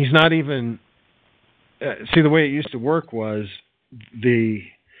not even. See, the way it used to work was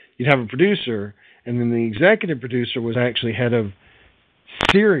you'd have a producer, and then the executive producer was actually head of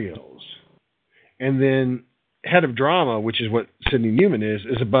serials, and then head of drama, which is what Sidney Newman is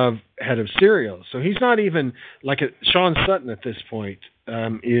above head of serials. So he's not even like Sean Sutton at this point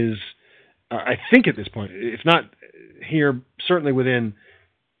is, I think at this point, if not here, certainly within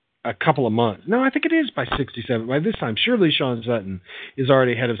a couple of months. No, I think it is by 67. By this time, surely Sean Sutton is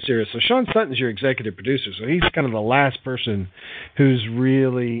already head of serials. So Sean Sutton is your executive producer. So he's kind of the last person who's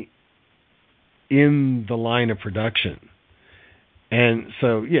really in the line of production. And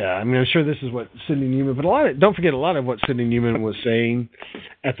so, yeah, I mean, I'm sure this is what Sidney Newman, but don't forget, a lot of what Sidney Newman was saying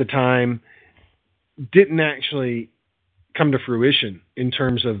at the time didn't actually come to fruition in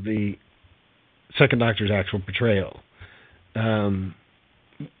terms of the Second Doctor's actual portrayal,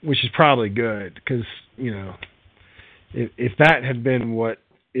 which is probably good, because, if that had been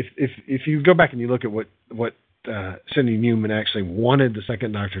if you go back and you look at what Sidney Newman actually wanted the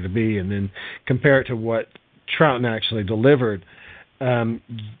Second Doctor to be, and then compare it to what Troughton actually delivered,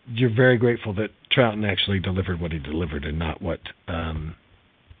 you're very grateful that Troughton actually delivered what he delivered and not what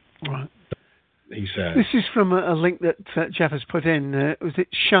right. he said. This is from a link that Jeff has put in. Was it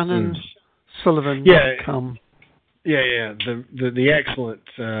ShannonSullivan.com? Yeah. The excellent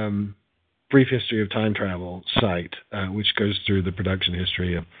Brief History of Time Travel site, which goes through the production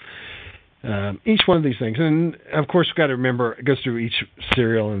history of each one of these things. And, of course, we've got to remember it goes through each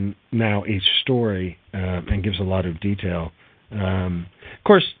serial and now each story and gives a lot of detail. Of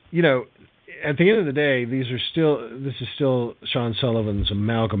course, at the end of the day, this is still Sean Sullivan's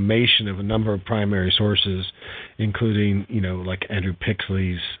amalgamation of a number of primary sources, including, like Andrew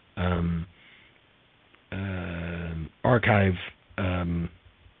Pixley's archive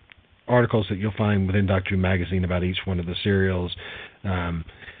articles that you'll find within Doctor Who magazine about each one of the serials.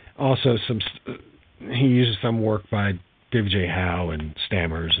 Also, he uses some work by David J. Howe and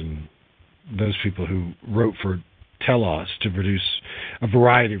Stammers and those people who wrote for Telos to produce a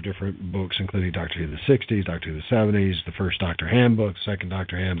variety of different books, including Doctor Who the 60s, Doctor Who the 70s, the First Doctor Handbook, Second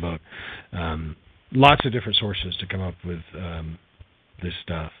Doctor Handbook. Lots of different sources to come up with this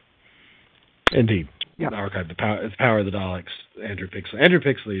stuff. Indeed. Yeah. The archive, the power of the Daleks, Andrew Pixley. Andrew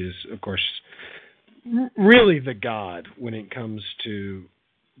Pixley is, of course, really the god when it comes to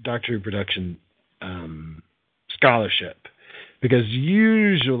Doctor Who production scholarship, because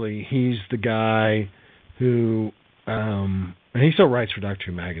usually he's the guy who, and he still writes for Doctor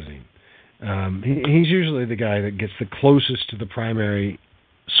Who magazine. He's usually the guy that gets the closest to the primary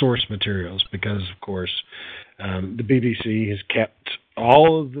source materials, because, of course, the BBC has kept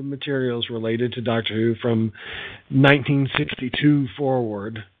all of the materials related to Doctor Who from 1962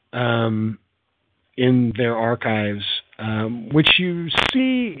 forward in their archives, which you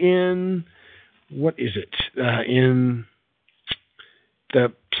see in, what is it, in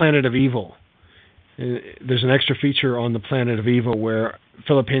the Planet of Evil. There's an extra feature on the Planet of Evil where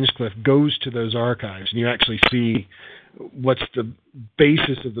Philip Hinchcliffe goes to those archives, and you actually see what's the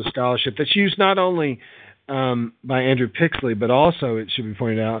basis of the scholarship that's used not only by Andrew Pixley, but also, it should be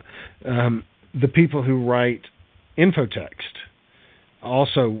pointed out, the people who write infotext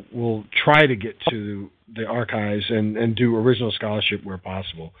also will try to get to the archives and do original scholarship where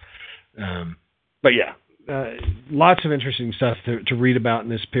possible. But yeah, lots of interesting stuff to read about in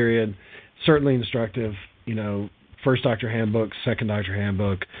this period. Certainly instructive, First Doctor Handbook, Second Doctor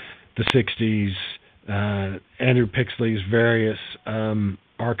Handbook, the 60s, Andrew Pixley's various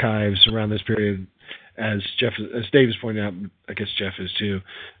archives around this period, as Dave is pointing out, I guess Jeff is too,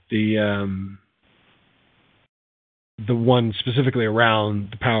 the one specifically around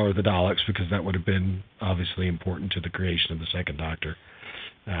the power of the Daleks, because that would have been obviously important to the creation of the Second Doctor.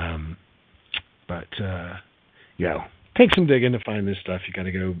 Take some digging to find this stuff. You got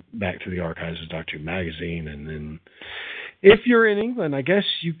to go back to the archives of Doctor Who magazine, and then if you're in England, I guess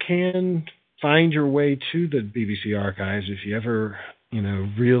you can find your way to the BBC archives if you ever,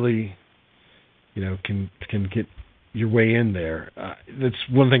 really, can get your way in there. That's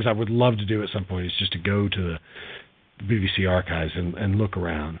one of the things I would love to do at some point, is just to go to the BBC archives and look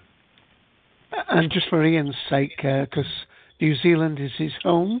around. And just for Ian's sake, because New Zealand is his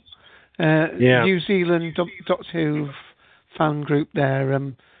home. New Zealand Doctor Who fan group there.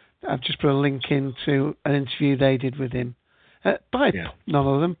 I've just put a link into an interview they did with him by none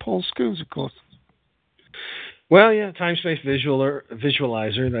other than Paul Scoons, of course. Well, yeah, Time Space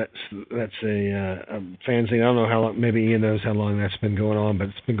Visualizer. That's a fanzine. I don't know how long. Maybe Ian knows how long that's been going on, but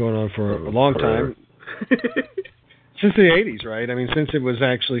it's been going on for a long time. Since the 80s, right? I mean, since it was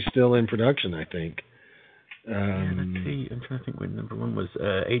actually still in production, I think. Let's see. I'm trying to think when number one was.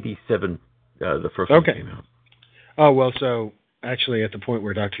 87. The first one came out. Oh well, so actually at the point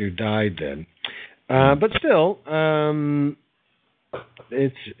where Doctor Who died, then. But still,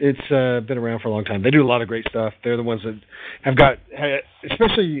 it's been around for a long time. They do a lot of great stuff. They're the ones that have got,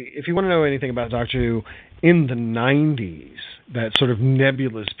 especially if you want to know anything about Doctor Who in the 90s, that sort of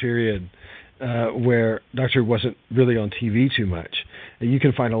nebulous period where Doctor Who wasn't really on TV too much. You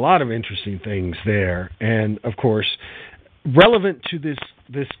can find a lot of interesting things there. And, of course, relevant to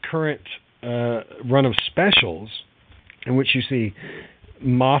this current run of specials, in which you see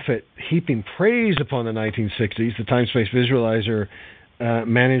Moffat heaping praise upon the 1960s, the Time Space Visualizer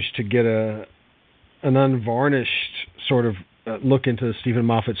managed to get an unvarnished sort of look into Stephen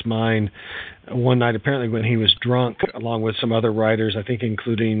Moffat's mind one night, apparently when he was drunk, along with some other writers, I think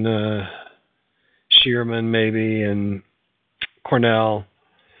including Shearman maybe and Cornell,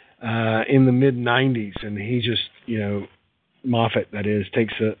 in the mid-90s. And he just, Moffat, that is,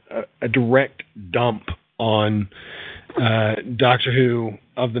 takes a direct dump on Doctor Who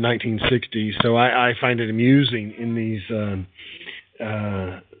of the 1960s. So I find it amusing in these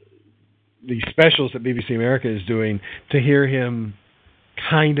specials that BBC America is doing to hear him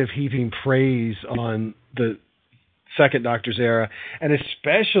kind of heaping praise on the Second Doctor's era, and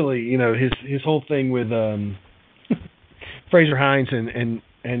especially his whole thing with Fraser Hines and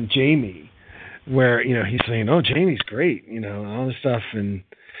Jamie where he's saying, "Oh, Jamie's great," and all this stuff, and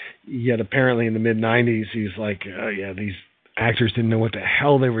yet apparently in the mid '90s he's like, "Oh yeah, these actors didn't know what the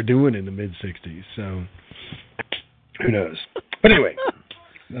hell they were doing in the mid '60s." So who knows? But anyway,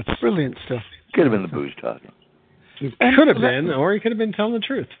 that's brilliant stuff. Could have been the booze talking. It could have been, or he could have been telling the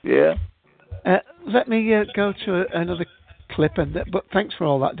truth. Yeah. Let me go to another clip, but thanks for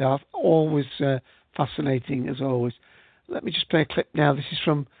all that, Darth. Always fascinating as always. Let me just play a clip now. This is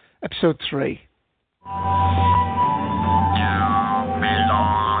from episode 3.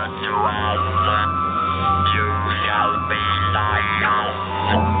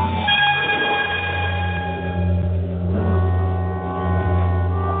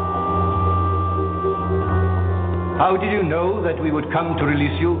 How did you know that we would come to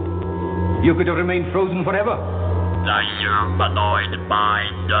release you? You could have remained frozen forever. The humanoid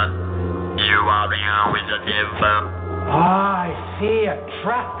mind. You are inquisitive. Ah, I see. A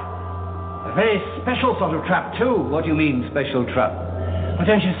trap. A very special sort of trap, too. What do you mean, special trap? Well,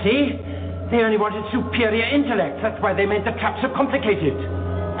 don't you see? They only wanted superior intellect. That's why they made the trap so complicated.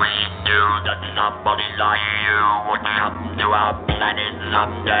 We knew that somebody like you would come to our planet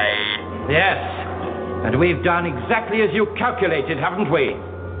someday. Yes. And we've done exactly as you calculated, haven't we?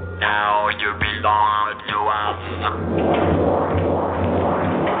 Now you belong to us.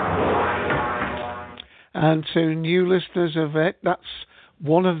 And to new listeners of it, that's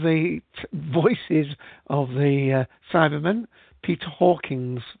one of the voices of the Cybermen, Peter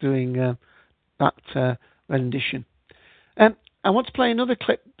Hawkins, doing that rendition. I want to play another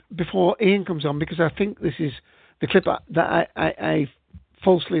clip before Ian comes on, because I think this is the clip that I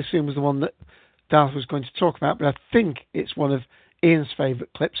falsely assumed was the one that Darth was going to talk about, but I think it's one of Ian's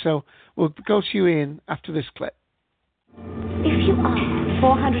favourite clips. So we'll go to you, Ian, after this clip. If you are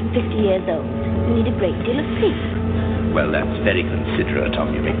 450 years old, you need a great deal of sleep. Well, that's very considerate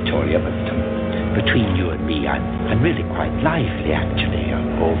of you, Victoria, but between you and me, I'm really quite lively, actually,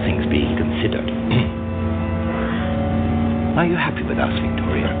 all things being considered. Are you happy with us,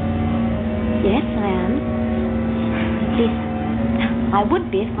 Victoria? Yes, I am. At least, I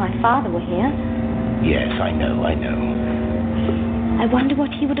would be if my father were here. Yes, I know. I wonder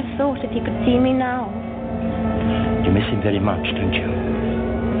what he would have thought if he could see me now. You miss him very much, don't you?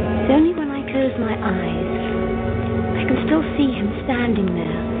 It's only when I close my eyes. I can still see him standing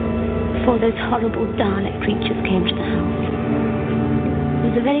there before those horrible Dalek creatures came to the house. He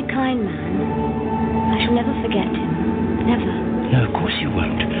was a very kind man. I shall never forget him. Never. No, of course you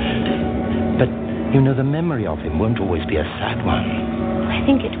won't. But, the memory of him won't always be a sad one. I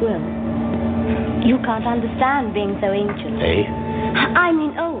think it will. You can't understand being so ancient. Eh? I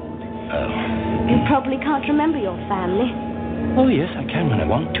mean old. Oh. You probably can't remember your family. Oh, yes, I can when I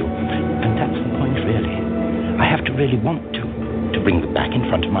want to. And that's the point, really. I have to really want to bring them back in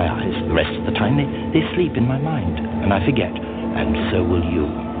front of my eyes. The rest of the time, they sleep in my mind, and I forget. And so will you.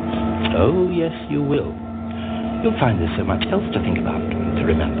 Oh, yes, you will. You'll find there's so much else to think about, to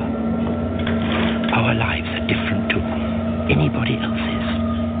remember. Our lives are different to anybody else's.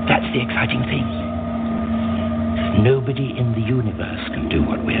 That's the exciting thing. Nobody in the universe can do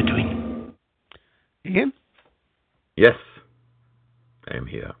what we're doing. Ian? Yes, I am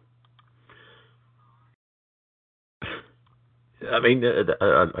here. I mean,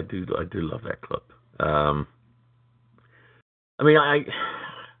 I do love that clip. I'm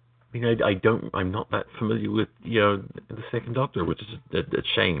not that familiar with the Second Doctor, which is a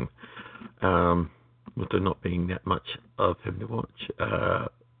shame. With there not being that much of him to watch.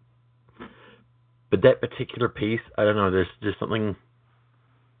 But that particular piece, I don't know, there's just something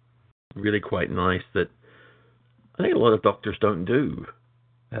really quite nice that I think a lot of doctors don't do.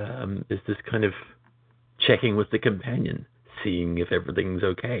 Is this kind of checking with the companion, seeing if everything's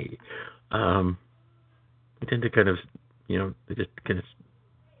okay. They tend to kind of, they just kind of,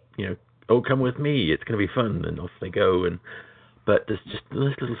 oh, come with me, it's going to be fun, and off they go. But there's just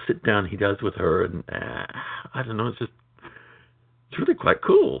this little sit down he does with her, and I don't know, it's really quite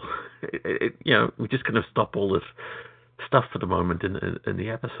cool. We just kind of stop all this stuff for the moment in the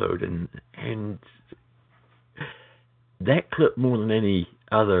episode, and that clip more than any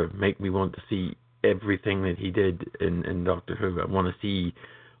other make me want to see everything that he did in Doctor Who. I want to see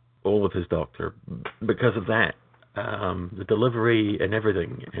all of his Doctor because of that. The delivery and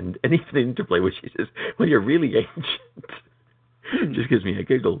everything, and even the interplay, which he says, well, you're really ancient. Just gives me a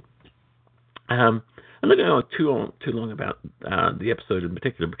giggle. I'm not going to go too long about the episode in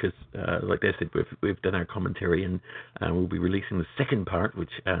particular because, like I said, we've done our commentary, and we'll be releasing the second part,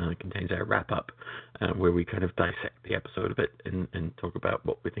 which contains our wrap-up, where we kind of dissect the episode a bit and talk about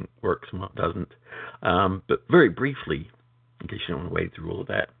what we think works and what doesn't. But very briefly, in case you don't want to wade through all of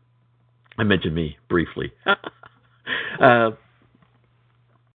that, I mentioned me briefly.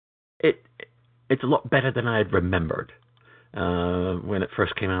 It's a lot better than I had remembered when it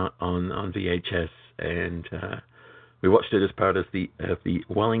first came out on VHS, and we watched it as part of the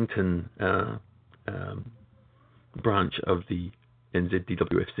Wellington branch of the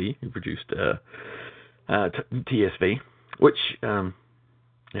NZDWFC, who produced TSV, which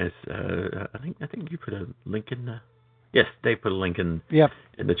is I think you put a link in. Yes, Dave put a link in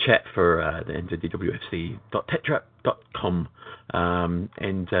the chat for the NZDWFC.tetrap.com,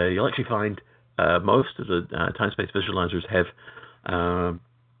 and you'll actually find most of the time-space visualizers have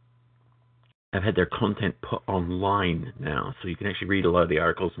had their content put online now, so you can actually read a lot of the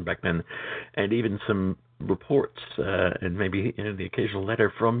articles from back then, and even some reports, and maybe the occasional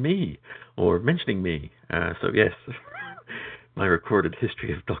letter from me or mentioning me. So yes, my recorded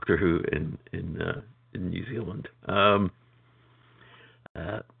history of Doctor Who in New Zealand.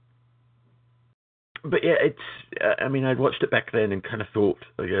 But yeah, it's. I mean, I'd watched it back then and kind of thought,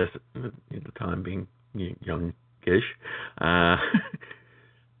 I guess, at the time being youngish, that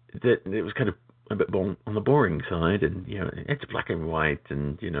it was kind of a bit on the boring side, and it's black and white,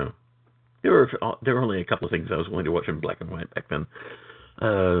 and there were only a couple of things I was willing to watch in black and white back then.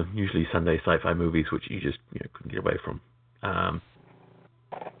 Usually Sunday sci-fi movies, which you just couldn't get away from.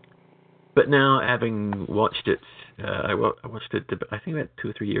 But now, having watched it, I watched it, I think about 2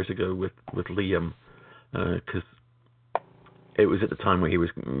 or 3 years ago with Liam, because it was at the time where he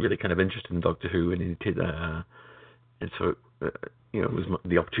was really kind of interested in Doctor Who, and he did, and so it was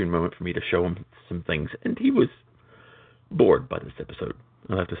the opportune moment for me to show him some things, and he was bored by this episode,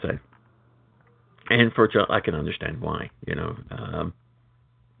 I'll have to say. And for John, I can understand why.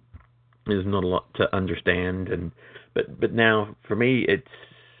 There's not a lot to understand, but now for me, it's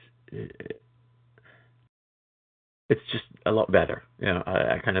just a lot better.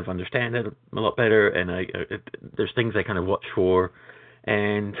 I kind of understand it a lot better, and there's things I kind of watch for,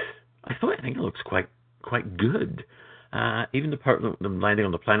 and I think it looks quite good. Even the part of them landing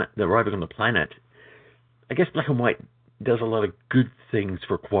on the planet, arriving on the planet. I guess black and white does a lot of good things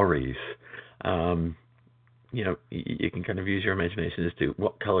for quarries. You can kind of use your imagination as to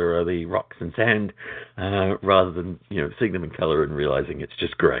what color are the rocks and sand, rather than seeing them in color and realizing it's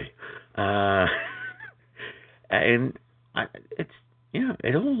just gray. And it's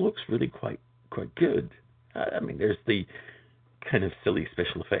it all looks really quite good. I mean, there's the kind of silly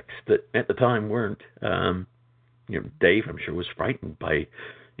special effects that at the time weren't. Dave, I'm sure, was frightened by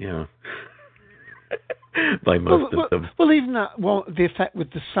by most of them. Well, even that, the effect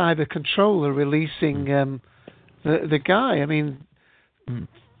with the cyber controller releasing the guy. I mean,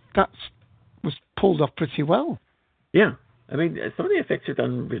 that was pulled off pretty well. Yeah, I mean, some of the effects are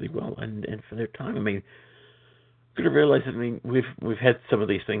done really well, and for their time. I mean, got to realize that we've had some of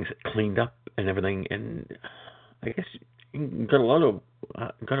these things cleaned up and everything, and I guess you got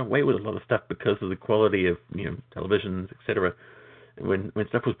away with a lot of stuff because of the quality of televisions, etc. When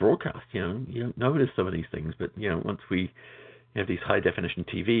stuff was broadcast, you don't notice some of these things, but once we have these high definition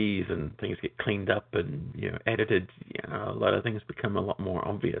TVs and things get cleaned up and edited, a lot of things become a lot more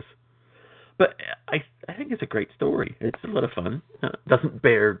obvious. But I think it's a great story. It's a lot of fun. Doesn't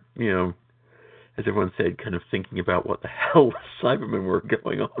bear as everyone said, kind of thinking about what the hell Cybermen were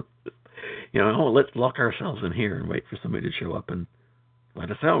going on. Let's lock ourselves in here and wait for somebody to show up and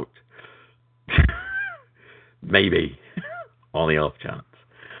let us out. Maybe. On the off chance.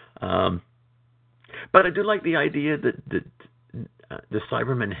 But I do like the idea that the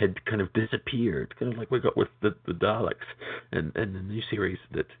Cybermen had kind of disappeared, kind of like we got with the Daleks and the new series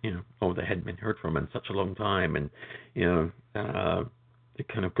that, they hadn't been heard from in such a long time, and, it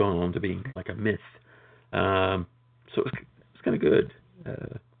kind of gone on to being like a myth. So it's kind of good.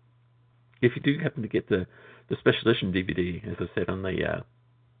 If you do happen to get the special edition DVD, as I said on the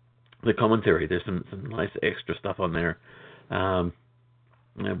commentary, there's some nice extra stuff on there.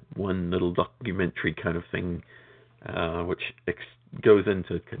 One little documentary kind of thing, which goes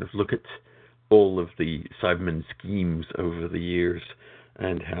into kind of look at all of the Cybermen schemes over the years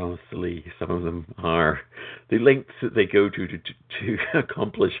and how silly some of them are. The lengths that they go to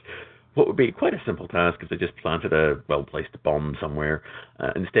accomplish what would be quite a simple task if they just planted a well-placed bomb somewhere.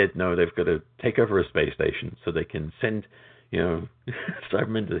 Instead, no, they've got to take over a space station so they can send,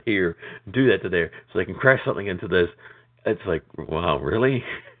 Cybermen to here, do that to there, so they can crash something into this. It's like, wow, really?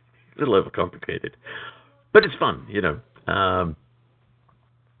 A little overcomplicated. But it's fun,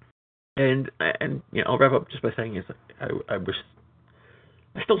 And I'll wrap up just by saying is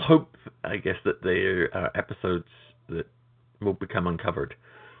I still hope, I guess, that there are episodes that will become uncovered.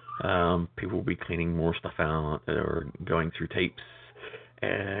 People will be cleaning more stuff out or going through tapes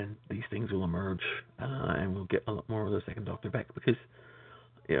and these things will emerge, and we'll get a lot more of the Second Doctor back, because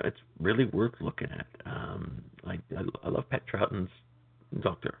it's really worth looking at. I love Pat Troughton's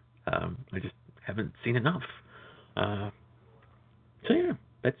Doctor. I just haven't seen enough. So yeah,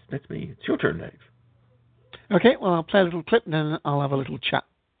 that's me. It's your turn, Dave. Okay, well, I'll play a little clip and then I'll have a little chat.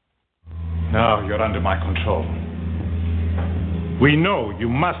 Now you're under my control. We know you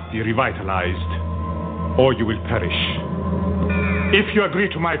must be revitalized, or you will perish. If you agree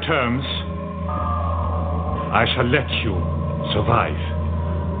to my terms, I shall let you survive.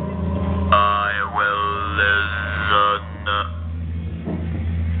 I will listen.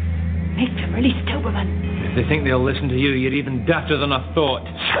 Make them release Doberman. If they think they'll listen to you, you're even dafter than I thought.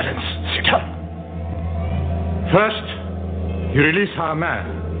 Silence! Sit up! First, you release our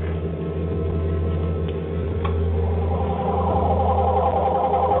man.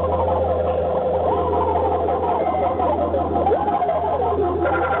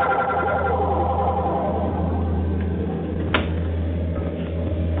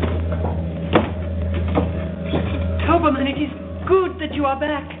 Doberman, it is good that you are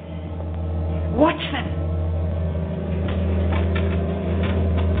back. Watch them.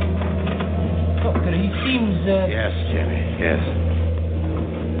 Doctor, he seems... Yes, Jimmy, yes.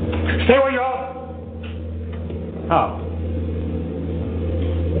 Stay where you are. Now,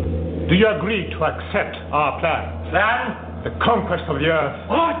 do you agree to accept our plan? Plan? The conquest of the Earth.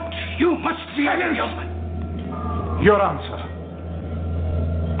 What? You must be serious. Your answer.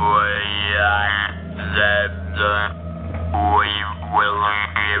 We accept. We will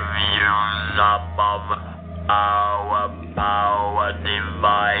give you some of our power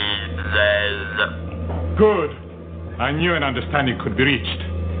devices. Good. I knew an understanding could be reached.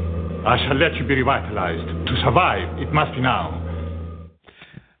 I shall let you be revitalized. To survive, it must be now.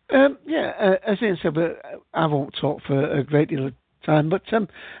 As Ian said, I won't talk for a great deal of time, but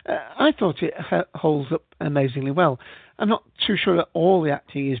I thought it holds up amazingly well. I'm not too sure that all the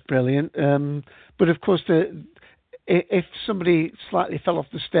acting is brilliant, but of course, if somebody slightly fell off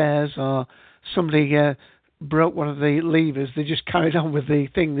the stairs or somebody broke one of the levers, they just carried on with the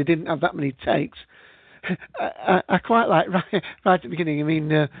thing. They didn't have that many takes. I quite like right at the beginning. I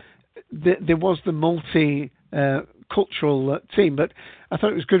mean, there was the multi-cultural team, but I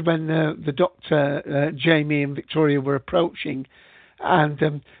thought it was good when the Doctor, Jamie and Victoria were approaching,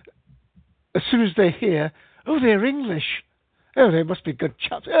 and as soon as they hear, oh, they're English. Oh, they must be good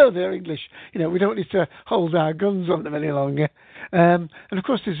chaps. Oh, they're English. We don't need to hold our guns on them any longer. And of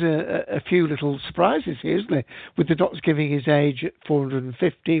course, there's a few little surprises here, isn't there? With the Doctor giving his age at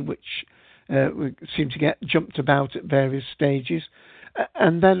 450, which we seem to get jumped about at various stages.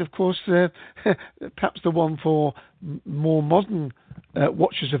 And then, of course, perhaps the one for more modern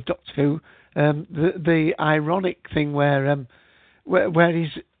watchers of Doctor Who, the ironic thing where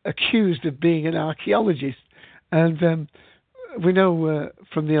he's accused of being an archaeologist. And we know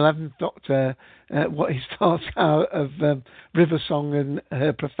from the 11th Doctor what his thoughts are of River Song and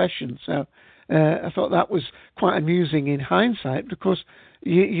her profession. So I thought that was quite amusing in hindsight. But of course,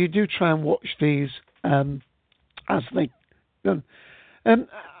 you do try and watch these as they done.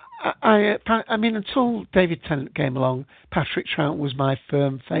 I mean, until David Tennant came along, Patrick Troughton was my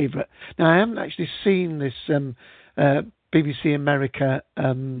firm favourite. Now, I haven't actually seen this BBC America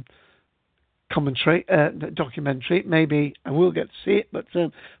documentary. Maybe I will get to see it, but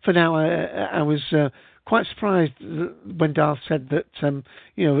for now, I was quite surprised when Darth said that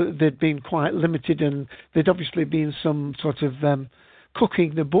they'd been quite limited, and there'd obviously been some sort of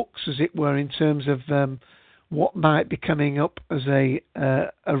cooking the books, as it were, in terms of what might be coming up as a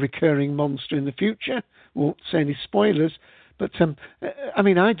recurring monster in the future. Won't say any spoilers, but I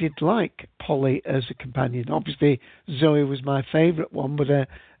mean, I did like Polly as a companion. Obviously, Zoe was my favourite one, but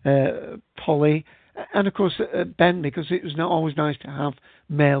Polly, and of course Ben, because it was not always nice to have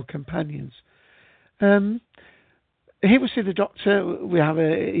male companions. Here we see the Doctor. We have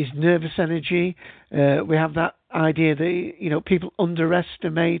his nervous energy. We have that idea that people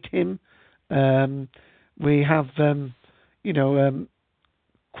underestimate him. We have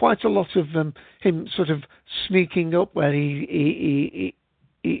quite a lot of him sort of sneaking up, where he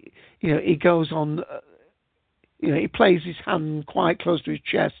goes on. He plays his hand quite close to his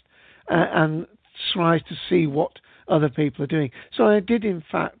chest and tries to see what other people are doing. So I did, in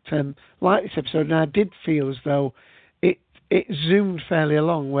fact, like this episode, and I did feel as though it zoomed fairly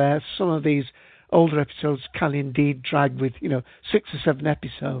along, where some of these older episodes can indeed drag with 6 or 7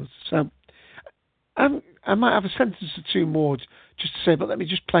 episodes. So I might have a sentence or two more just to say, but let me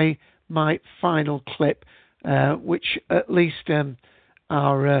just play my final clip, which at least the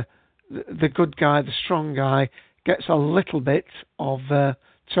good guy, the strong guy, gets a little bit of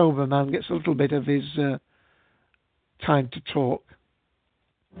Toberman gets a little bit of his time to talk.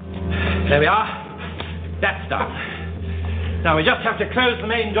 There we are. That's done. Now we just have to close the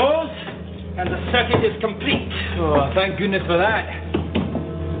main doors, and the circuit is complete. Oh, thank goodness for that.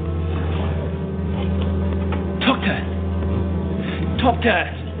 Doctor!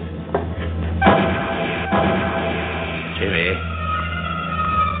 Jimmy,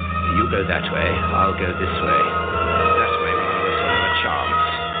 you go that way, I'll go this way. That way one of us will have a chance.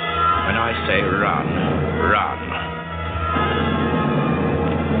 When I say run, run.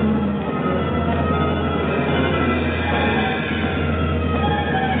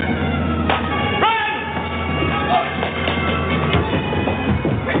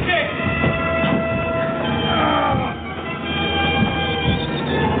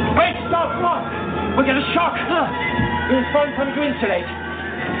 We'll get a shock. He's throwing something to insulate.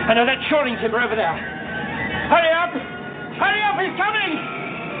 I know that shoring timber over there. Hurry up! Hurry up! He's coming!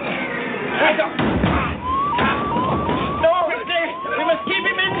 No! We must keep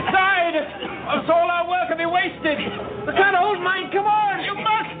him inside! Else all our work will be wasted. We can't hold mine. Come on! You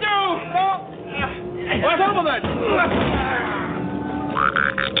must do! No! What's over that?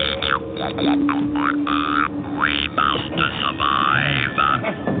 We must survive.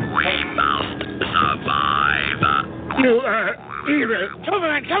 We must survive. You,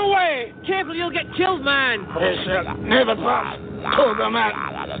 Toberman, come away! Careful, you'll get killed, man! This shall never pass, Toberman.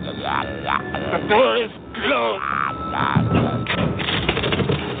 The door is closed.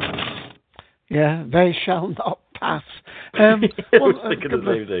 Yeah, they shall not pass. I was thinking the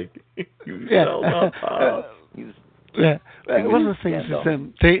same thing. You shall not pass. One of the things is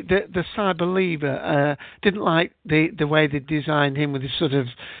the cyber leader didn't like the way they designed him with his sort of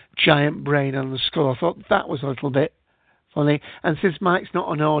giant brain on the skull. I thought that was a little bit funny. And since Mike's not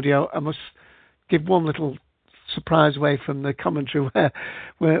on audio, I must give one little surprise away from the commentary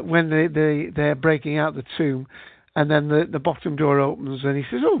where when they're breaking out the tomb, and then the bottom door opens and he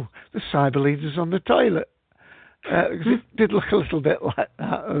says, "Oh, the cyber leader's on the toilet." It did look a little bit like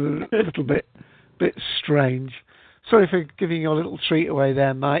that, a little bit strange. Sorry for giving you a little treat away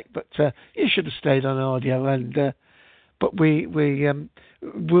there, Mike, but you should have stayed on audio. And but you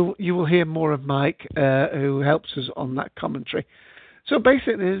will hear more of Mike, who helps us on that commentary. So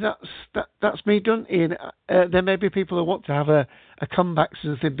basically, that's me done. Ian, there may be people who want to have a comeback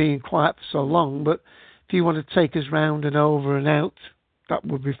since they've been quiet for so long, but if you want to take us round and over and out, that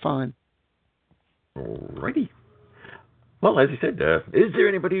would be fine. Alrighty. Well, as you said, is there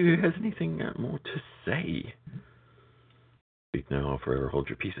anybody who has anything more to say? Speak now or forever hold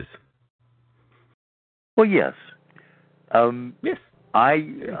your pieces. Well, yes. Yes. I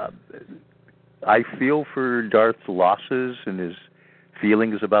feel for Darth's losses and his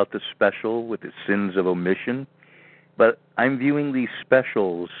feelings about the special with his sins of omission, but I'm viewing these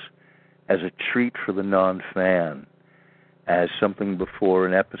specials as a treat for the non-fan, as something before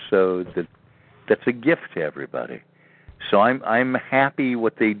an episode that's a gift to everybody. So I'm happy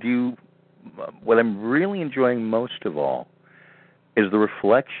what they do. What I'm really enjoying most of all is the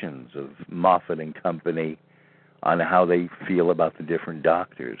reflections of Moffat and company on how they feel about the different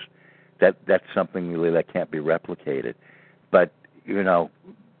doctors. That's something really that can't be replicated. But,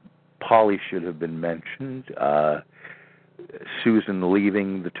 Polly should have been mentioned. Susan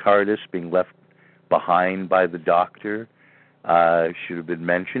leaving the TARDIS, being left behind by the Doctor, should have been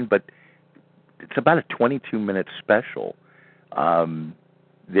mentioned. But it's about a 22-minute special.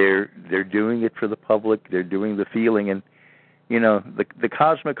 They're doing it for the public. They're doing the feeling. And, the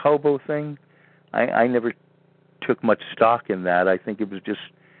cosmic hobo thing, I never took much stock in that. I think it was just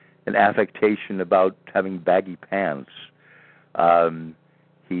an affectation about having baggy pants.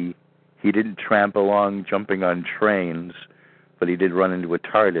 He didn't tramp along jumping on trains, but he did run into a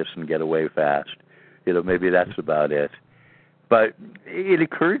TARDIS and get away fast. Maybe that's about it. But it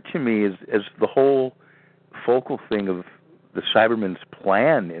occurred to me as the whole focal thing of the Cybermen's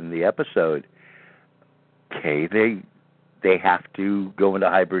plan in the episode, okay, they have to go into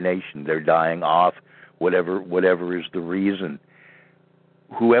hibernation. They're dying off, whatever is the reason.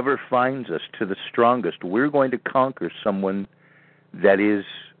 Whoever finds us to the strongest, we're going to conquer someone that is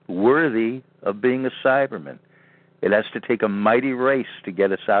worthy of being a Cyberman. It has to take a mighty race to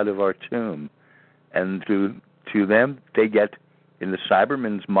get us out of our tomb. And to them, they get, in the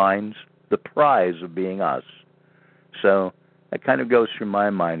Cybermen's minds, the prize of being us. So that kind of goes through my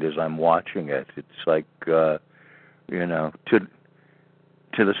mind as I'm watching it. It's like, to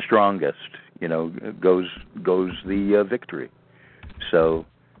the strongest, goes the victory. So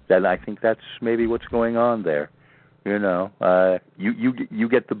that I think that's maybe what's going on there. You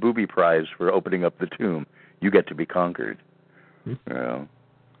get the booby prize for opening up the tomb. you get to be conquered. You know.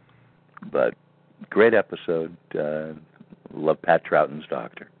 But great episode. Love Pat Troughton's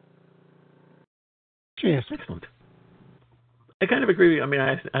Doctor. Cheers. Excellent. I kind of agree. I mean,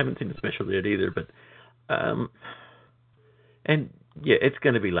 I haven't seen the special yet either, but and yeah, it's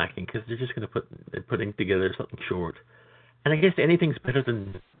going to be lacking because they're just going to putting together something short. And I guess anything's better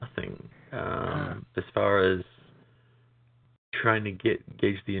than nothing as far as trying to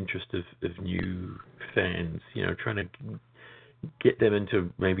gauge the interest of new fans. You know, trying to get them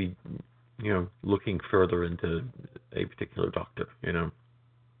into maybe, you know, looking further into a particular Doctor. You know,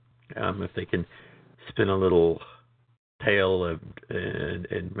 if they can spin a little tale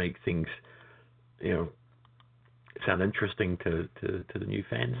and make things, you know, sound interesting to the new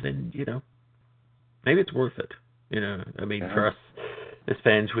fans, then, you know, maybe it's worth it. You know, I mean, for us as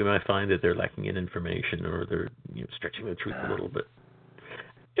fans, we might find that they're lacking in information or they're, you know, stretching the truth a little bit.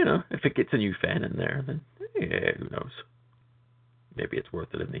 You know, if it gets a new fan in there, then yeah, who knows? Maybe it's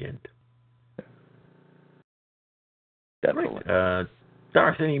worth it in the end. Definitely. Right.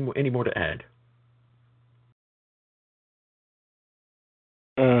 Darth, any more to add?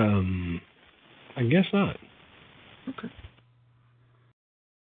 I guess not. Okay.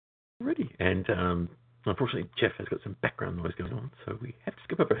 Alrighty. And unfortunately, Jeff has got some background noise going on, so we have to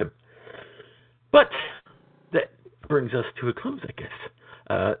skip over him. But that brings us to a close, I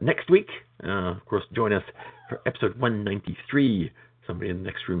guess. Next week, of course, join us for episode 193. Somebody in the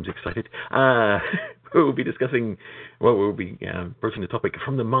next room's excited. We'll be discussing, well, we'll be broaching the topic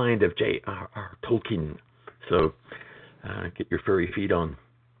from the mind of J.R.R. Tolkien. So get your furry feet on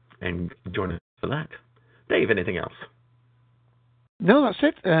and join us for that. Dave, anything else? No, that's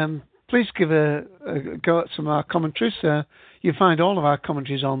it. Please give a go at some of our commentaries. You'll find all of our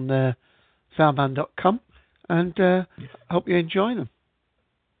commentaries on Cybermen.com, and I hope you enjoy them.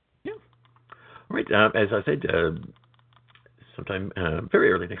 Yeah. All right. As I said, sometime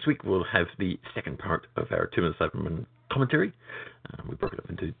very early next week, we'll have the second part of our 2 Minute Cybermen commentary. We broke it up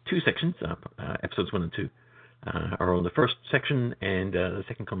into two sections. Episodes 1 and 2 are on the first section, and the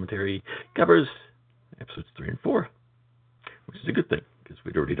second commentary covers episodes 3 and 4, which is a good thing, because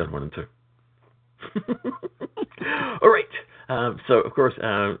we'd already done 1 and 2. All right. So, of course,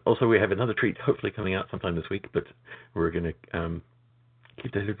 also we have another treat hopefully coming out sometime this week, but we're going to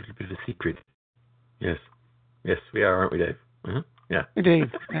keep that a little bit of a secret. Yes. Yes, we are, aren't we, Dave? Uh-huh. Yeah.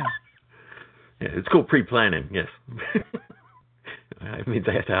 Indeed. Yeah. Yeah, it's called pre-planning, yes. It means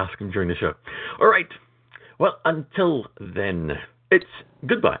I have to ask him during the show. All right. Well, until then, it's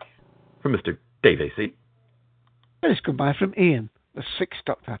goodbye from Mr. Dave AC. And it's goodbye from Ian, the 6th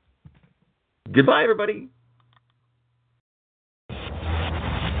Doctor. Goodbye, everybody.